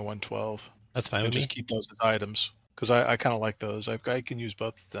off my 112. That's fine with me. Just keep those as items because I kind of like those. I can use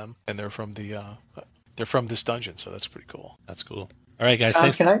both of them, and they're from this dungeon, so that's pretty cool. That's cool. All right, guys.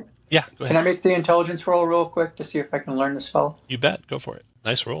 Thanks. Can I? Yeah, go ahead. Can I make the intelligence roll real quick to see if I can learn the spell? You bet. Go for it.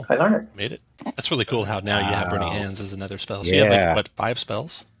 Nice roll. I learned it. Made it. That's really cool how now you have Burning Hands as another spell. So you have 5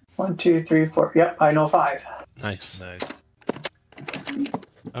 spells? 1, 2, 3, 4. Yep, I know 5. Nice.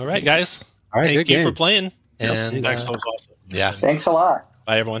 All right, guys. All right, Thank you for playing. And Thanks, that was awesome. Yeah. Thanks a lot.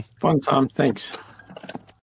 Bye, everyone. Fun, Tom. Thanks.